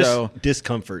 Okay, so Just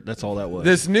discomfort. That's all that was.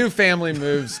 this new family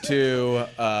moves to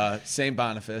St.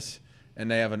 Boniface, and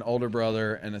they have an older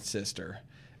brother and a sister.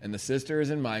 And the sister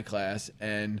is in my class,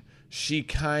 and she's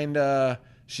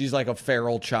like a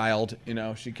feral child. You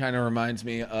know, she kind of reminds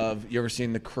me of, you ever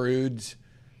seen The Croods?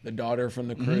 The daughter from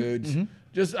The Croods.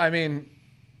 Just, I mean,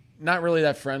 not really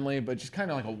that friendly, but just kind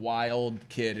of like a wild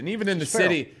kid. And even in the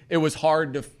city, it was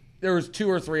hard to, there was 2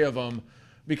 or 3 of them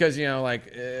because, you know, like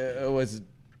it was,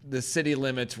 the city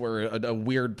limits were a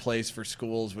weird place for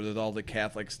schools with all the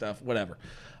Catholic stuff, whatever.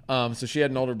 So she had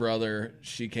an older brother.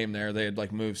 She came there. They had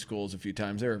like moved schools a few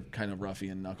times. They were kind of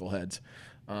roughy and knuckleheads.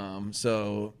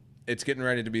 So it's getting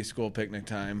ready to be school picnic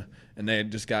time, and they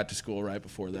had just got to school right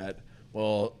before that.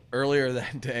 Well, earlier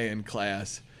that day in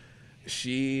class,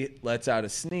 she lets out a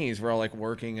sneeze. We're all like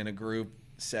working in a group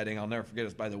setting. I'll never forget.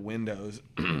 It's by the windows.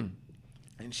 And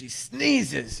she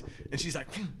sneezes, and she's like,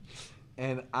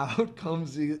 and out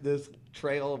comes this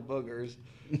trail of boogers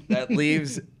that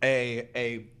leaves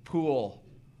a pool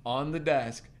on the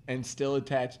desk and still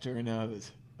attached to her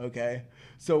nose. Okay,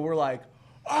 so we're like,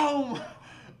 oh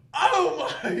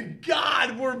my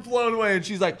God, we're blown away, and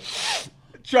she's like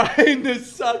trying to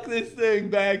suck this thing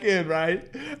back in, right?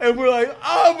 And we're like,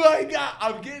 oh my God,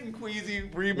 I'm getting queasy.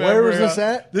 Where was this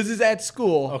at? This is at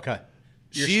school. Okay.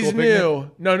 Your She's school new.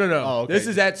 picnic? No. Oh, okay. This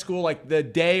is at school like the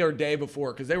day or day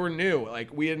before because they were new.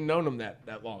 Like we hadn't known them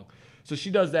that long. So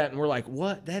she does that, and we're like,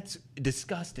 what? That's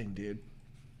disgusting, dude.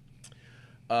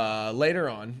 Later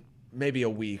on, maybe a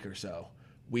week or so,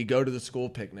 we go to the school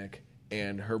picnic,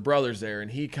 and her brother's there, and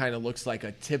he kind of looks like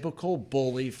a typical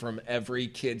bully from every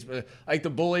kid's, like the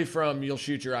bully from You'll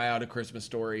Shoot Your Eye Out, A Christmas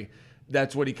Story.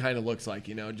 That's what he kind of looks like,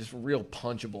 just real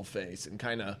punchable face and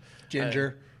kind of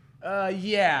Ginger.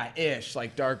 Yeah-ish,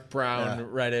 like dark brown,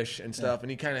 reddish and stuff.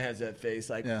 And he kind of has that face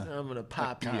like, I'm going to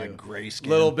pop Kinda you. gray skin.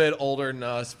 Little bit older than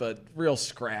us, but real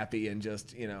scrappy and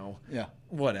just,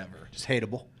 whatever. Just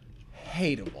hateable.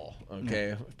 Hateable,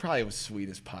 okay? Probably was sweet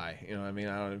as pie, you know what I mean?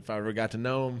 I don't know if I ever got to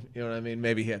know him, you know what I mean?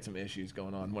 Maybe he had some issues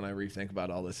going on when I rethink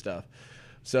about all this stuff.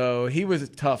 So he was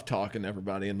tough talking to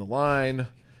everybody in the line.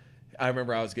 I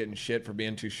remember I was getting shit for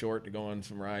being too short to go on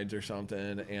some rides or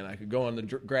something, and I could go on the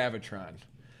Gravitron.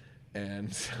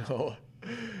 And so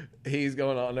he's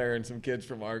going on there and some kids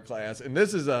from our class. And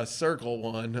this is a circle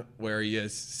one where you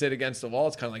sit against the wall.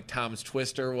 It's kind of like Tom's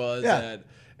Twister was. Yeah.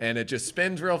 And it just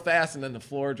spins real fast, and then the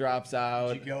floor drops out.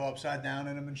 Did you go upside down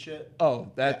in them and shit?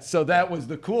 Oh, so that was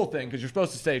the cool thing because you're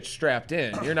supposed to stay strapped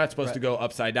in. You're not supposed to go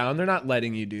upside down. They're not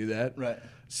letting you do that. Right.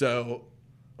 So,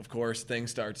 of course,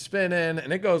 things start spinning,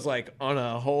 and it goes like on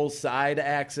a whole side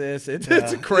axis. It's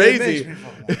crazy. It makes me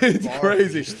fucking It's barf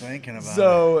crazy. just thinking about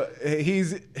so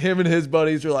him and his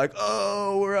buddies are like,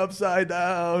 "Oh, we're upside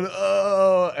down."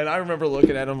 Oh, and I remember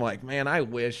looking at him like, "Man, I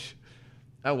wish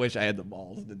I had the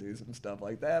balls to do some stuff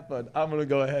like that." But I'm gonna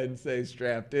go ahead and say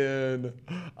strapped in.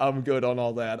 I'm good on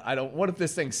all that. What if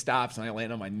this thing stops and I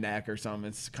land on my neck or something?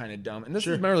 It's kind of dumb. And this is,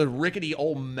 remember, the rickety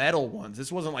old metal ones.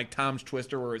 This wasn't like Tom's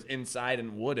Twister where it was inside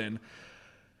and wooden.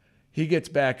 He gets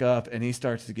back up and he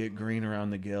starts to get green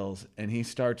around the gills and he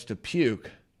starts to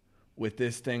puke with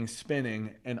this thing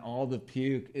spinning, and all the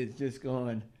puke is just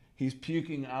going. He's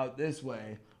puking out this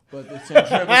way. But the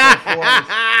centrifugal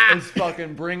force is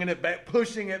fucking bringing it back,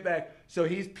 pushing it back. So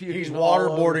he's puking. He's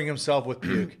waterboarding himself with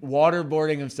puke.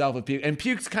 Waterboarding himself with puke. And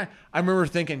puke's I remember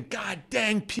thinking, God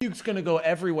dang, puke's going to go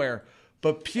everywhere.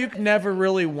 But puke never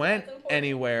really went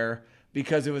anywhere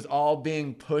because it was all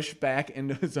being pushed back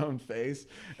into his own face.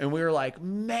 And we were like,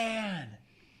 man,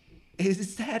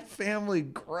 is that family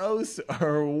gross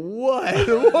or what?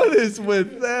 What is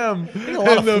with them? A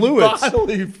lot of fluids.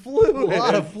 Bodily fluids. A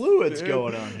lot of fluids dude.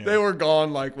 going on here. They were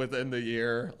gone like within the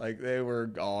year. Like they were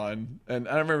gone. And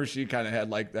I remember she kind of had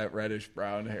like that reddish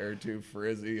brown hair too,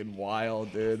 frizzy and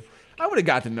wild, dude. I would have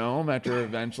got to know him after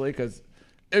eventually because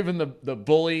even the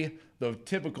bully, the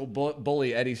typical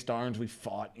bully Eddie Starnes, we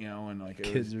fought, and like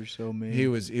kids are so mean. He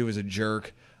was a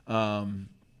jerk.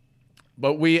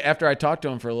 But after I talked to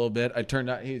him for a little bit, I turned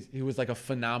out he was like a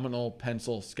phenomenal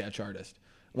pencil sketch artist.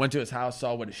 Went to his house,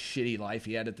 saw what a shitty life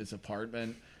he had at this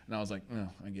apartment, and I was like, oh,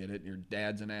 I get it. Your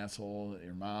dad's an asshole.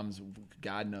 Your mom's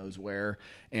God knows where.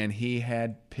 And he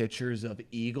had pictures of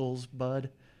eagles, bud,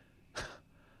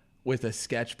 with a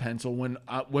sketch pencil.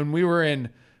 When we were in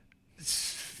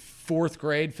 4th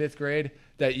grade, 5th grade,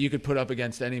 that you could put up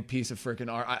against any piece of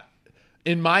freaking art.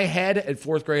 In my head at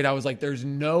 4th grade, I was like, there's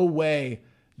no way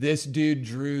this dude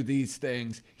drew these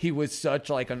things. He was such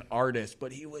like an artist,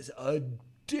 but he was a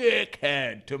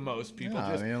dickhead to most people.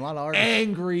 Yeah, just a lot of artists,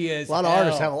 angry as a lot hell. of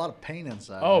artists have a lot of pain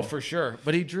inside. Oh, for sure.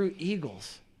 But he drew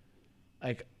eagles,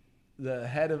 like the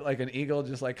head of like an eagle,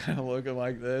 just like kind of looking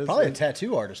like this. Probably a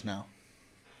tattoo artist now.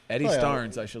 Eddie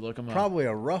Starnes. I should look him up. Probably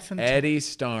a rough and Eddie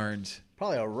Starnes.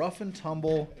 Probably a rough and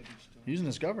tumble. Using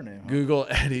his government name. Huh? Google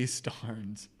Eddie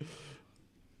Starnes.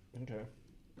 Okay.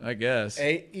 I guess.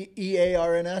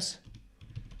 EARNS?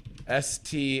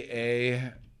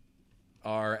 STARNS.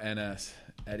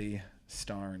 Eddie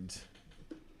Starnes.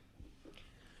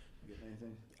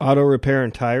 Auto repair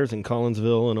and tires in Collinsville,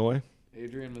 Illinois.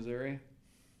 Adrian, Missouri.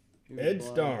 Ed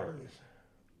Starnes.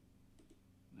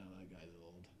 No, that guy's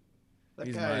old.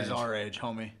 That guy is our age,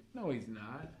 homie. No, he's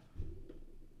not.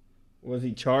 Was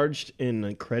he charged in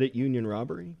a credit union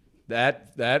robbery?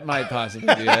 That might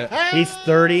possibly be it. He's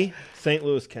 30, St.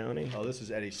 Louis County. Oh, this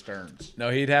is Eddie Stearns. No,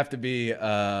 he'd have to be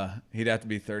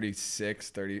 36,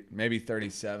 30, maybe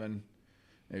 37.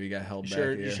 Maybe he got held back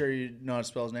here. You sure you know how to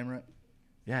spell his name right?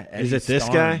 Yeah, Eddie Is it this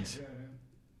guy? Starnes.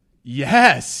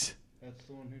 Yes. That's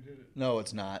the one who did it. No,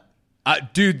 it's not.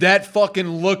 Dude, that fucking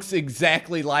looks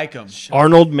exactly like him.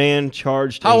 Arnold Mann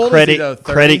charged How in old is he, though? 30?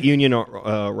 credit union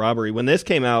robbery. When this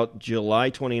came out,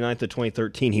 July 29th of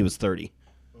 2013, he was 30.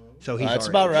 So he's That's our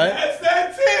about age. right.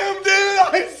 That's him, dude.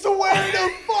 I swear to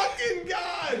fucking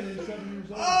God.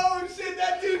 Oh, shit,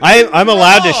 that dude. I'm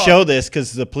allowed to show this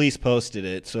because the police posted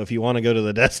it. So if you want to go to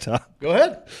the desktop. Go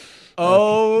ahead.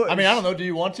 Oh, I mean, I don't know. Do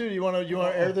you want to? You want to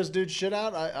air this dude's shit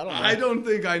out? I don't know. I don't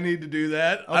think I need to do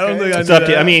that. I don't Okay. think I It's need up to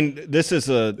you. that. I mean, this is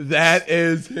a That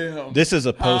is him. this is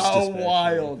a post. How dispatch.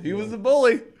 wild. He was the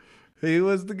bully. He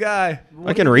was the guy.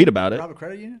 I can read about it. Rob a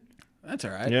credit union? That's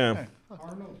all right. Yeah.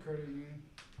 Arnold Credit Union.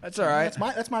 That's all right.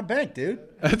 That's my bank, dude.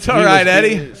 That's all right,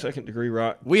 Eddie. Second degree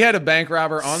robbery. We had a bank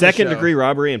robber on Second the show. degree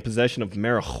robbery and possession of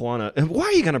marijuana. And why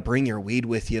are you going to bring your weed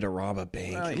with you to rob a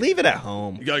bank? Leave it at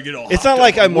home. You gotta get all It's hopped not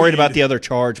like up I'm on worried weed. about the other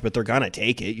charge, but they're going to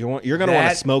take it. You're going to want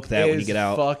to smoke that when you get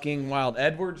out. Fucking wild.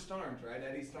 Edward Starnes, right?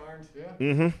 Eddie Starnes. Yeah.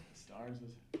 Mm-hmm. Starnes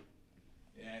was.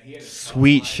 Yeah, he had a tough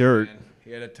Sweet life, shirt. man.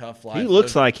 He had a tough life. He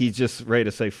looks Lived- like he's just ready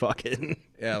to say fuck it.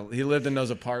 Yeah, he lived in those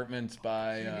apartments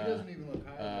by. doesn't even look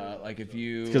high. Like if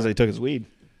you. Because they took his weed.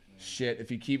 Shit,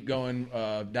 if you keep going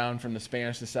down from the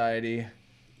Spanish Society,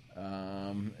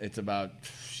 it's about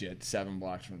 7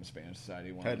 blocks from the Spanish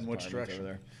Society. One of Heading those which apartments direction?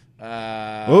 over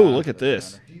there. Oh, look at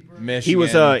this.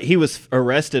 Michigan. He was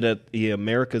arrested at the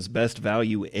America's Best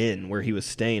Value Inn where he was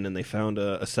staying, and they found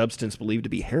a substance believed to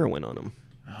be heroin on him.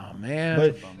 Oh man.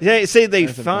 But they say they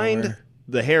That's a find bummer.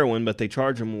 the heroin, but they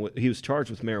charge him. He was charged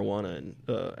with marijuana and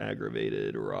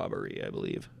aggravated robbery, I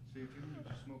believe. See, if he would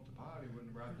have smoked the pot, he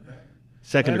wouldn't have robbed the bank.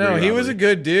 Second I degree know he robbery. was a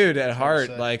good dude at heart.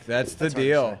 say. Like that's the That's hard to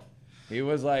deal. say. He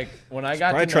was like when I got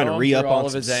Probably to trying know to him re-up through all on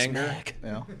of some his anger. smack.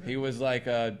 Yeah. He was like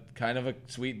a kind of a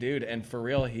sweet dude, and for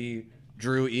real, he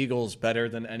drew eagles better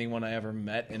than anyone I ever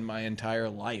met in my entire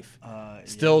life.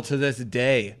 Still to this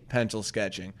day, pencil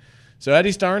sketching. So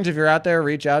Eddie Starnes, if you're out there,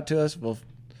 reach out to us. We'll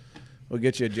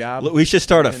get you a job. Look, we should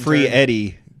start a Intern. free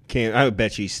Eddie. I would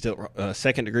bet you he's still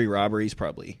second degree robberies.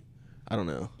 Probably, I don't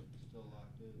know.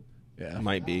 Yeah.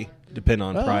 Might be depend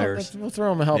on Well, priors. we'll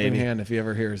throw him a helping Maybe. hand if he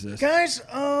ever hears this. Guys,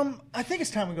 I think it's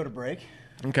time we go to break.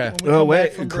 Okay. When we Oh, come wait,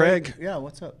 back from Craig. break- Yeah,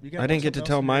 what's up? You got I didn't get to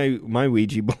something tell else? my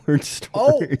Ouija board story.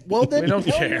 Oh, well then We don't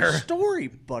tell your care. story,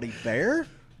 buddy bear.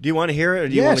 Do you want to hear it, or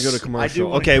do you want to Yes, go to I commercial? do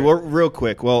wanna Okay, hear well, real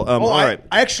quick. Well, all right.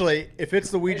 Actually, if it's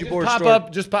the Ouija board story,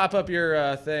 Just pop up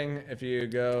your thing if you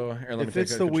go. Here, let me if take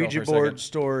it's the control Ouija for a board second.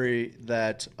 story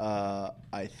that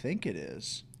I think it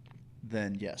is,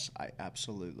 then yes, I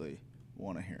absolutely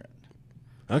want to hear it.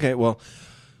 Okay, well,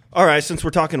 all right. Since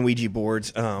we're talking Ouija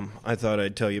boards, I thought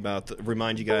I'd tell you about.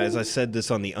 Remind you guys, I said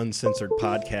this on the Uncensored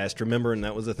podcast. Remember, and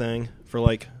that was a thing for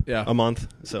like a month.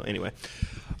 So anyway,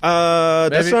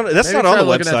 that's not maybe on try the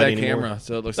looking at website that anymore. camera,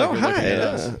 so it looks like Oh, you're looking hi. at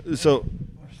us. So,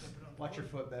 Watch your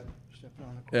foot, babe. Stepping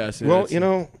on it. Yeah. See, well, that's- you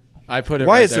know, I put it.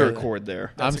 why right is there a there. cord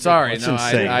there? I'm sorry. That's No,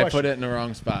 insane. I put it in the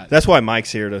wrong spot. That's why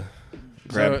Mike's here to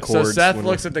grab so cords. Seth when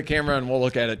looks we're- at the camera and we'll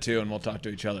look at it too, and we'll talk to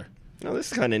each other. Oh,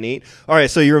 this is kind of neat. All right,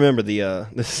 so you remember the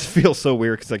this feels so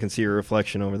weird because I can see your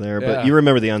reflection over there, Yeah. but you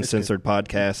remember the Uncensored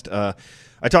podcast.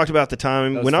 I talked about the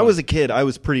time when I fun. was a kid, I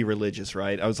was pretty religious,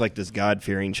 right? I was like this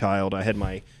God-fearing child. I had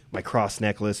my cross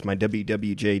necklace, my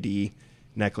WWJD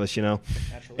necklace, you know.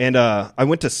 And I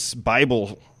went to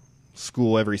Bible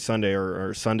school every Sunday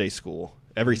or Sunday school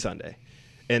every Sunday.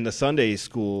 And the Sunday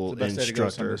school It's the best day to go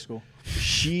to Sunday instructor, school.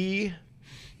 she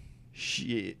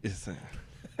is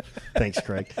thanks,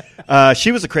 Craig.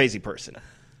 She was a crazy person.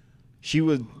 She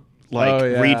would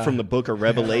read from the book of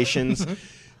Revelations.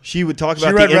 She would talk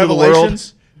about read the end of the world.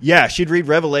 Revelations? Yeah, she'd read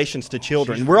Revelations to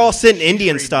children. We're all sitting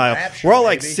Indian style. Rapture, We're all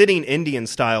like baby. sitting Indian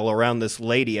style around this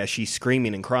lady as she's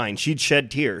screaming and crying. She'd shed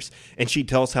tears and she'd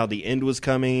tell us how the end was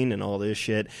coming and all this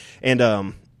shit.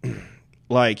 And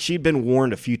like she'd been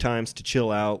warned a few times to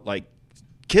chill out. Like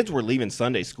kids were leaving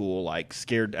Sunday school like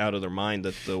scared out of their mind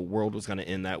that the world was going to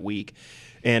end that week.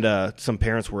 And some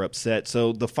parents were upset.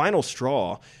 So the final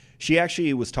straw, she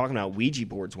actually was talking about Ouija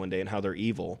boards one day and how they're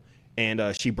evil. And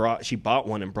she bought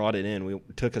one and brought it in. We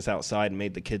took us outside and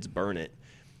made the kids burn it.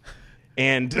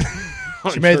 And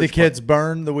She made the kids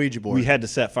burn the Ouija board. we had to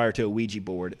set fire to a Ouija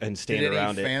board and stand Did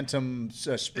around any it. phantom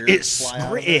It spirits fly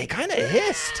out of it kind of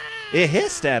hissed. It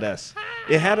hissed at us.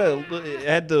 It had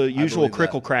the usual believe that.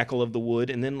 crickle crackle of the wood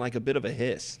and then like a bit of a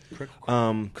hiss.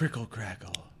 Crickle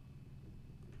crackle.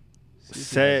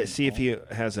 See if he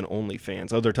has an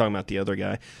OnlyFans. Oh, they're talking about the other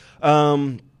guy.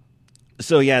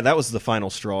 So, yeah, that was the final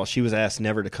straw. She was asked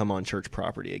never to come on church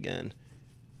property again.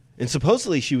 And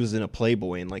supposedly she was in a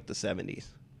Playboy in, like, the 70s.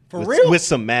 For real? With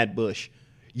some Mad Bush.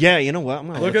 Yeah, you know what? I'm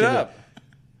gonna Look it up.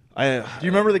 Do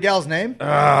you remember the gal's name? Look it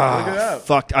up.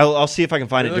 Fuck. I'll see if I can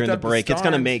find it You during the looked up the break. It's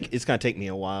gonna stars. it's gonna take me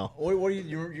a while. What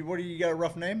do you got a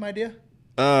rough name idea?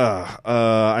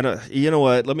 I don't. You know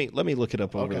what? Let me look it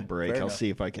up over the break. fair I'll enough. see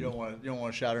if I can. You don't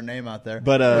want to shout her name out there.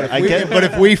 But but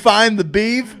if we find the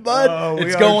beef, bud, we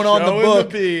it's are going on the showing book.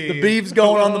 the beef. The beef's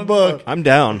going on the book. I'm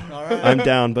down. I'm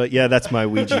down. But yeah, that's my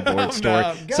Ouija board story.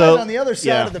 Guys, So on the other side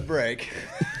yeah. of the break,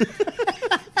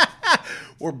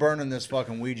 we're burning this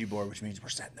fucking Ouija board, which means we're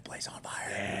setting the place on fire.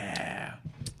 Yeah.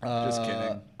 Just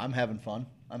kidding. I'm having fun.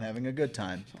 I'm having a good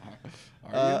time.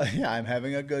 Yeah, I'm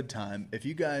having a good time. If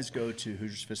you guys go to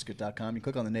HoosierSophisticate.com, you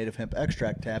click on the Native Hemp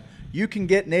Extract tab, you can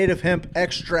get Native Hemp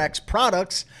Extracts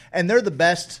products, and they're the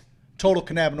best total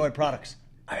cannabinoid products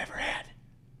I've ever had.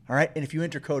 All right? And if you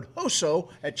enter code HOSO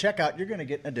at checkout, you're going to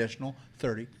get an additional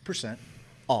 30%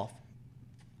 off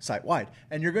site-wide.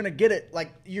 And you're going to get it,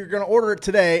 like, you're going to order it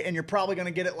today, and you're probably going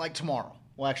to get it, like, tomorrow.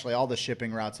 Well, actually, all the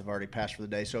shipping routes have already passed for the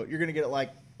day, so you're going to get it, like,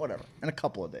 whatever, in a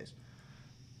couple of days.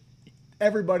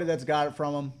 Everybody that's got it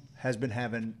from them has been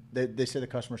having, they say the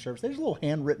customer service, there's little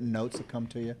handwritten notes that come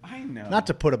to you. I know. Not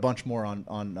to put a bunch more on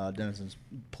Dennison's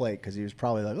plate, because he was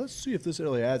probably like, let's see if this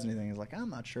really adds anything. He's like,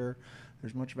 I'm not sure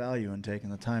there's much value in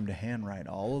taking the time to handwrite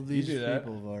all of these do that?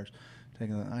 people of ours. I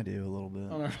do a little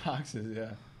bit. On our boxes, yeah.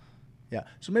 Yeah,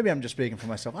 so maybe I'm just speaking for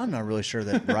myself. I'm not really sure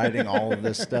that writing all of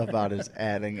this stuff out is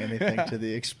adding anything to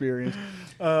the experience.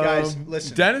 Guys,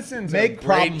 listen. Dennison's a make great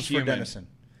problems human. for Dennison.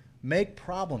 Make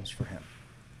problems for him.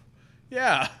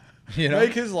 Yeah. You know?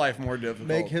 Make his life more difficult.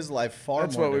 Make his life far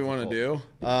That's more what we difficult. want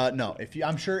to do. No,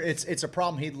 I'm sure it's a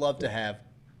problem he'd love to have.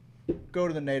 Go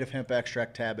to the Native Hemp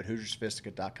Extract tab at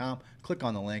HoosierSophisticate.com. Click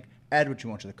on the link. Add what you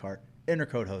want to the cart. Enter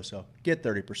code HOSO. Get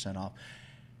 30% off.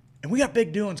 And we got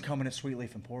big doings coming at Sweet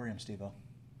Leaf Emporium, Steve-O.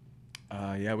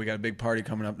 Yeah, we got a big party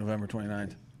coming up November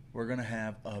 29th. We're going to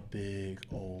have a big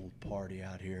old party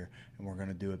out here, and we're going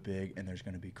to do it big, and there's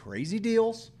going to be crazy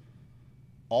deals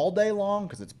all day long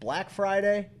because it's Black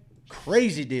Friday.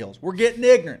 Crazy deals. We're getting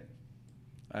ignorant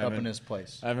up in this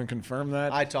place. I haven't confirmed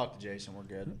that. I talked to Jason. We're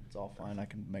good. It's all fine. I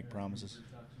can make promises.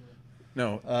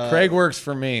 No, Craig works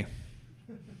for me.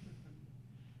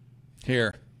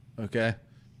 Here, okay?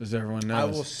 As everyone knows. I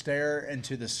will stare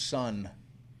into the sun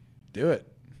do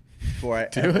it. before I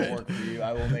Do ever it. work for you.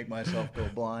 I will make myself go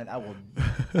blind. I will.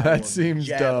 That seems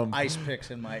jab dumb. Ice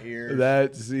picks in my ears.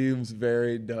 That seems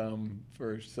very dumb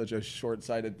for such a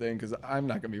short-sighted thing because I'm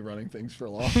not going to be running things for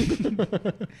long.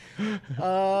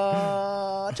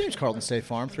 James Carlton State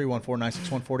Farm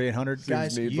 314-961-4800.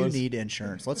 Guys, you needless. need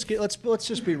insurance. Let's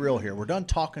just be real here. We're done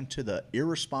talking to the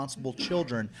irresponsible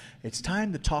children. It's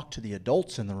time to talk to the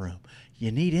adults in the room.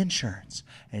 You need insurance,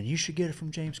 and you should get it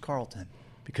from James Carlton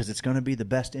because it's going to be the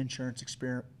best insurance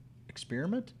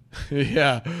experiment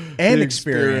Yeah. and The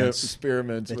experience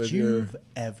experiments that with your. you've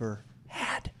ever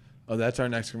had. Oh, that's our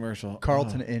next commercial.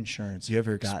 Carlton Oh. Insurance. You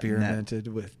ever experimented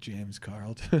with James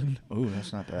Carlton? Ooh,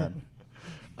 that's not bad.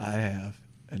 I have,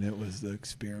 and it was the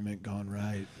experiment gone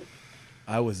right.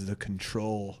 I was the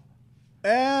control.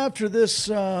 After this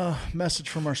message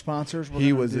from our sponsors, we're He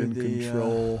gonna was do in the,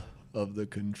 control of the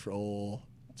control.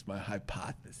 It's my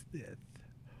hypothesis.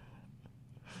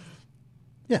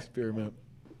 Yeah. Experiment.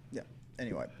 Yeah.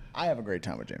 Anyway, I have a great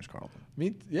time with James Carlton.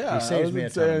 Me, yeah. He saves I me a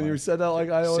wasn't ton of saying money. you said that like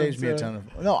I always Saves me a ton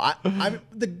of no. I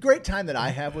the great time that I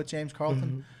have with James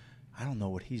Carlton. I don't know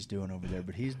what he's doing over there,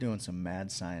 but he's doing some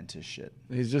mad scientist shit.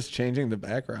 He's just changing the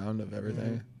background of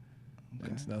everything.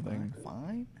 It's nothing.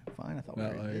 Fine. I thought we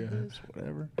Not already like, did this.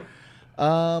 Whatever.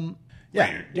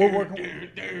 Yeah, we're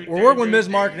working with Ms.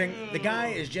 Marketing. The guy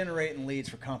is generating leads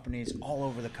for companies all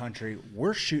over the country.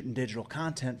 We're shooting digital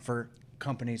content for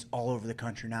companies all over the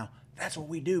country now. That's what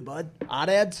we do, bud. Odd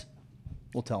ads.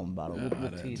 We'll tell them about it.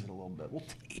 We'll tease it a little bit.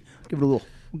 Give it a little.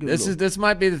 This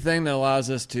might be the thing that allows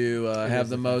us to have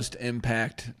the most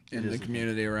impact in the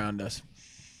community around us.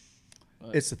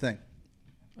 It's the thing.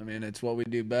 I mean, it's what we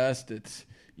do best. It's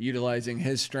utilizing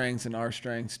his strengths and our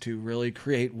strengths to really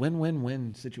create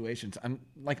win-win-win situations. I'm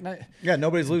like, not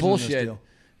Nobody's losing in this bullshit.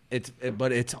 deal.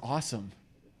 But it's awesome.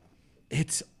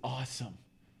 It's awesome.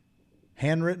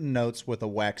 Handwritten notes with a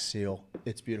wax seal.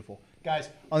 It's beautiful. Guys,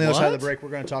 on the other side of the What? break, we're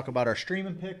going to talk about our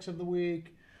streaming picks of the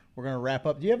week. We're going to wrap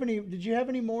up. Did you have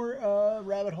any more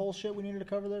rabbit hole shit we needed to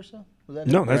cover there, Sal? Was that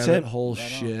No, it? that's Rabbit it. hole Right on.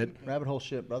 shit. Rabbit hole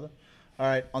shit, brother. All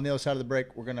right, on the other side of the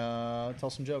break, we're going to tell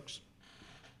some jokes.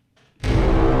 We'll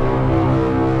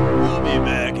be Be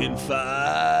back in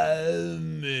 5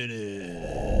 minutes.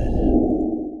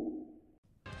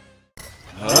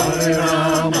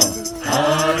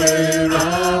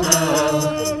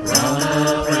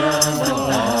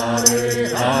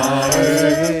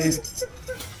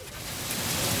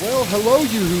 Well, hello,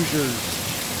 you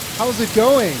Hoosiers. How's it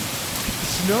going?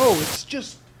 Snow. It's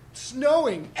just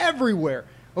snowing everywhere.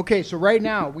 Okay, so right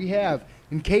now we have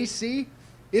in KC,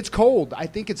 it's cold. I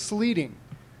think it's sleeting.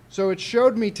 So it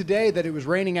showed me today that it was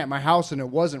raining at my house, and it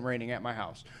wasn't raining at my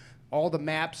house. All the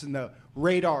maps and the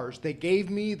radars, they gave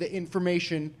me the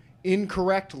information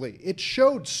incorrectly. It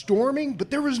showed storming, but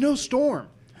there was no storm.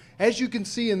 As you can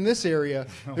see in this area,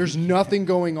 there's nothing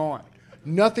going on.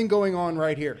 Nothing going on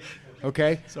right here.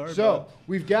 Okay? So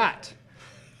we've got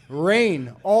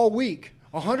rain all week.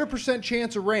 100%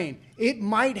 chance of rain. It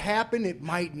might happen, it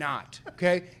might not.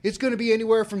 Okay? It's going to be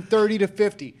anywhere from 30 to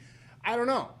 50. I don't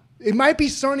know. It might be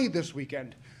sunny this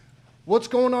weekend. What's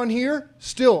going on here?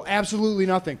 Still absolutely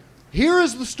nothing. Here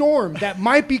is the storm that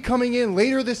might be coming in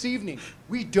later this evening.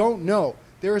 We don't know.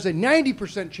 There is a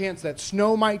 90% chance that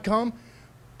snow might come,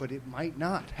 but it might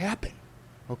not happen.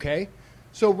 Okay?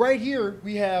 So right here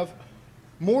we have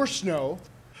more snow,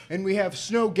 and we have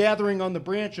snow gathering on the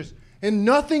branches, and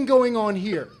nothing going on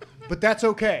here. But that's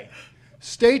okay.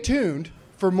 Stay tuned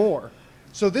for more.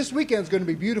 So this weekend's going to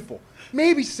be beautiful.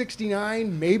 Maybe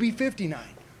 69, maybe 59.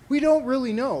 We don't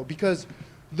really know because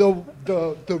the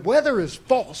weather is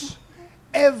false.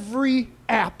 Every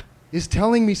app is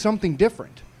telling me something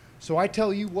different. So I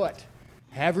tell you what,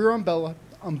 have your umbrella.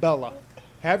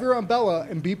 Have your umbrella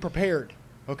and be prepared,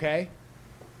 okay?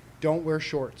 Don't wear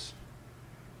shorts.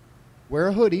 Wear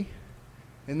a hoodie,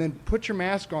 and then put your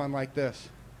mask on like this.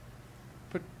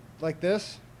 Put like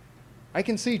this. I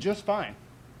can see just fine.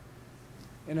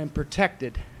 And I'm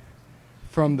protected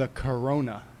from the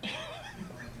corona.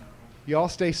 Y'all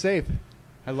stay safe.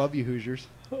 I love you, Hoosiers.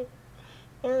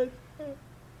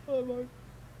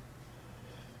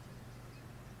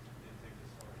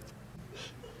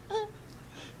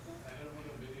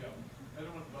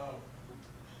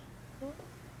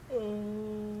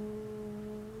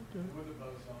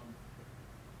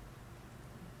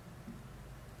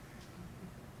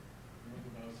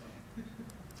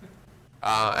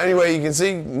 Anyway, you can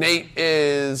see Nate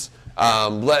is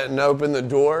letting open the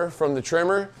door from the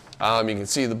trimmer. You can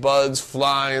see the buds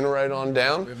flying right on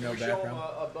down. We have no Show background.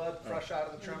 a bud fresh out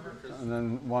of the trimmer. And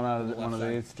then one of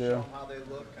these Show too. 'em how they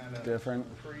look, kind of Different.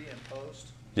 pre and post.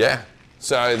 Yeah.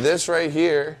 So this right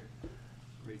here.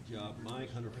 Great job, Mike.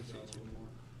 100%.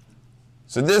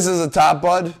 So this is a top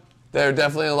bud. They're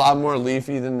definitely a lot more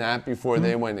leafy than that before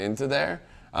they went into there.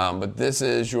 But this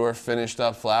is your finished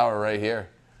up flower right here.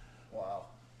 Wow.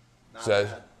 Not So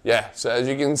bad. yeah. So as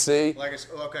you can see. Like it's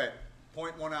okay.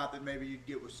 Point one out that maybe you'd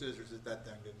get with scissors that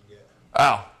thing didn't get.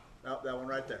 Oh, Oh, that one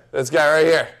right there, this guy right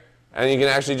here. And you can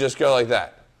actually just go like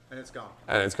that. and it's gone.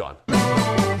 And it's gone.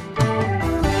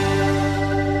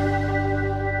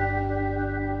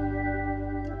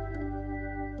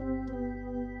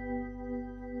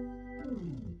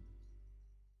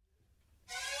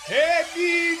 Hey,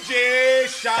 DJ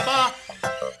Shabba.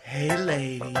 Hey,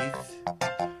 ladies.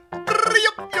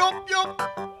 Yup, yup, yup.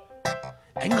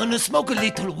 I'm gonna smoke a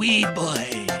little weed,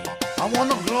 boy. I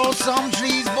wanna grow some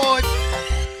trees, boy.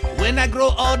 When I grow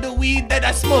all the weed that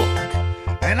I smoke,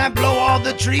 And I blow all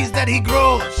the trees that he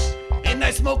grows. and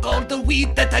I smoke all the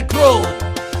weed that I grow.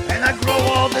 And I grow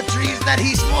all the trees that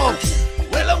he smokes.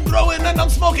 Well, I'm growing and I'm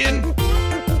smoking.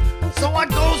 So I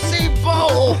go see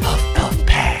Bo. Puff, puff,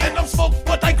 pass. And I'm smoke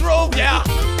what I grow, yeah.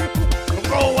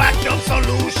 Grow active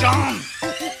solution.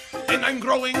 And I'm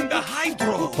growing the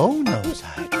hydro. Bo knows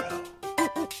hydro.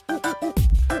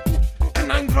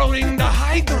 And I'm growing the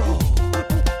hydro.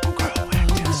 Grow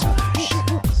active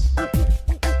solutions.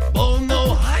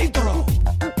 Bono hydro.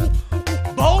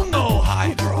 Bono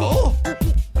hydro.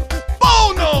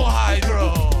 Bono hydro.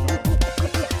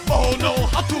 Bono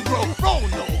how to grow.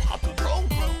 Bono how to grow.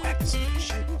 Grow active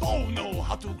solution. Bono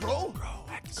how to grow. Grow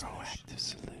active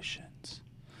Solutions.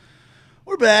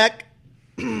 We're back.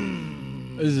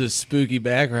 This is a spooky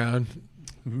background.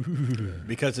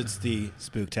 Because it's the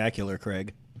spooktacular,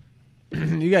 Craig.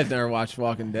 You guys never watched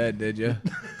Walking Dead, did you?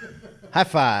 High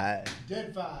five.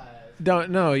 Dead 5.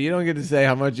 You don't get to say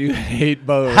how much you hate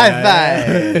Bo. High right?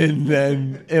 five. And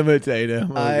then imitate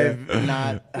him. I've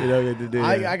not. You don't get to do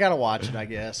that. I gotta watch it. I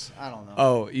guess. I don't know.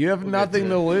 Oh, you have nothing to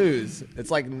to it. lose. It's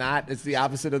like it's the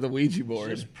opposite of the Ouija board.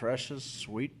 Just precious,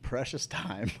 sweet, precious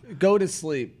time. Go to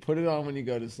sleep. Put it on when you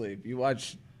go to sleep. You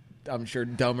watch, I'm sure,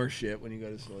 dumber shit when you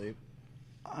go to sleep.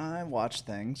 I watch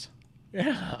things.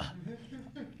 Yeah.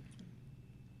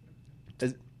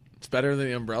 It's better than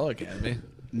the Umbrella Academy.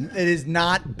 It is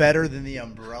not better than the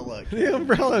Umbrella Academy. The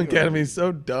Umbrella Academy is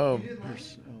so dumb.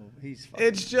 He's fucking,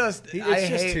 It's just it's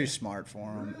just too smart for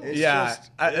him.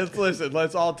 It's listen,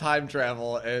 let's all time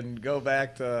travel and go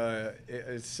back to.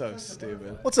 It's so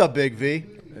stupid. What's up, Big V?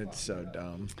 It's so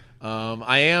dumb.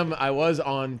 I was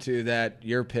on to that.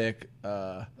 Your pick,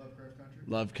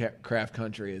 Lovecraft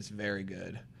Country, is very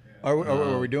good.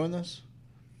 Are we doing this?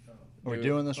 Are we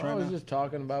doing this right I was now? just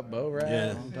talking about Bo Rat.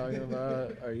 Yeah. I'm talking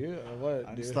about. Are you? What?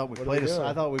 I just dude? thought we What are played. doing?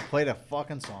 I thought we played a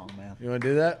fucking song, man. You want to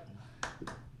do that?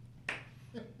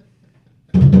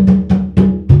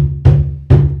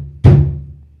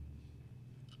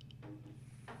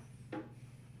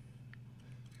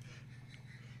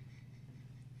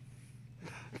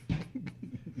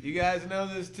 You guys know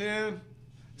this tune?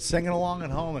 Singing along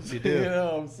at home if you You do.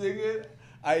 know, sing it.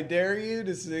 I dare you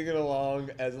to sing it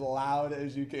along as loud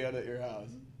as you can at your house.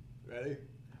 Ready?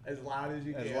 As loud as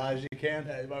you can. As loud as you can.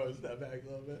 Yeah, you might want to step back a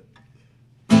little bit.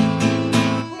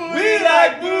 We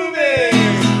like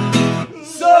movies,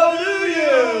 so do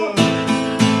you.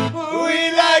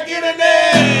 We like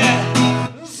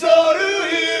internet, so do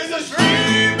you. It's a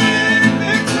streaming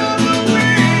mix of the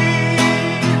week.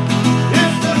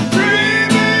 It's the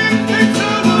streaming mix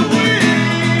of the week.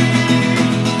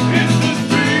 It's the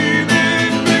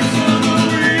streaming mix of the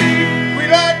week. We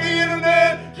like the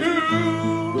internet too.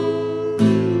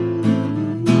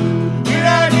 We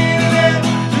like the internet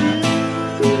too.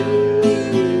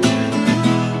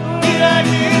 We like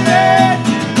the internet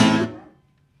too.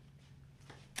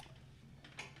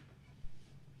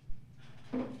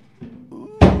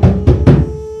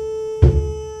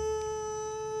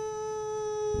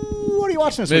 What are you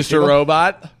watching this week, Mr. Steve-O?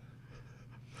 Robot.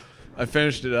 I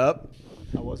finished it up.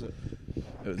 How was it?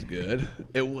 It was good.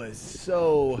 It was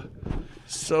so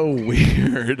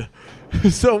weird.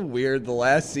 So weird. The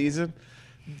last season,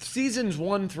 seasons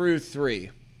 1 through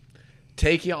 3,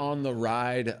 take you on the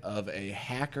ride of a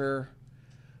hacker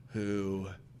who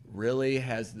really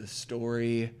has the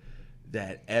story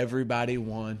that everybody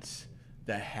wants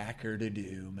the hacker to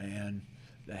do, man.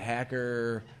 The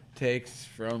hacker takes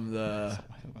from the...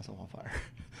 I set myself on fire.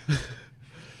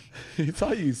 You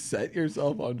thought you set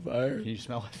yourself on fire? Can you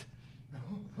smell it?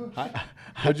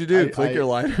 What'd you do? Click your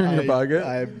lighter in your pocket?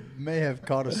 I may have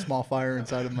caught a small fire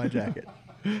inside of my jacket.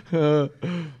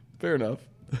 Fair enough.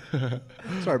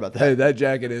 Sorry about that. Hey, that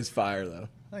jacket is fire, though.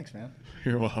 Thanks, man.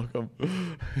 You're welcome.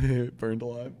 It burned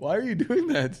alive. Why are you doing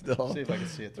that still? See if I can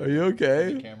see it through Are you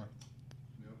okay? the camera.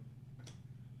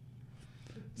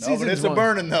 No, but it's a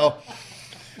burning though.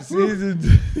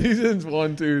 Seasons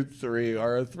 1, 2, 3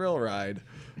 are a thrill ride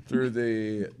through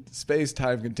the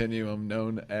space-time continuum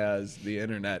known as the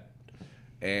internet.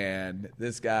 And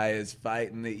this guy is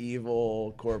fighting the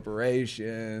evil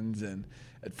corporations, and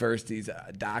at first he's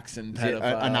doxing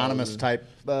pedophiles. Anonymous type.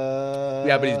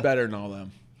 Yeah, but he's better than all of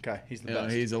them. Okay, he's the You know,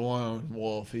 best. he's a lone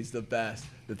wolf. He's the best.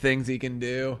 The things he can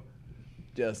do,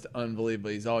 just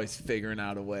unbelievable. He's always figuring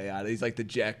out a way out. He's like the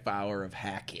Jack Bauer of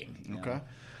hacking. You know? Okay.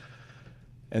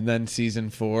 And then season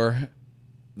 4,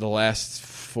 the last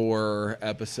 4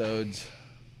 episodes,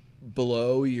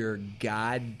 blow your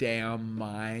goddamn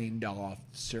mind off,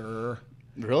 sir.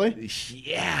 Really?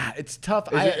 Yeah, it's tough.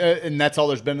 And that's all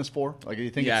there's been this for? Like, you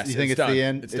think Yes, it's, you think it's done. the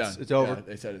end? It's done. It's over. Yeah,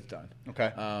 they said it's done.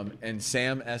 Okay. And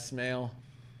Sam Esmail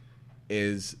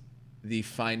is the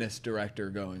finest director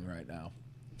going right now.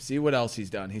 See what else he's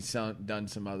done. He's done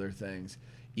some other things.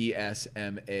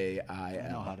 ESMAIL. I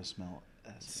know how to smell it.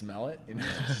 Smell it? You know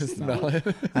how to smell it?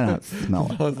 I know how to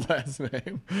smell it. His last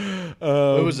name.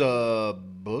 It was a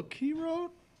book he wrote?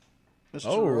 Mr.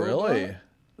 Oh, really?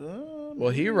 Robot?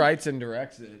 Well, he writes and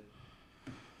directs it.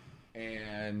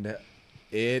 And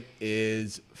it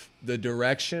is the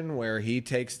direction where he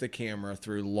takes the camera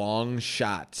through long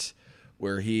shots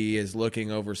where he is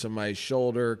looking over somebody's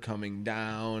shoulder, coming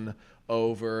down,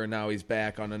 over, and now he's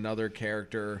back on another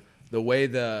character. The way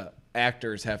the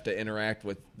actors have to interact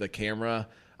with the camera,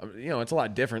 you know, it's a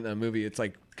lot different than a movie. It's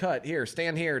like, cut here,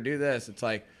 stand here, do this. It's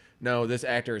like, no, this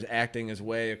actor is acting his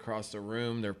way across the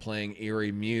room. They're playing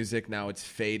eerie music. Now it's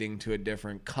fading to a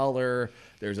different color.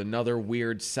 There's another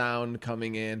weird sound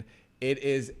coming in. It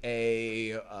is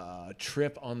a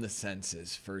trip on the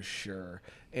senses for sure.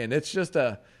 And it's just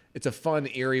it's a fun,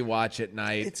 eerie watch at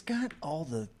night. It's got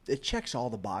it checks all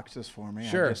the boxes for me.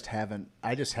 Sure. I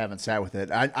just haven't sat with it.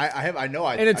 I know.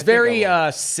 And it's very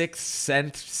Sixth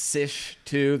Sense-ish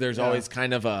too. There's always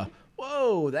kind of a,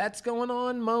 whoa, that's going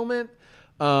on moment.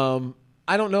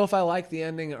 I don't know if I like the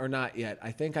ending or not yet.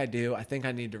 I think I do. I think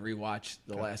I need to rewatch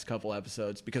the last couple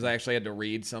episodes because I actually had to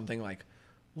read something like,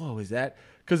 whoa, is that?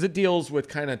 Because it deals with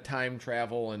kind of time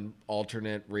travel and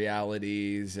alternate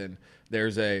realities. And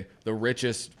there's the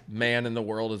richest man in the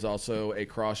world is also a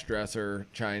cross-dresser,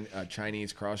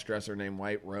 Chinese cross-dresser named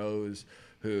White Rose,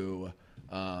 who,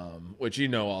 which you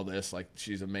know all this, like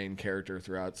she's a main character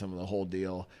throughout some of the whole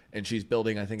deal. And she's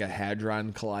building, I think, a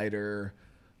Hadron Collider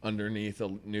underneath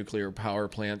a nuclear power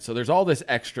plant. So there's all this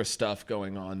extra stuff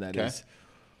going on that is,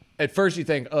 at first you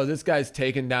think, oh, this guy's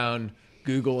taking down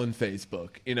Google and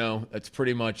Facebook. You know, that's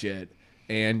pretty much it.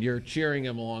 And you're cheering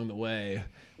him along the way.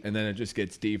 And then it just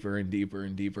gets deeper and deeper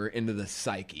and deeper into the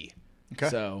psyche. Okay.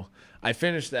 So I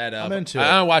finished that up. I'm into it.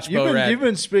 I watched Bo Rat. You've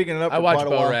been speaking it up I for watched quite a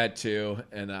Bo while. Rat too,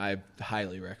 and I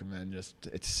highly recommend.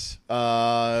 It's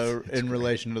in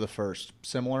relation to the first,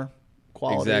 similar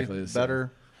quality, exactly the same.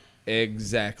 better.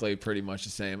 Exactly, pretty much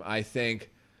the same. I think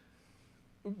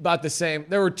about the same.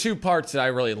 There were two parts that I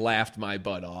really laughed my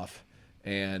butt off,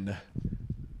 and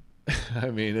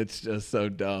I mean, it's just so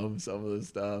dumb, some of the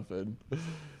stuff, and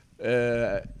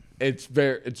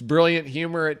it's brilliant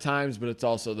humor at times, but it's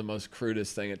also the most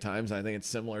crudest thing at times. I think it's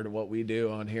similar to what we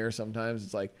do on here. Sometimes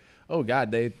it's like, oh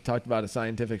God, they talked about a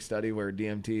scientific study where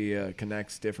DMT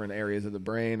connects different areas of the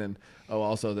brain, and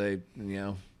also they,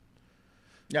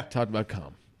 talked about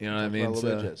cum. You know what I mean?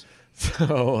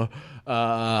 So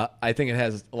I think it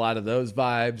has a lot of those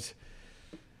vibes.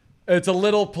 It's a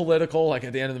little political. Like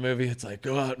at the end of the movie, it's like,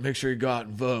 go out, make sure you go out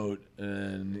and vote.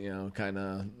 And, kind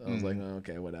of, I was like, oh,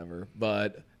 okay, whatever.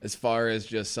 But as far as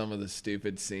just some of the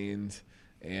stupid scenes,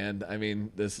 and I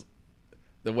mean,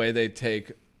 the way they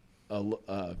take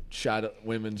a shot at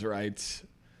women's rights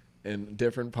in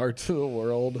different parts of the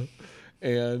world.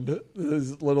 And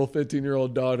this little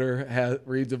 15-year-old daughter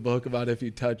reads a book about if you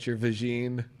touch your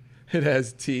vagine, it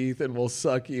has teeth and will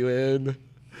suck you in.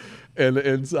 And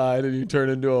inside, and you turn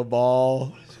into a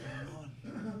ball.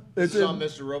 This is on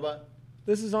Mr. Robot?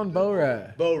 This is on Bo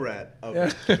Rat. Bo Rat. Okay.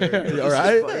 Yeah. You all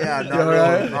right? Yeah, not You all really.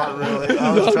 right? Not really.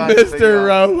 I was trying to figure Mr.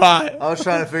 Robot. I was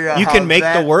trying to figure out You how can make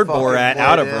that the word fucking Borat played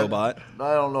out of in. robot.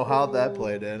 I don't know how that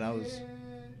played in. I was...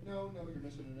 No, you're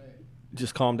missing an A.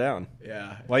 Just calm down.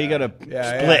 Yeah. Why you gotta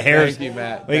Yeah, split yeah. hairs? Thank you,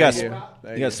 Matt. Why you Thank gotta, you. Thank you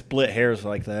gotta you. split hairs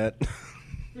like that.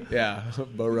 Yeah,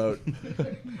 Bo wrote.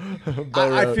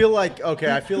 I feel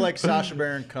like Sacha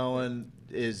Baron Cohen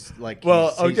is like Well,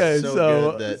 he's okay,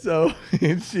 so good that so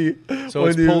she so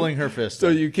it's pulling her fist. So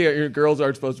in. you can't. Your girls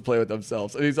aren't supposed to play with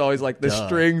themselves. And he's always like, the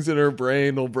strings in her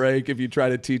brain will break if you try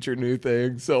to teach her new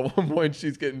things. So at one point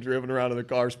she's getting driven around in the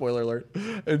car. Spoiler alert!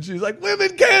 And she's like,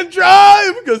 "Women can't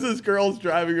drive," because this girl's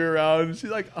driving her around. And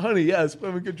she's like, "Honey, yes,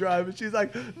 women can drive." And she's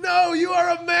like, "No, you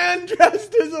are a man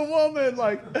dressed as a woman."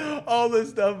 Like all this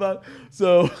stuff about.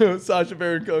 So Sacha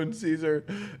Baron Cohen sees her,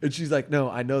 and she's like, "No,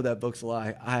 I know that book's a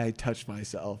lie. I touched myself."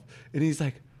 And he's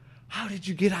like, "How did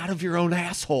you get out of your own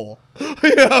asshole?"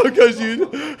 Because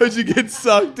you get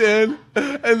sucked in.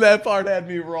 And that part had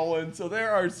me rolling. So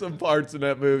there are some parts in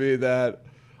that movie that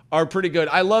are pretty good.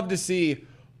 I love to see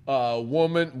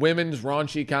women's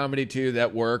raunchy comedy too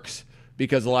that works,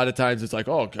 because a lot of times it's like,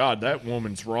 oh God, that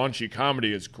woman's raunchy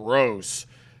comedy is gross.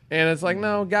 And it's like,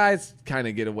 no, guys kind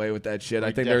of get away with that shit.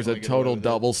 I think there's a definitely get away total with it.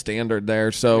 double standard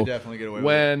there. So We definitely get away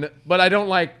with it. But I don't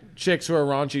like chicks who are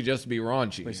raunchy just to be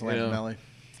raunchy. Lisa you know? Lampanelli.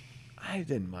 I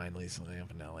didn't mind Lisa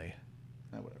Lampanelli.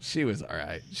 She was all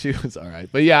right. She was all right.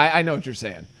 But yeah, I know what you're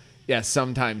saying. Yes,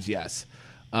 sometimes yes.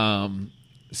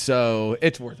 So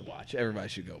it's worth a watch. Everybody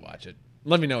should go watch it.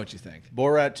 Let me know what you think.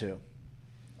 Borat 2.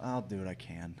 I'll do what I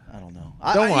can. I don't know.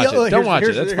 Don't watch it. Don't watch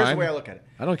it. That's Here's fine. the way I look at it.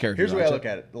 I don't care if Here's you the way I watch look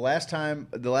at it.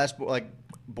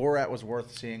 Borat was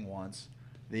worth seeing once.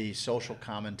 The social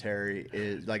commentary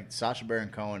is like Sacha Baron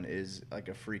Cohen is like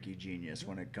a freaky genius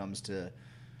when it comes to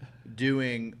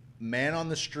doing man on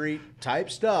the street type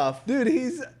stuff. Dude,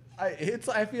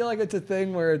 I feel like it's a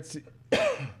thing where it's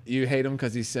you hate him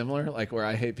because he's similar, like where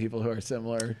I hate people who are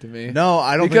similar to me. No,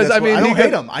 I don't. Because think that's I mean, I don't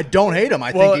hate him. I don't hate him.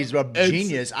 I Well, think he's a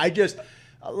genius. I just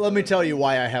let me tell you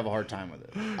why I have a hard time with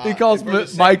it. He calls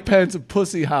Mike Pence a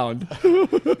pussy hound. That's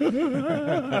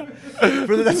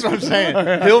what I'm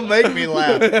saying. He'll make me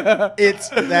laugh.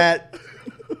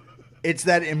 It's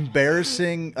that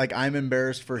embarrassing, like I'm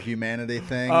embarrassed for humanity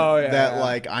thing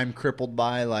like I'm crippled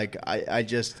by. Like I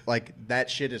just like that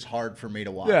shit is hard for me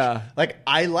to watch. Yeah. Like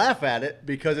I laugh at it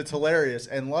because it's hilarious,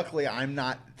 and luckily I'm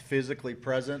not physically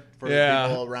present for the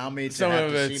people around me to Some have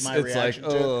of to it's- see my it's reaction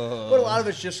like, to. ugh. But a lot of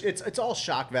it's just it's all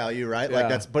shock value, right? Like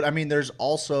Yeah. but I mean there's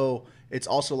also it's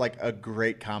also like a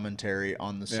great commentary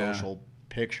on the social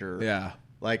picture. Yeah.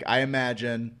 Like I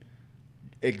imagine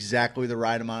exactly the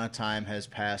right amount of time has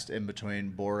passed in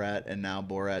between Borat and now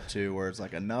Borat 2, where it's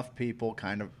like enough people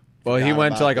kind of. Well, he forgot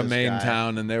went to about like a this main guy.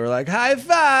 town and they were like, high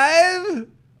five.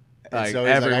 And Like, so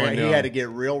he's everyone like, knew he him. had to get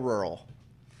real rural.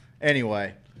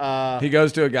 Anyway, He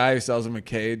goes to a guy who sells him a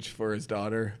cage for his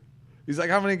daughter. He's like,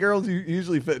 how many girls do you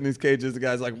usually fit in these cages? The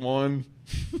guy's like, 1.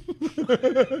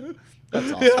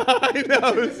 that's awesome. Yeah, I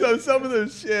know. So some of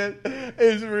this shit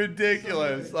is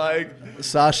ridiculous. Like,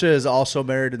 Sasha is also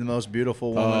married to the most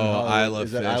beautiful woman. in Hollywood. Isla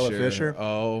Is that Fisher. Isla Fisher?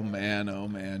 Oh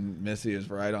man. Missy is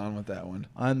right on with that one.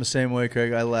 I'm the same way,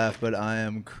 Craig. I laugh, but I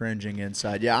am cringing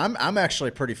inside. Yeah, I'm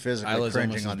actually pretty physically Isla's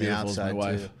cringing almost on as the beautiful as my outside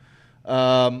wife.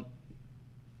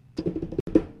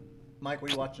 too. Mike,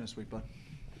 what are you watching this week, bud?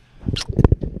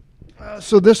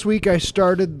 So this week I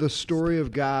started The Story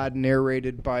of God,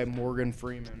 narrated by Morgan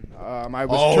Freeman. I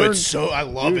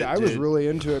love it. I was really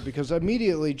into it because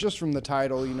immediately, just from the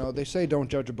title, they say don't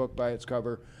judge a book by its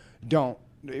cover. Don't.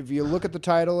 If you look at the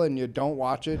title and you don't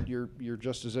watch it, you're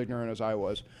just as ignorant as I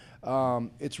was.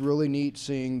 It's really neat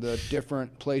seeing the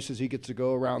different places he gets to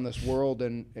go around this world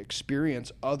and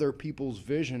experience other people's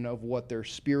vision of what their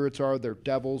spirits are, their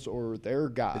devils, or their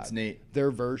God. It's neat. Their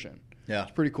version. Yeah.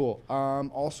 It's pretty cool.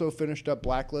 Also finished up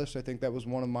Blacklist. I think that was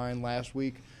one of mine last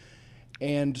week.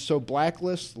 And so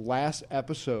Blacklist last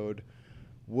episode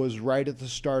was right at the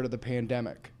start of the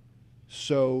pandemic.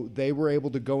 So they were able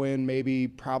to go in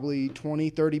probably 20,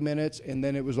 30 minutes, and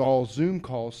then it was all Zoom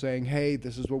calls saying, hey,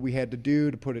 this is what we had to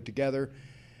do to put it together.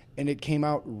 And it came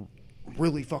out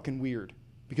really fucking weird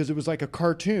because it was like a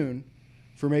cartoon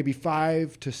for maybe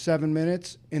 5 to 7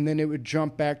 minutes, and then it would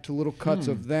jump back to little cuts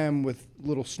of them with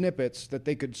little snippets that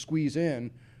they could squeeze in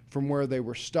from where they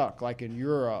were stuck, like in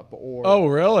Europe or... Oh,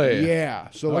 really? Yeah.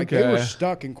 So, like, they were Okay.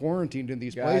 stuck and quarantined in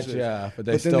these Gotcha. places. But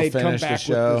they still finished the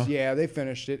show? With this, yeah, they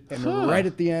finished it. And right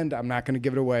at the end, I'm not going to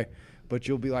give it away, but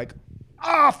you'll be like,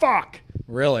 fuck!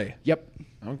 Really? Yep.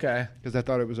 Okay. Because I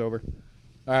thought it was over.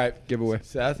 All right. Giveaway.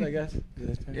 Seth, I guess.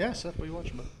 Yeah, Seth, what are you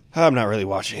watching, bud? I'm not really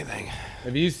watching anything.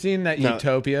 Have you seen that No.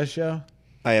 Utopia show?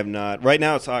 I have not. Right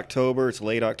now it's October. It's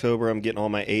late October. I'm getting all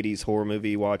my 80s horror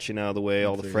movie watching out of the way.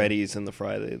 All the Freddys and the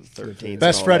Friday the 13th.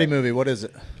 Best Freddy movie, what is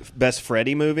it? Best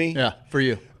Freddy movie? Yeah, for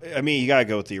you. I mean, you got to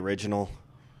go with the original.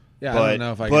 Yeah, But, I don't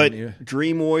know if I but can.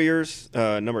 Dream Warriors,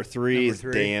 number 3 is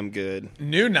three. damn good.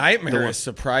 New Nightmare The one- is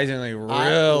surprisingly really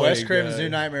Wes Craven's good. New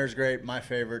Nightmare is great. My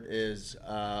favorite is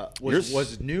Yours-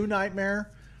 was New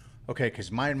Nightmare. Okay,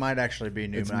 because mine might actually be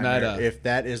New It's Nightmare. meta. If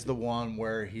that is the one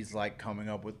where he's like coming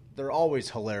up with, they're always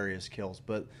hilarious kills.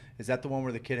 But is that the one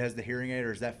where the kid has the hearing aid,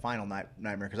 or is that Final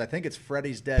Nightmare? Because I think it's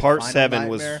Freddy's Dead. Part Final 7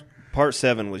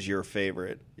 Nightmare. was your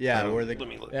favorite. Yeah, Um, where the let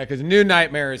me look. Yeah, because New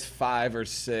Nightmare is 5 or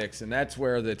 6, and that's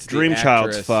where that's the Dream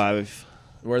Child's actress- 5.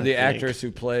 Where I the think. actress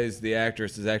who plays the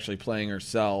actress is actually playing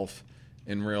herself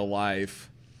in real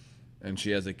life, and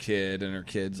she has a kid, and her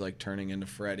kid's like turning into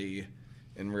Freddy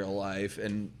in real life,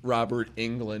 and Robert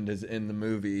Englund is in the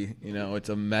movie. It's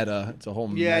a meta. It's a whole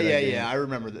Yeah, meta game. yeah. I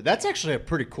remember that. That's actually a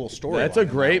pretty cool story. That's a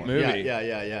great movie.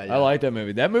 Yeah. I like that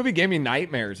movie. That movie gave me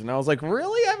nightmares, and I was like,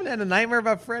 really? I haven't had a nightmare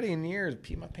about Freddy in years.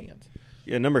 Pee my pants.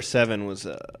 Yeah, number 7 was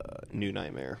New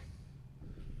Nightmare.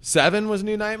 7 was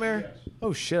New Nightmare? Yes.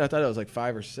 Oh, shit. I thought it was like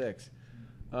 5 or 6.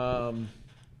 How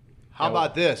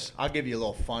about this? I'll give you a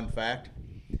little fun fact.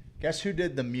 Guess who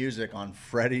did the music on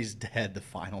Freddy's Dead: The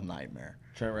Final Nightmare?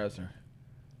 Trent Reznor.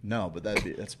 No, but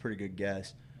that's a pretty good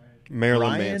guess. Marilyn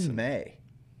Brian Manson. May.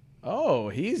 Oh,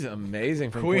 he's amazing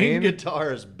from Queen Queen.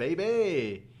 guitarist,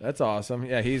 baby. That's awesome.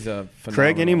 Yeah, he's a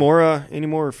phenomenal. Craig, any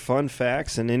more fun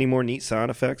facts and any more neat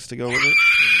sound effects to go with it?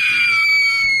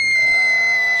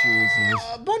 Jesus.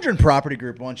 Bungeon Property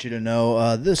Group wants you to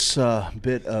know this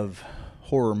bit of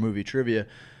horror movie trivia.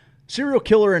 Serial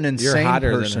killer and insane You're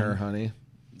hotter person. than her, honey.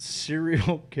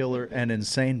 Serial killer and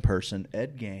insane person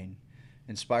Ed Gein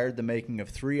inspired the making of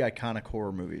 3 iconic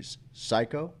horror movies: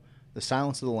 Psycho, The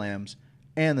Silence of the Lambs,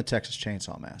 and The Texas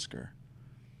Chainsaw Massacre.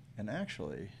 And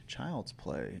actually, Child's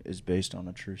Play is based on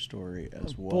a true story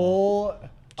as well. Bull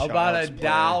about a Child's Play.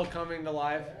 doll coming to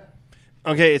life.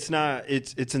 Okay, it's not.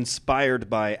 It's inspired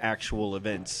by actual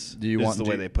events. Do you is want the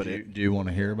way they put it? Do you want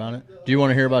to hear about it? Do you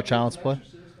want to hear about Child's Play?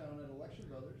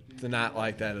 It's not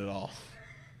like that at all.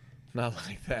 Not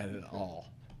like that at all.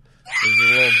 This is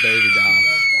a little baby doll.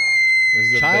 This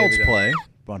is a Child's baby doll. Play.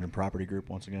 Bungeon Property Group,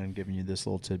 once again, giving you this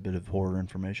little tidbit of horror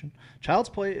information. Child's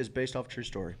Play is based off a true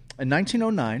story. In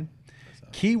 1909,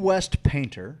 Key West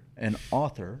painter and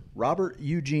author Robert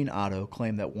Eugene Otto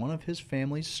claimed that one of his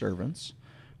family's servants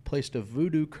placed a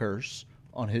voodoo curse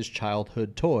on his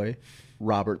childhood toy,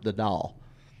 Robert the Doll.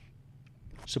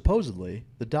 Supposedly,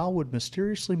 the doll would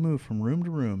mysteriously move from room to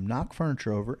room, knock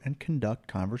furniture over, and conduct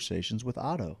conversations with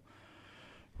Otto.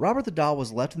 Robert the Doll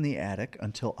was left in the attic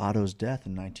until Otto's death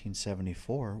in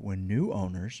 1974, when new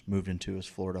owners moved into his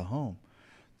Florida home.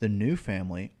 The new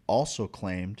family also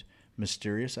claimed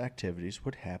mysterious activities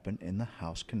would happen in the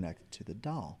house connected to the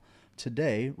doll.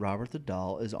 Today, Robert the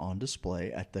doll is on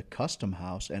display at the Custom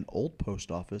House and Old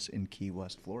Post Office in Key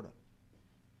West, Florida.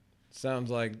 Sounds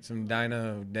like some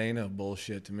Dana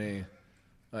bullshit to me.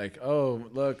 Like, oh,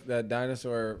 look, that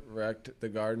dinosaur wrecked the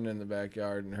garden in the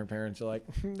backyard, and her parents are like,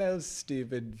 those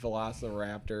stupid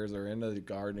velociraptors are into the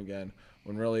garden again,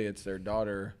 when really it's their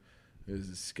daughter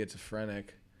who's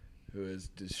schizophrenic who is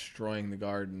destroying the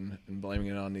garden and blaming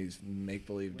it on these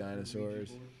make-believe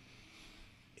dinosaurs.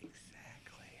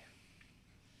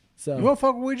 So, You want to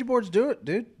fuck with Ouija boards? Do it,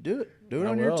 dude. Do it. Do it I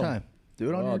on your will. time. Do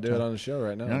it on your I'll time. do it on the show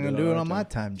right now. You're not I'll going to do it on our my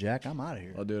time, Jack. I'm out of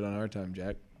here. I'll do it on our time,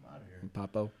 Jack. I'm out of here. And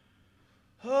Papo.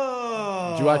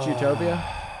 Did Did you watch Utopia?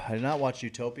 I did not watch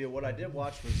Utopia. What I did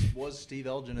watch was Steve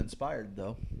Elgin inspired,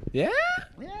 though. Yeah?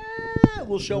 Yeah.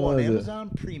 We'll show What on is it?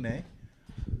 Amazon pre-May.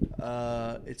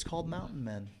 It's called Mountain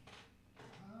Men.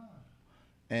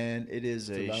 And it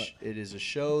is a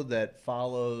show that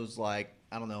follows, like,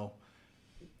 I don't know,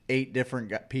 8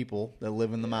 different people that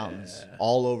live in the mountains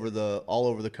all over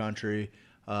the country.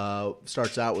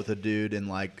 Starts out with a dude in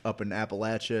up in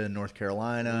Appalachia in North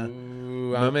Carolina.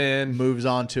 Ooh, I'm in. Moves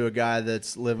on to a guy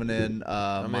that's living in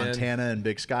Montana and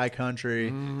Big Sky Country.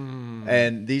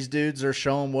 And these dudes are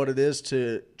showing what it is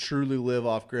to truly live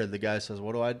off grid. The guy says,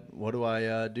 "What do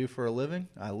I do for a living?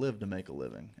 I live to make a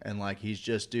living." And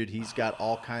he's got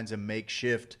all kinds of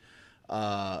makeshift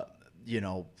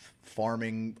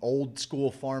farming, old school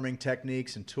farming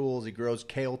techniques and tools. He grows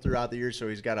kale throughout the year, so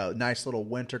he's got a nice little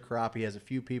winter crop. He has a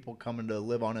few people coming to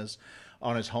live on his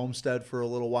homestead for a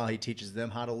little while. He teaches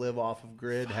them how to live off of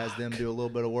grid, has them do a little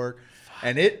bit of work.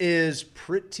 And it is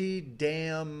pretty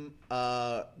damn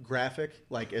graphic,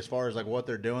 as far as what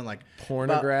they're doing,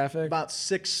 pornographic. About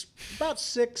six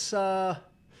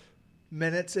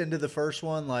minutes into the first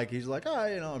one, he's like,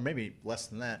 or maybe less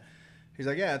than that. He's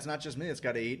like, yeah, it's not just me that's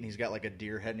got to eat. And he's got a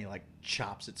deer head, and he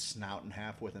chops its snout in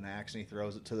half with an axe, and he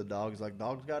throws it to the dog. He's like,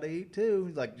 dog's got to eat too.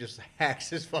 He's just hacks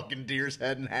his fucking deer's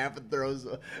head in half and throws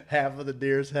half of the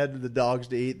deer's head to the dogs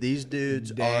to eat. These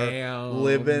dudes are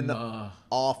living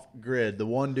off grid. The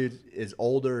one dude is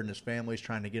older, and his family's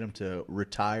trying to get him to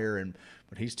retire,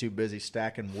 but he's too busy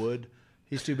stacking wood.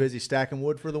 He's too busy stacking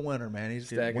wood for the winter, man.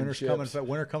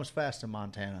 Winter comes fast in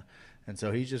Montana. And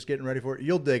so he's just getting ready for it.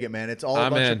 You'll dig it, man. It's all a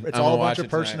bunch of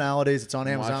personalities. It's on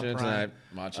Amazon Prime.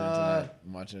 I'm watching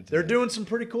it tonight. They're doing some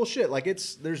pretty cool shit.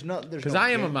 There's no because I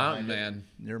am a mountain man.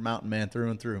 You're a mountain man through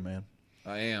and through, man.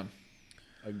 I am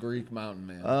a Greek mountain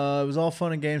man. It was all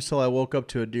fun and games till I woke up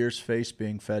to a deer's face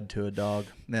being fed to a dog.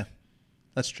 Yeah,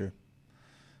 that's true.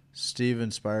 Steve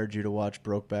inspired you to watch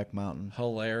Brokeback Mountain.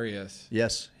 Hilarious.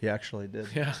 Yes, he actually did.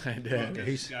 Yeah, I did.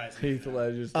 Okay, Heath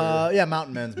Ledger. Yeah,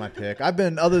 Mountain Men's my pick. I've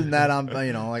been other than that, I've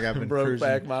been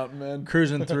Brokeback Mountain Men.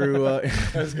 Cruising through.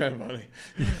 That's kind of funny.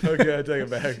 Okay, I take it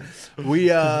back.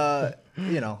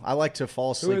 I like to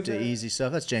fall asleep to easy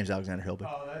stuff. That's James Alexander Hilby.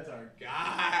 Oh, that's our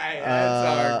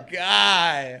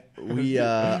guy.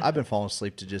 I've been falling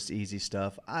asleep to just easy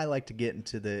stuff. I like to get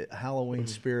into the Halloween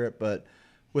spirit, but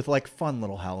with fun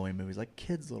little Halloween movies,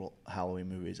 kids' little Halloween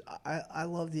movies. I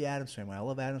love the Addams Family. I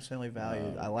love Addams Family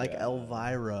Values. I like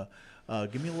Elvira.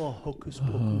 Give me a little Hocus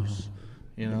Pocus.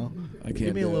 Give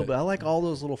me a little bit. I like all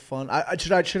those little fun.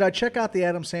 Should I check out the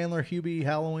Adam Sandler Hubie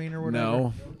Halloween or whatever?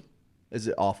 No. Is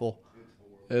it awful?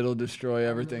 It'll destroy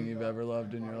everything you've ever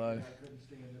loved in your life.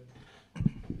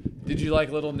 Did you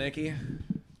like Little Nicky?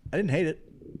 I didn't hate it.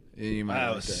 You might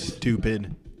That was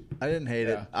stupid. I didn't hate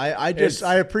it. Yeah.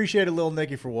 I appreciated Little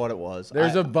Nicky for what it was.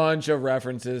 There's a bunch of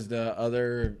references to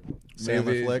other Sandler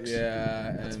movies, flicks. yeah,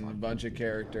 and a bunch of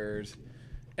characters.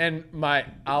 And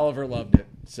Oliver loved it.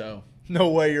 So no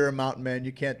way you're a mountain man.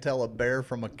 You can't tell a bear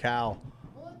from a cow.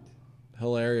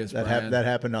 hilarious. That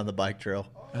happened on the bike trail.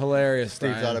 Hilarious.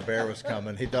 Steve Brian. thought a bear was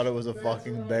coming. He thought it was a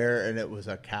fucking bear, and it was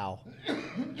a cow.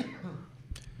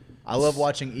 I love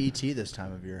watching E.T. this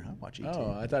time of year. I watch E.T.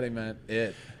 Oh, I thought he meant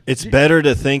it. It's better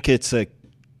to think it's a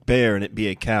bear and it be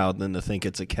a cow than to think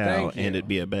it's a cow Thank you. and it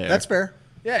be a bear. That's fair.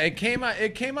 Yeah, it came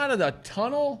out of the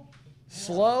tunnel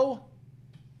slow.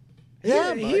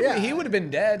 Yeah, he would have been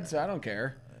dead, so I don't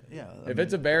care. Yeah. If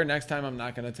it's a bear, next time I'm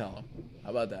not going to tell him.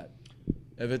 How about that?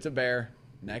 If it's a bear,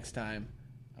 next time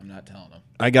I'm not telling him.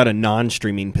 I got a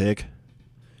non-streaming pick.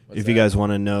 What's if that? you guys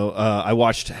want to know, I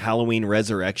watched Halloween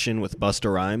Resurrection with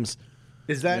Busta Rhymes.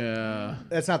 Is that? Yeah.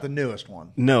 That's not the newest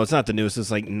one. No, it's not the newest.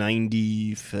 It's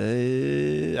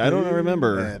 95. I don't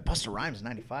remember. Busta Rhymes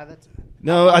 95. That's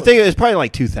No, I think it was probably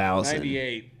 2000.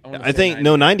 98. I think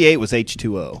 98 was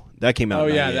H2O. That came out. Oh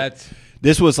in yeah, 98.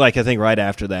 This was like I think right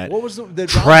after that. What was the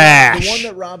trash? The one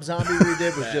that Rob Zombie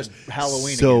redid was just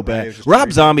Halloween. So again, right? It was bad. just Rob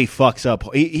crazy. Zombie fucks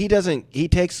up. He doesn't. He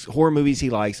takes horror movies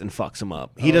he likes and fucks them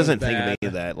up. He doesn't think of any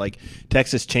of that. Like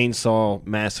Texas Chainsaw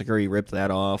Massacre, he ripped that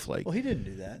off. Like, Well, he didn't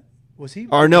do that. Was he?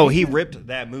 or no, he ripped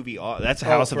that movie off. That's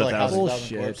House of for a like House Thousand. of a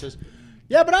Thousand Corpses.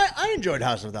 Yeah, but I enjoyed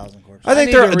House of a Thousand Corpses. I think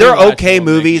need to they're rewatch okay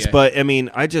Little movies, Nicky. but I mean,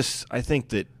 I think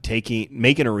that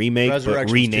making a remake but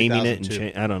Resurrection's renaming it and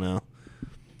 2002. I don't know.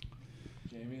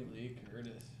 Jamie Lee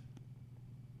Curtis.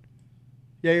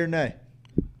 Yay or nay?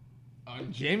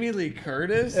 On Jamie Lee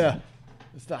Curtis? Yeah.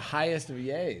 It's the highest of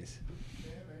yays.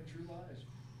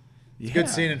 It's a good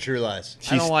scene in True Lies.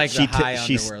 I don't like the high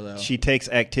she's- underwear, though. She takes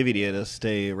Activia to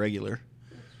stay regular.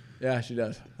 Yeah, she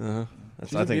does. That's,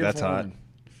 She's I a think that's beautiful hot. woman.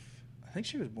 I think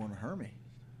she was born a Hermie.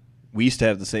 We used to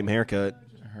have the same haircut.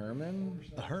 Herman?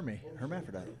 A Hermie.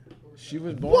 Hermaphrodite. She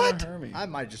was born What? a Hermie. I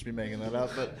might just be making that up,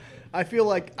 but I feel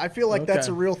like that's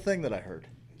a real thing that I heard.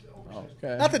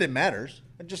 Okay. Not that it matters.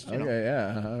 I just you know. Okay,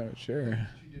 yeah, sure.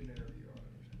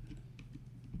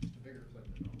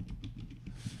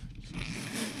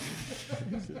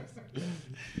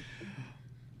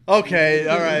 Okay,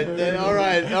 all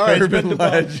right, Urban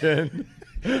legend.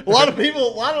 A lot of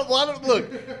people, a lot of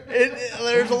look.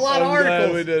 There's a lot of I'm glad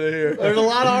articles. we did it here. There's a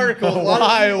lot of articles.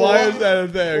 Why is that a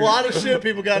thing? A lot of shit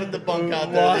people got to debunk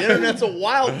out there. The internet's a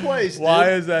wild place. Dude.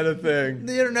 Why is that a thing?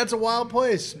 The internet's a wild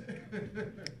place.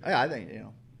 Yeah, I think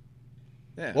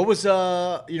Yeah. What was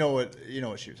you know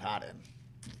what she was hot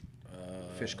in?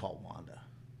 Fish Called Wanda.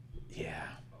 Yeah.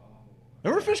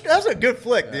 Remember Fish? That was a good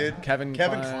flick, dude. Kevin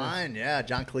Kline. Yeah,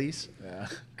 John Cleese. Yeah.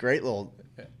 Great little.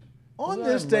 On Wasn't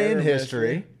this that a day in murder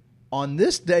history. mystery? On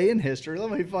this day in history.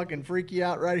 Let me fucking freak you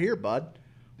out right here, bud.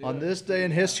 On this day in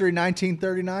history,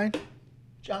 1939,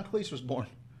 John Cleese was born.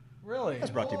 Really?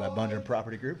 That's brought to you by Bungeon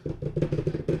Property Group.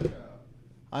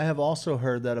 I have also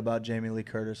heard that about Jamie Lee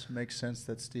Curtis. Makes sense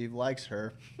that Steve likes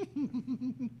her.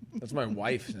 That's my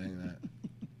wife saying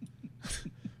that.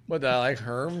 What, I like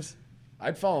Herms?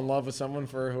 I'd fall in love with someone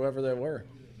for whoever they were.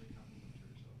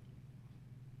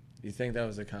 You think that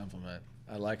was a compliment?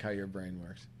 I like how your brain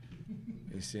works.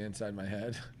 You see inside my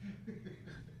head?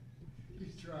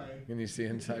 He's trying. Can you see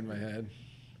inside my head?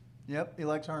 Yep, he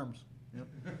likes Herms. Yep.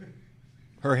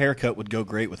 Her haircut would go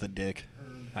great with a dick,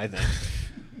 I think.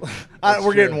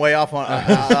 We're getting way off on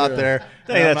out there.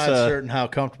 Hey, I'm that's, not certain how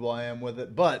comfortable I am with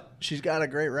it, but she's got a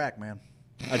great rack, man.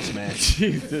 I'd smash.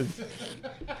 Jesus.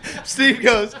 Steve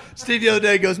the other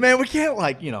day goes, man, we can't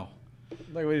Like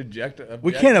we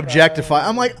we can't objectify.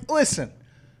 I'm like, listen,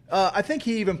 I think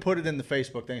he even put it in the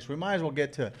Facebook thing, so we might as well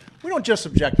get to it. We don't just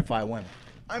objectify women.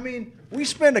 I mean, we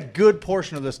spend a good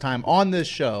portion of this time on this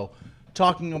show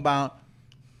talking about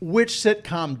which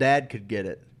sitcom dad could get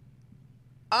it.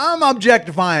 I'm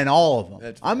objectifying all of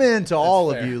them. I'm into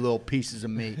all of fair. you little pieces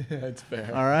of meat. That's fair.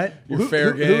 All right? You're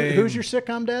fair game. Who's your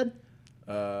sitcom dad?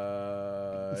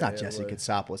 It's not it Jesse was-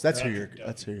 Katsopoulos. That's who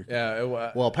you're. Yeah.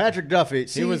 Well, Patrick Duffy.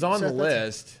 He was on the Seth,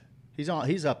 that's- list.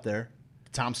 He's up there.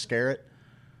 Tom Skerritt.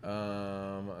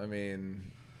 I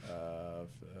mean,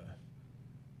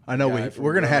 I know guy from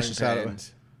we're gonna hash Growing this out.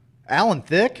 Pains. Alan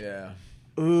Thicke. Yeah.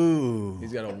 Ooh.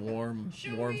 He's got a warmth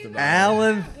about him.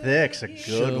 Alan Thicke's a good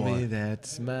Show one. me that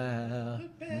smile.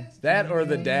 That or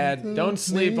the dad. Don't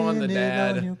sleep on the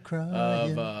dad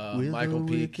of Michael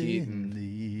P.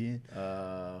 Keaton.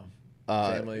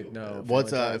 Family. No.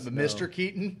 What's Family Ties, no. Mr.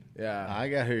 Keaton? Yeah. I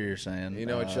got who you're saying. You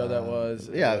know what show that was?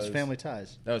 Yeah, it was Family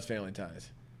Ties. That was Family Ties.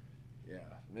 Yeah.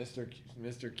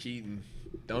 Mr. Keaton.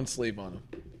 Don't sleep on him.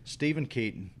 Stephen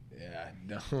Keaton.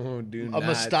 Yeah. Do A not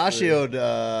mustachioed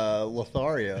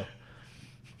Lothario.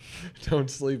 Don't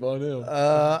sleep on him.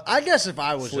 I guess if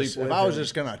I was Sleep just, with if I was him.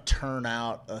 just gonna turn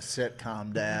out a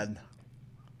sitcom dad,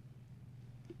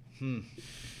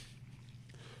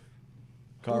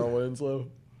 Carl Winslow.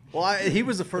 well, he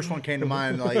was the first one came to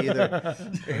mind. Like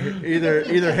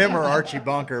either him or Archie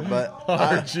Bunker, but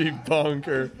Archie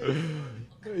Bunker.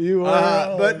 You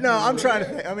are. but no, I'm trying to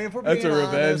think. I mean, if we're That's being a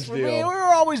revenge honest, deal.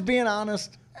 we're always being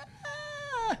honest.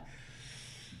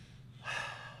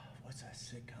 What's that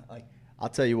sitcom? Like, I'll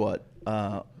tell you what.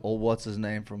 Old what's his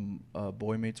name from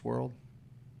Boy Meets World?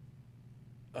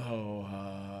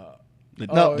 The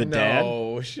dad.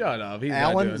 No, shut up. He's not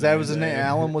Alan? doing Is that was his name? anything.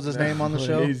 Alan was his name on the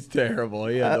show? He's terrible.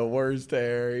 He had the worst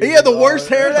hair. He had the worst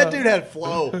hair. That dude had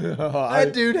flow.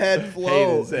 That dude had flow.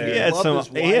 hate his hair. He had loved some. his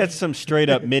He had wife. some straight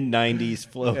up mid '90s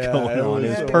flow Yeah, going on. It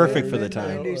was was perfect for the mid-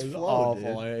 time. 90s. It was flow, awful.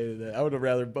 dude. I hated it. I would have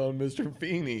rather boned Mr.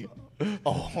 Feeney.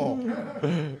 Oh,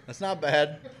 that's not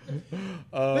bad.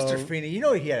 Mr. Feeney, you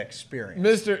know he had experience.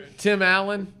 Mr. Tim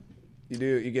Allen. You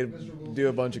do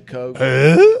a bunch of coke.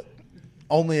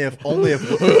 Only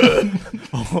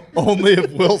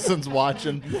if Wilson's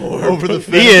watching over the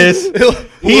fence. He is.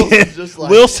 He Wilson's is. just like,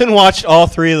 Wilson watched all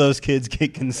 3 of those kids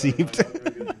get conceived.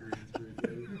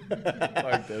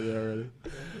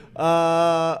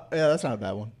 yeah, that's not a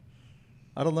bad one.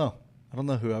 I don't know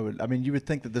who I would. I mean, you would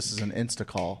think that this is an Insta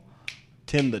call.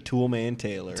 Tim the Toolman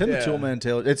Taylor. Tim the Toolman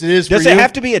Taylor. It is. Does for it you.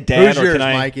 have to be a dad Who's or yours, can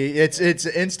I? Mikey? It's an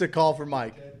Insta call for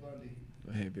Mike.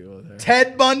 I hate people there.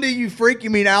 Ted Bundy, you freak? You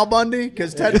mean Al Bundy?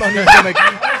 Because Ted Bundy's gonna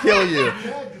kill you.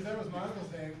 Yeah, because that was my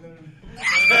uncle's name.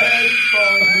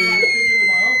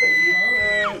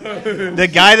 The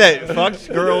guy that fucked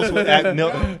girls at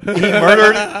Milton, he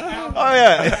murdered. Oh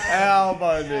yeah, Al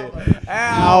Bundy.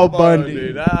 Al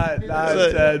Bundy. Not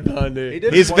Ted Bundy.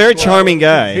 he's a very charming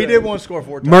guy. He did one score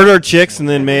 4 times. Murdered chicks and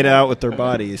then made out with their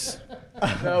bodies.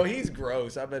 No, he's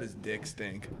gross. I bet his dick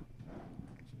stink.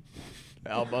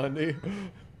 Al Bundy.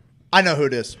 I know who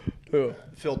it is. Who?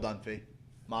 Phil Dunphy.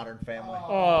 Modern Family.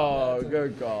 Oh,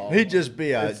 good call. He'd just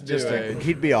be It's new age.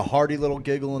 he'd be a hearty little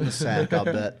giggle in the sack. I'll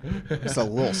bet. Just a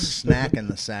little snack in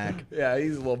the sack. Yeah,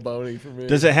 he's a little bony for me.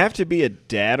 Does it have to be a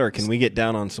dad, or can we get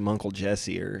down on some Uncle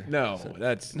Jesse? Or No,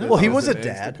 that's Well, he was a an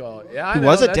dad. Insta call. Yeah, I He know.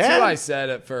 was a That's dad? who I said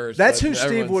at first. That's but who Steve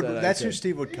everyone would. said I That's who could.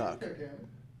 Steve would cuck.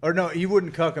 Or no, you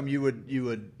wouldn't cuck them. You would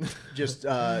just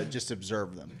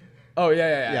observe them. Oh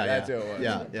yeah. That's who it was.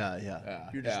 Yeah.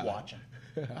 You're just watching.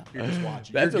 You're just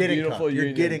watching. That's You're a getting beautiful cucked. union.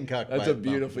 You're getting cucked. That's by a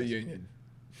beautiful bumpers. union.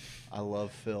 I love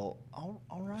Phil. All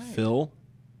right. Phil?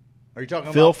 Are you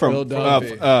talking Phil about from Phil Dunphy.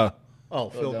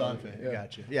 Phil Dunphy. Yeah.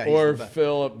 Gotcha. Yeah. Or he's the best.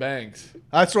 Philip Banks.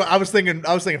 That's what I was thinking.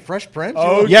 I was thinking Fresh Prince.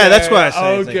 Yeah, that's what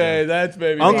I was Okay, thinking. that's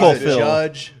maybe Uncle what I did. Phil.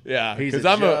 Judge. Yeah, He's because a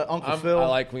I'm ju- Uncle Phil. I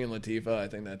like Queen Latifah. I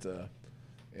think that's a,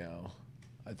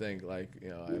 I think I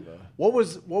have a. What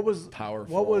was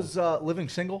Powerful. What was Living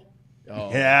Single?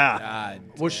 Oh, Yeah.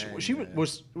 God Was dang, she man.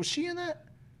 was she in that?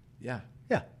 Yeah.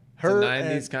 Yeah. Her Her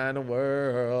 90s and- kind of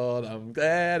world. I'm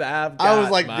glad I've got I was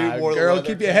like, my dude, wore the girl. leather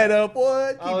Keep your cap. head up,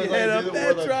 boy. Keep I was your head like, up. dude,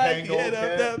 wore That's the right. Keep your Kangol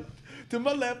head cap. up. To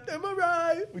my left and my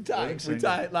right. We tight. We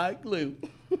tight like glue.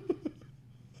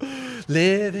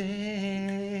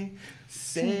 Living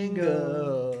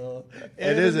single.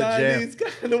 It is a jam.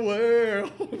 90s kind of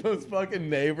world. Those fucking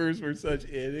neighbors were such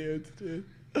idiots, dude.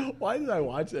 Why did I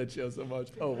watch that show so much?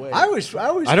 Oh wait. I was. I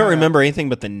don't kinda- remember anything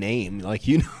but the name. Like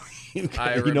you know,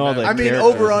 I you know all the. remember. I mean, characters.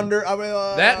 over under. I mean,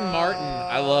 That and Martin.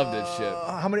 I love this shit.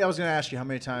 How many? I was going to ask you. How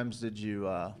many times did you?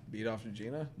 Beat off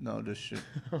Regina? No, just shoot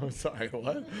Oh, sorry,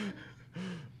 what?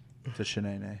 to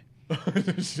Shanae.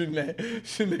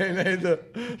 Shanae,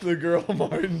 the girl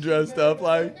Martin dressed up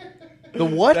like. The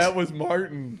what? That was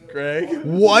Martin, Greg.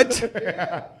 What?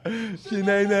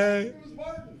 Shanae.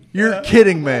 You're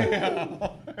kidding me.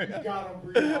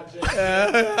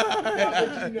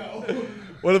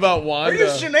 What about Are Wanda? you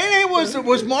Shanae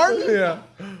was Martin? Yeah.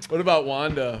 What about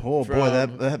Wanda? Oh from boy,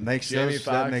 that makes Jamie those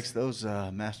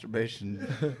Foxx?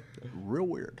 masturbation real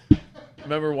weird.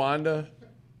 Remember Wanda?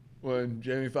 When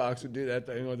Jamie Foxx would do that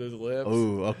thing with his lips?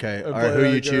 Oh, okay. All play right, who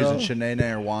that you girl. choosing,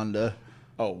 Shanae or Wanda?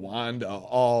 Oh, Wanda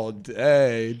all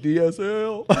day.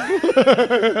 DSL.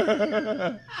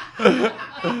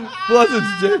 Plus,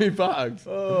 it's Jamie Foxx.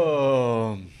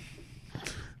 Oh,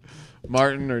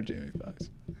 Martin or Jamie Foxx?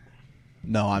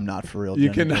 no, I'm not for real. You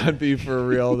Jenny. cannot be for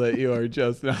real that you are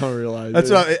just now realizing. That's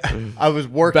what I was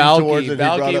working towards. Balky. It. He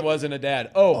brought Balky up- wasn't a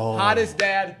dad. Oh, hottest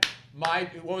dad.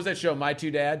 What was that show? My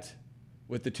Two Dads?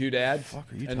 With the two dads?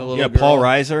 And the little Yeah, girl? Paul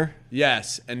Reiser.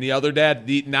 Yes. And the other dad,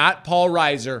 not Paul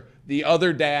Reiser. The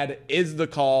other dad is the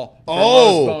call for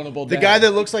Oh, most vulnerable the dad. guy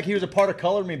that looks like he was a part of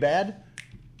Color Me Bad.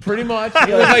 Pretty much.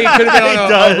 He looks like he could have been He on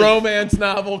does. a romance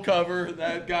novel cover.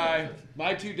 That guy.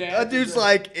 My Two Dads. That dude's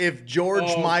like if George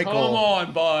Oh, Michael. Come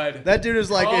on, bud. That dude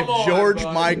is like Come if on, George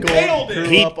bud. Michael Nailed it. grew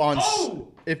He- up on. Oh!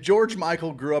 If George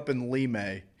Michael grew up in Lee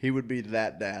May, he would be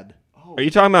that dad. Are you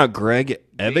talking about Greg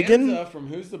Ebigan? Danza from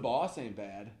Who's the Boss ain't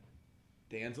bad.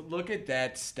 Danza, look at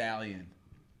that stallion.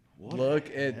 Look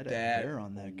at head of that. hair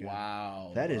on that guy.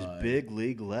 Wow. That is bud. big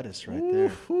league lettuce right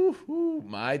there. Ooh,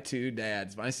 My Two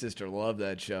Dads. My sister loved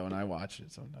that show, and I watched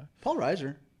it sometimes. Paul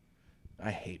Reiser.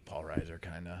 I hate Paul Reiser,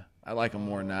 kind of. I like him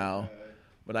more now.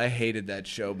 But I hated that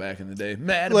show back in the day.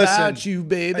 Mad about you,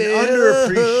 baby. An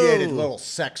underappreciated little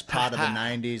sex pot of the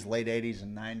 90s, late 80s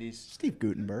and 90s. Steve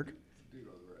Gutenberg.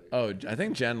 Oh, I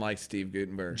think Jen likes Steve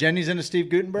Gutenberg. Jenny's into Steve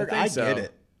Gutenberg? I, think so. get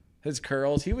it. His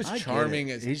curls. He was I get charming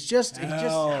it. as He's just,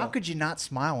 hell. how could you not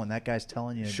smile when that guy's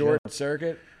telling you a Short joke?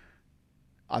 Circuit.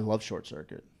 I love Short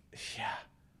Circuit. Yeah.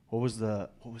 What was the,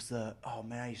 oh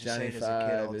man, I used to Johnny say it as a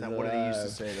kid all the Five time. is What did he used to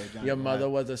alive. say though, Johnny Your Five? mother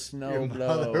was a Your snowblower.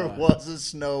 mother was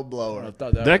a snowblower. I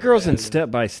thought That girl's in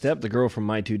Step by Step. The girl from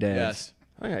My Two Dads. Yes.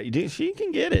 Oh, yeah, she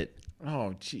can get it.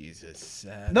 Oh Jesus!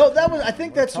 Seth. No, that was. I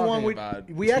think We're that's the one talking about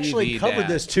we actually TV covered dad.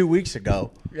 this 2 weeks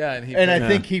ago. Yeah, and I picked-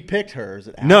 think he picked her. Is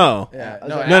it Al? No. Yeah, Is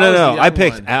no, it- No, Al's the I young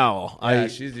picked one. Al. Yeah,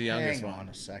 she's the youngest Hang one. on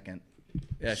a second.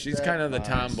 Yeah, she's Step kind of the by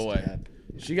tomboy. step.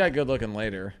 She got good looking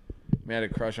later. I mean, I had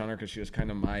a crush on her because she was kind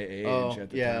of my age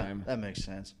at the yeah, time. that makes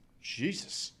sense.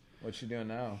 Jesus, What's she doing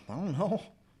now? I don't know.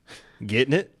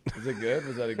 Getting it? Is it good?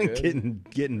 Was that a good?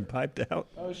 getting piped out.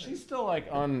 Oh, she's still like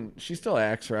on. She still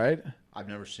acts, right? I've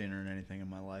never seen her in anything in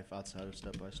my life outside of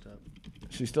Step by Step.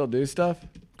 She still do stuff.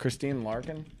 Christine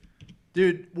Larkin.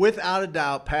 Dude, without a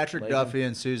doubt, Patrick Lady. Duffy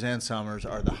and Suzanne Summers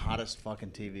are the hottest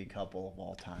fucking TV couple of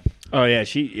all time. Oh yeah,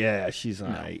 she's all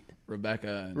right.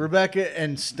 Rebecca. And Rebecca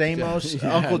and Stamos,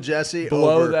 Yeah. Uncle Jesse,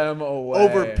 Blow over, them away.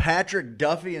 over Patrick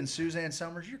Duffy and Suzanne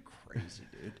Summers. You're crazy,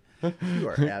 dude. You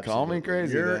are absolutely Call me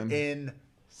crazy, You're then.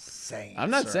 insane.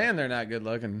 I'm not sir. saying they're not good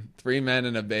looking. 3 Men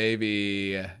and a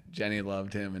Baby. Jenny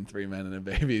loved him in 3 Men and a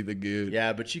Baby. The Goot.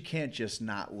 Yeah, but you can't just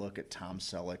not look at Tom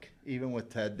Selleck, even with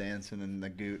Ted Danson and the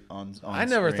Goot on I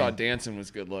never screen. thought Danson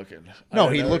was good looking. No,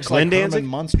 I he never- looks Glenn like Herman Danzig?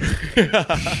 Munster.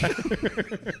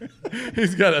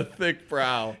 He's got a thick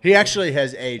brow. He actually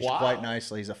has aged Wow. quite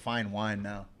nicely. He's a fine wine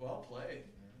now. Well played.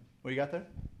 What you got there?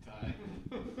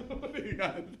 What do you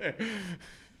got there?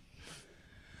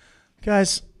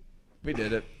 Guys, We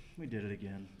did it. we did it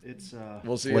again. It's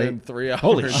We'll see late. you in 3 hours.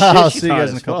 Holy shit. I'll she's see you hot guys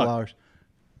in a as couple fuck. hours.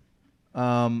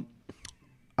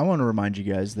 I want to remind you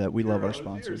guys that we love our You're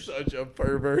sponsors. such a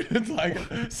pervert. It's like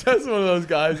says one of those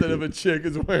guys that if a chick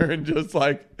is wearing just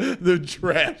like the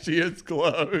trashiest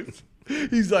clothes,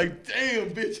 he's like,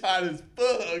 "Damn, bitch, hot as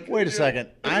fuck." Wait a second.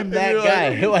 I'm And that you're guy.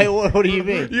 like- Wait, what do you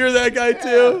mean? You're that guy too.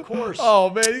 of course.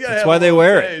 Oh man, you gotta That's have why a they little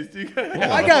wear it. taste. You gotta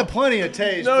have I a- got plenty of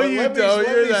taste. No, but you let me- don't. let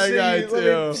You're me that see guy, you- Let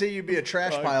too. me see you be a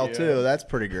trash Fuck pile yeah. too. That's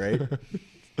pretty great.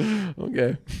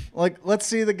 Okay. Like, let's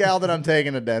see the gal that I'm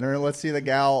taking to dinner, and let's see the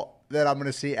gal that I'm going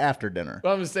to see after dinner.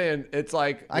 But I'm just saying, it's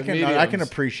like I the can mediums.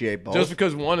 appreciate both. Just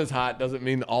because one is hot doesn't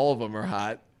mean all of them are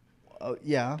hot.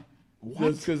 Yeah.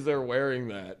 Just because they're wearing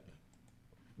that.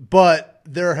 But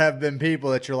there have been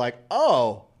people that you're like,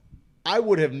 oh, I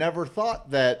would have never thought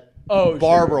that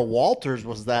Barbara Walters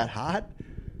was that hot.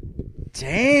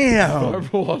 Damn.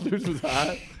 Barbara Walters was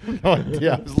hot. No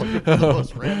idea. I was looking for the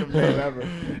most random name ever.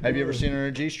 Have you ever seen her in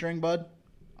a G-string, bud?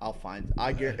 I'll find.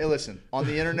 Hey, listen, on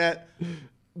the internet,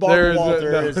 Barbara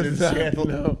Walters is in scandal.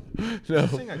 No.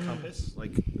 Thing a compass,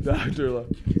 like Dr.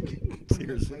 Love.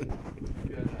 seriously.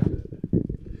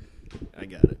 I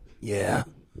got it. Yeah.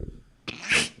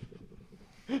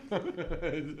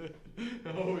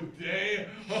 Oh, damn.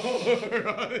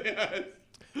 Oh, yes.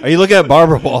 Are you looking at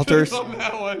Barbara Walters? On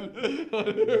that one.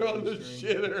 On the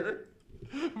shitter.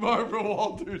 Barbara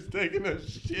Walters taking a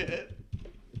shit.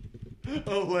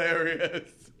 Hilarious.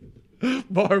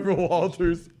 Barbara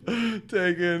Walters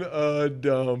taking a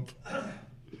dump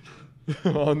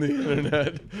on the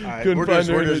internet. All right, Couldn't we're find just,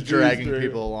 her we're in a just dragging G-string.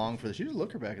 people along for this. She was a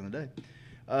looker back in the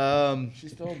day.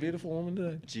 She's still a beautiful woman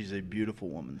today. She's a beautiful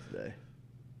woman today.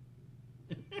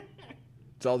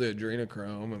 It's all the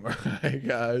adrenochrome. Am I right,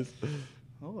 guys?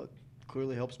 Oh, it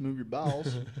clearly helps move your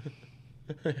bowels.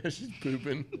 She's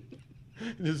pooping.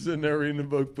 Just sitting there reading a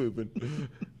book, pooping.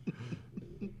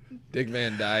 Dick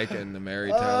Van Dyke and the Mary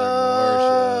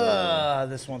Tyler Moore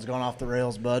This one's gone off the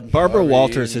rails, bud. Barbara Barbie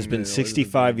Walters has and been Elizabeth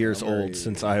 65 years Montgomery. old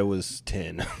since I was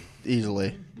 10.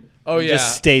 Easily. Oh yeah,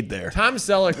 Just stayed there. Tom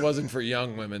Selleck wasn't for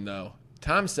young women though.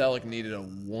 Tom Selleck needed a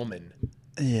woman.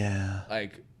 Yeah.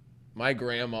 Like my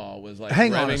grandma was like.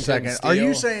 Hang on a Remington second. Steele Are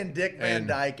you saying Dick Van and-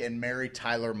 Dyke and Mary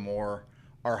Tyler Moore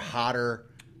are hotter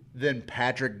than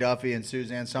Patrick Duffy and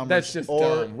Suzanne Summers? That's just or,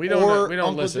 dumb. We don't. or We don't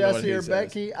Uncle listen to what Jesse he or says.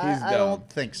 Becky? He's I dumb. don't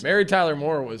think so. Mary Tyler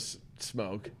Moore was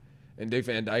smoke, and Dick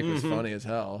Van Dyke was funny as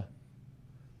hell.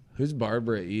 Who's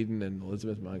Barbara Eden and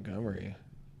Elizabeth Montgomery?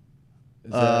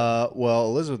 Is that- Well,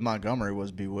 Elizabeth Montgomery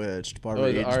was Bewitched. Barbara Oh,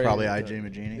 Eden's Ari- probably I. J.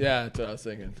 Magini. Yeah, that's what I was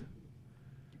thinking.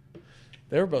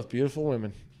 They were both beautiful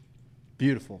women.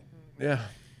 Beautiful. Yeah.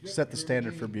 Set the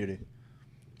standard for beauty.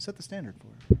 Set the standard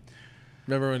for it.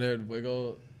 Remember when they would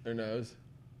wiggle their nose?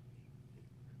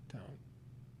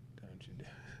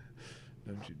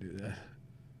 Don't you do that.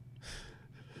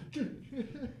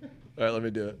 All right, let me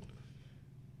do it.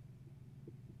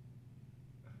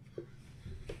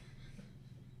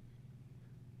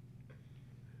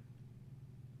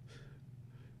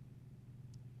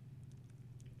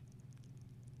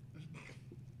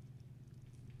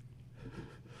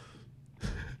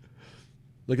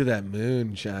 Look at that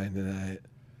moonshine tonight.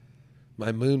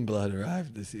 My moon blood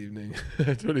arrived this evening.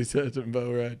 That's what he said to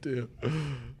Bo Rat too.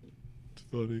 It's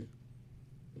funny.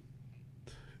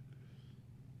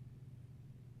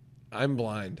 I'm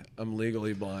blind. I'm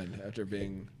legally blind after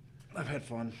being I've had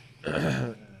fun.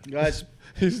 Guys,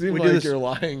 You seem we like do this, you're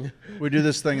lying. We do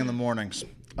this thing in the mornings.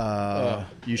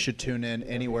 You should tune in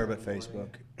anywhere but Facebook.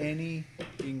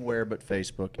 Anywhere but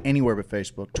Facebook. Anywhere but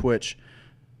Facebook. Twitch,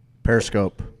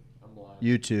 Periscope,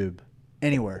 YouTube.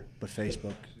 Anywhere but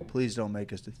Facebook. Please don't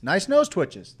make us. Nice nose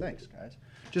twitches. Thanks, guys.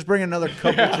 Just bring another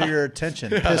couple to your attention.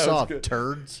 Piss off, good.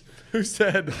 turds. Who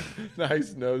said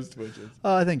nice nose twitches?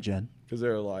 I think Jen. Because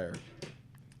they're a liar.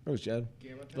 Oh, it's Jen.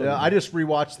 Yeah, I just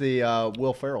rewatched the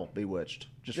Will Ferrell Bewitched,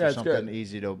 just Yeah, for it's something good.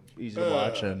 easy to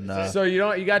watch. And So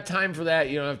you got time for that.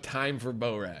 You don't have time for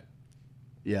Borat.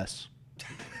 yes,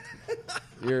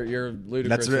 You're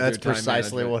ludicrous. with That's your time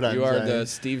precisely management. what I'm You are saying. the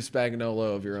Steve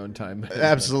Spagnuolo of your own time management.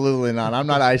 absolutely not. I'm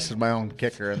not icing my own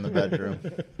kicker in the bedroom.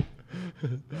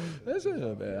 That's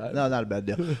not bad. No, not a bad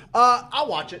deal. I'll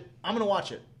watch it. I'm gonna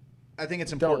watch it. I think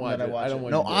it's important watch that I it. watch I don't it.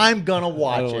 want No, you to. I'm gonna I don't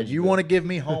watch want it. you You to. want to give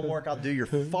me homework? I'll do your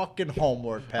fucking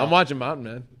homework, pal. I'm watching Mountain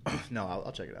Man. No,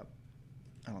 I'll check it out.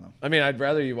 I don't know. I mean, I'd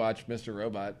rather you watch Mr.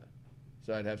 Robot,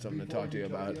 so I'd have something to talk to you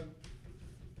about.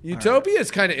 Utopia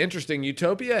is kind of interesting.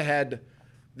 Utopia had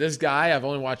this guy. I've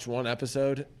only watched one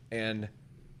episode, and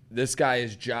this guy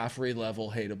is Joffrey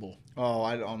level hateable. Oh,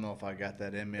 I don't know if I got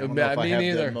that in me. I don't know if I Me have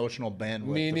neither. the emotional bandwidth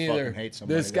Me to neither. fucking hate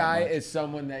somebody. This that guy much. is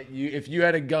someone that if you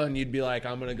had a gun, you'd be like,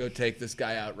 I'm gonna go take this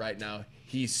guy out right now.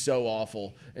 He's so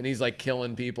awful, and he's like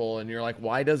killing people, and you're like,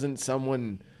 why doesn't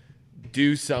someone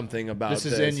do something about this?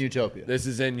 This is in Utopia. This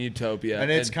is in Utopia, And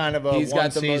it's kind of a he's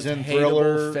got the most one-season hateable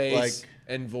thriller, face like-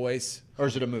 and voice. Or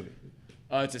is it a movie?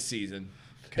 It's a season.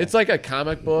 It's like a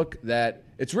comic book that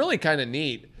it's really kind of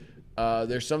neat.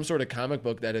 There's some sort of comic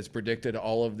book that has predicted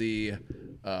all of the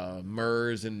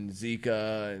MERS and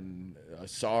Zika and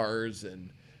SARS,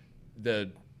 and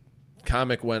the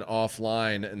comic went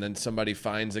offline, and then somebody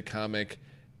finds a comic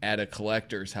at a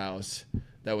collector's house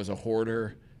that was a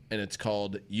hoarder, and it's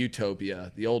called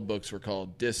Utopia. The old books were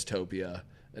called Dystopia,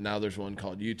 and now there's one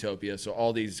called Utopia. So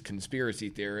all these conspiracy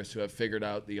theorists who have figured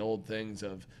out the old things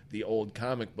of the old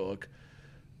comic book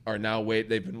are now they've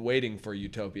been waiting for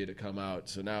Utopia to come out.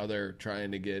 So now they're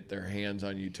trying to get their hands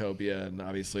on Utopia, and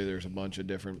obviously there's a bunch of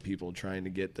different people trying to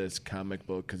get this comic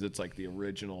book because it's like the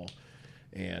original,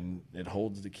 and it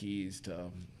holds the keys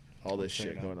to all this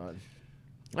shit going on.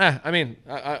 I mean,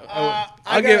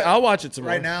 I'll watch it some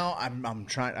Right more. now, I'm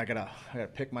trying. I gotta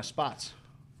pick my spots,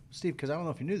 Steve. Because I don't know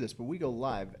if you knew this, but we go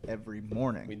live every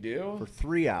morning. We do? For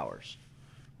 3 hours.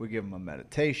 We give them a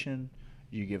meditation.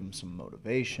 You give them some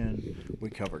motivation. We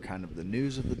cover kind of the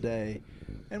news of the day,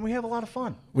 and we have a lot of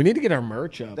fun. We need to get our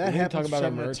merch up. That we need to happens talk about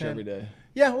our 7 to merch 10. every day.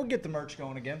 Yeah, we'll get the merch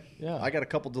going again. Yeah. I got a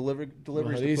couple deliveries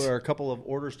to put, or a couple of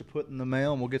orders to put in the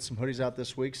mail, and we'll get some hoodies out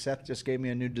this week. Seth just gave me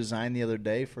a new design the other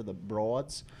day for the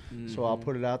broads, so I'll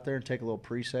put it out there and take a little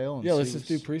pre-sale. And Yeah, let's see- just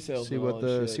do pre-sales See and what all the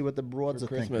that shit see what the broads for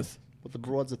are thinking. Christmas. What the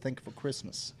broads are thinking for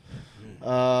Christmas.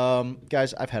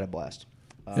 Guys, I've had a blast.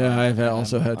 Yeah, I've and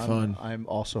also had fun. I'm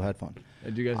also had fun.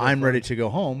 Did you guys have I'm fun? ready to go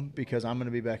home because I'm going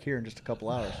to be back here in just a couple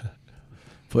hours.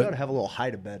 We ought to have a little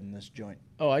hide-a-bed in this joint.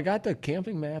 Oh, I got the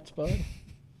camping mats, bud.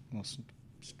 We'll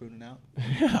spoon it out.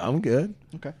 Yeah, I'm good.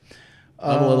 Okay.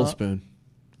 I'm a little spoon,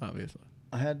 obviously.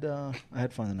 I had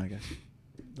fun tonight, guys.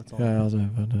 That's all. Yeah, I also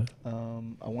have fun.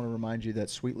 I want to remind you that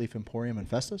Sweet Leaf Emporium and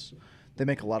Festus, they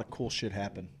make a lot of cool shit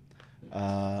happen.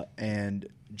 And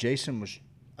Jason was,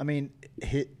 I mean,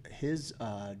 his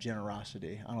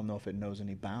generosity, I don't know if it knows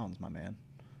any bounds, my man.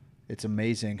 It's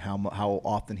amazing how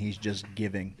often he's just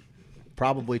giving,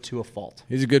 probably to a fault.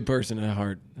 He's a good person at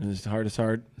heart. His heart is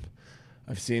hard.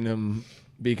 I've seen him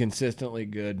be consistently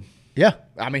good. Yeah.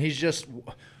 I mean, he said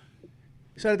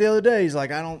it the other day. He's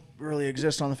like, I don't really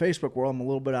exist on the Facebook world. I'm a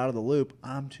little bit out of the loop.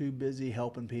 I'm too busy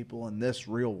helping people in this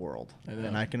real world.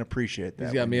 And I can appreciate that.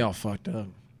 He's got me all fucked up.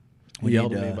 He We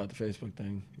yelled need, at me about the Facebook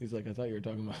thing. He's like, I thought you were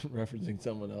talking about referencing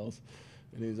someone else.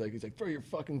 And he's like, throw your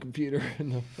fucking computer in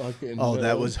the fucking. Oh,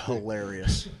 that was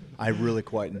hilarious. I really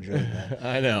quite enjoyed that.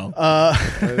 I know.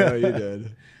 I know you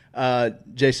did.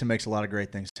 Jason makes a lot of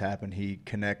great things happen. He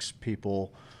connects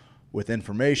people with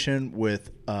information,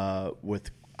 with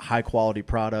high quality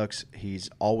products. He's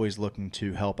always looking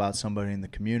to help out somebody in the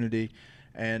community,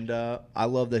 and I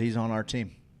love that he's on our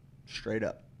team. Straight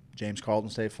up, James Carlton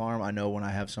State Farm. I know when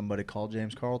I have somebody call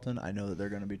James Carlton, I know that they're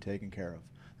going to be taken care of.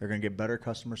 They're going to get better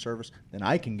customer service than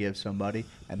I can give somebody,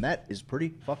 and that is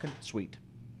pretty fucking sweet.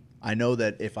 I know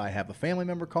that if I have a family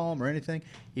member call him or anything,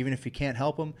 even if he can't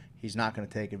help him, he's not going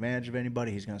to take advantage of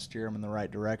anybody. He's going to steer him in the right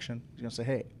direction. He's going to say,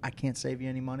 hey, I can't save you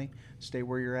any money. Stay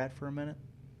where you're at for a minute.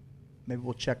 Maybe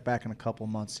we'll check back in a couple of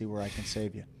months, see where I can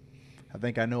save you. I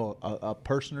think I know a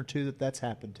person or two that's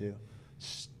happened to.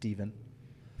 Steven.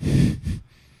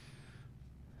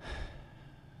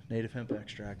 Native hemp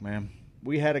extract, man.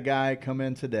 We had a guy come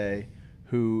in today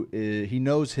who he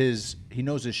knows his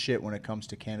shit when it comes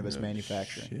to cannabis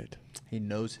manufacturing. Shit. He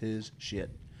knows his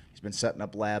shit. He's been setting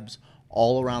up labs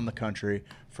all around the country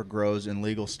for grows in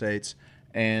legal states,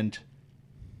 and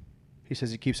he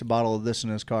says he keeps a bottle of this in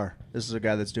his car. This is a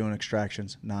guy that's doing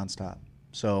extractions nonstop.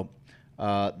 So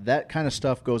that kind of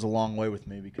stuff goes a long way with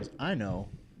me because I know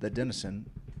that Denison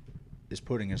is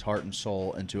putting his heart and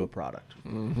soul into a product.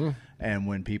 Mm-hmm. And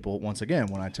when people, once again,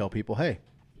 when I tell people, hey,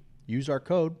 use our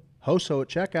code HOSO at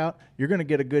checkout, you're going to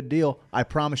get a good deal. I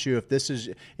promise you,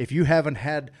 if you haven't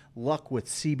had luck with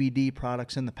CBD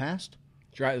products in the past,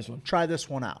 try this one. Try this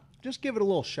one out. Just give it a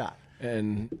little shot.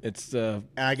 And it's the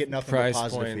and I get nothing but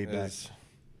positive feedback.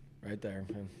 Right there.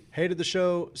 Man. Hated the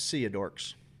show. See ya,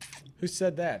 dorks. Who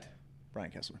said that?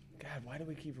 Brian Kessler. God, why do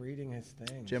we keep reading his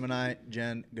thing? Gemini,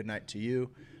 Jen, good night to you.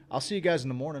 I'll see you guys in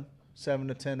the morning, 7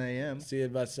 to 10 a.m. See you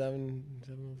about 7.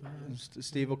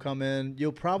 Steve will come in.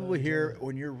 You'll probably hear,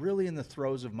 when you're really in the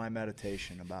throes of my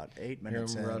meditation, about 8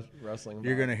 minutes in, rustling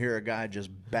you're going to hear a guy just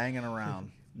banging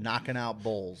around, knocking out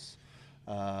bowls,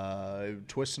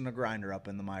 twisting a grinder up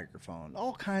in the microphone,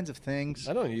 all kinds of things.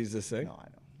 I don't use this thing. No,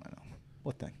 I know.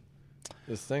 What thing?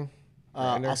 This thing?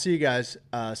 I'll see you guys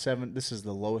 7. This is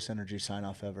the lowest energy sign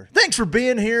off ever. Thanks for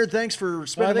being here. Thanks for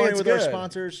spending money with our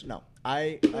sponsors. No,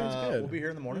 we'll be here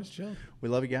in the morning. We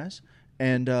love you guys.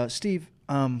 And Steve,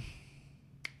 there's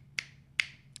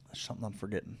something I'm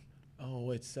forgetting.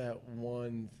 Oh, it's that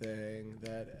one thing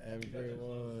that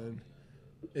everyone.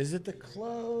 Is it the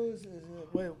close? Is it,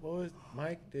 wait, what was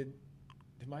Mike? Did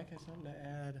Mike have something to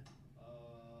add?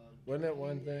 Wasn't it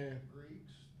one thing?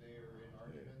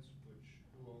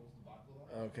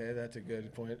 Okay, that's a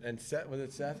good point. And Seth, was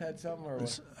it Seth had something or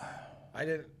what? I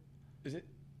didn't. Is it?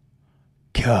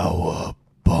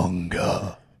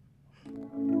 Cowabunga.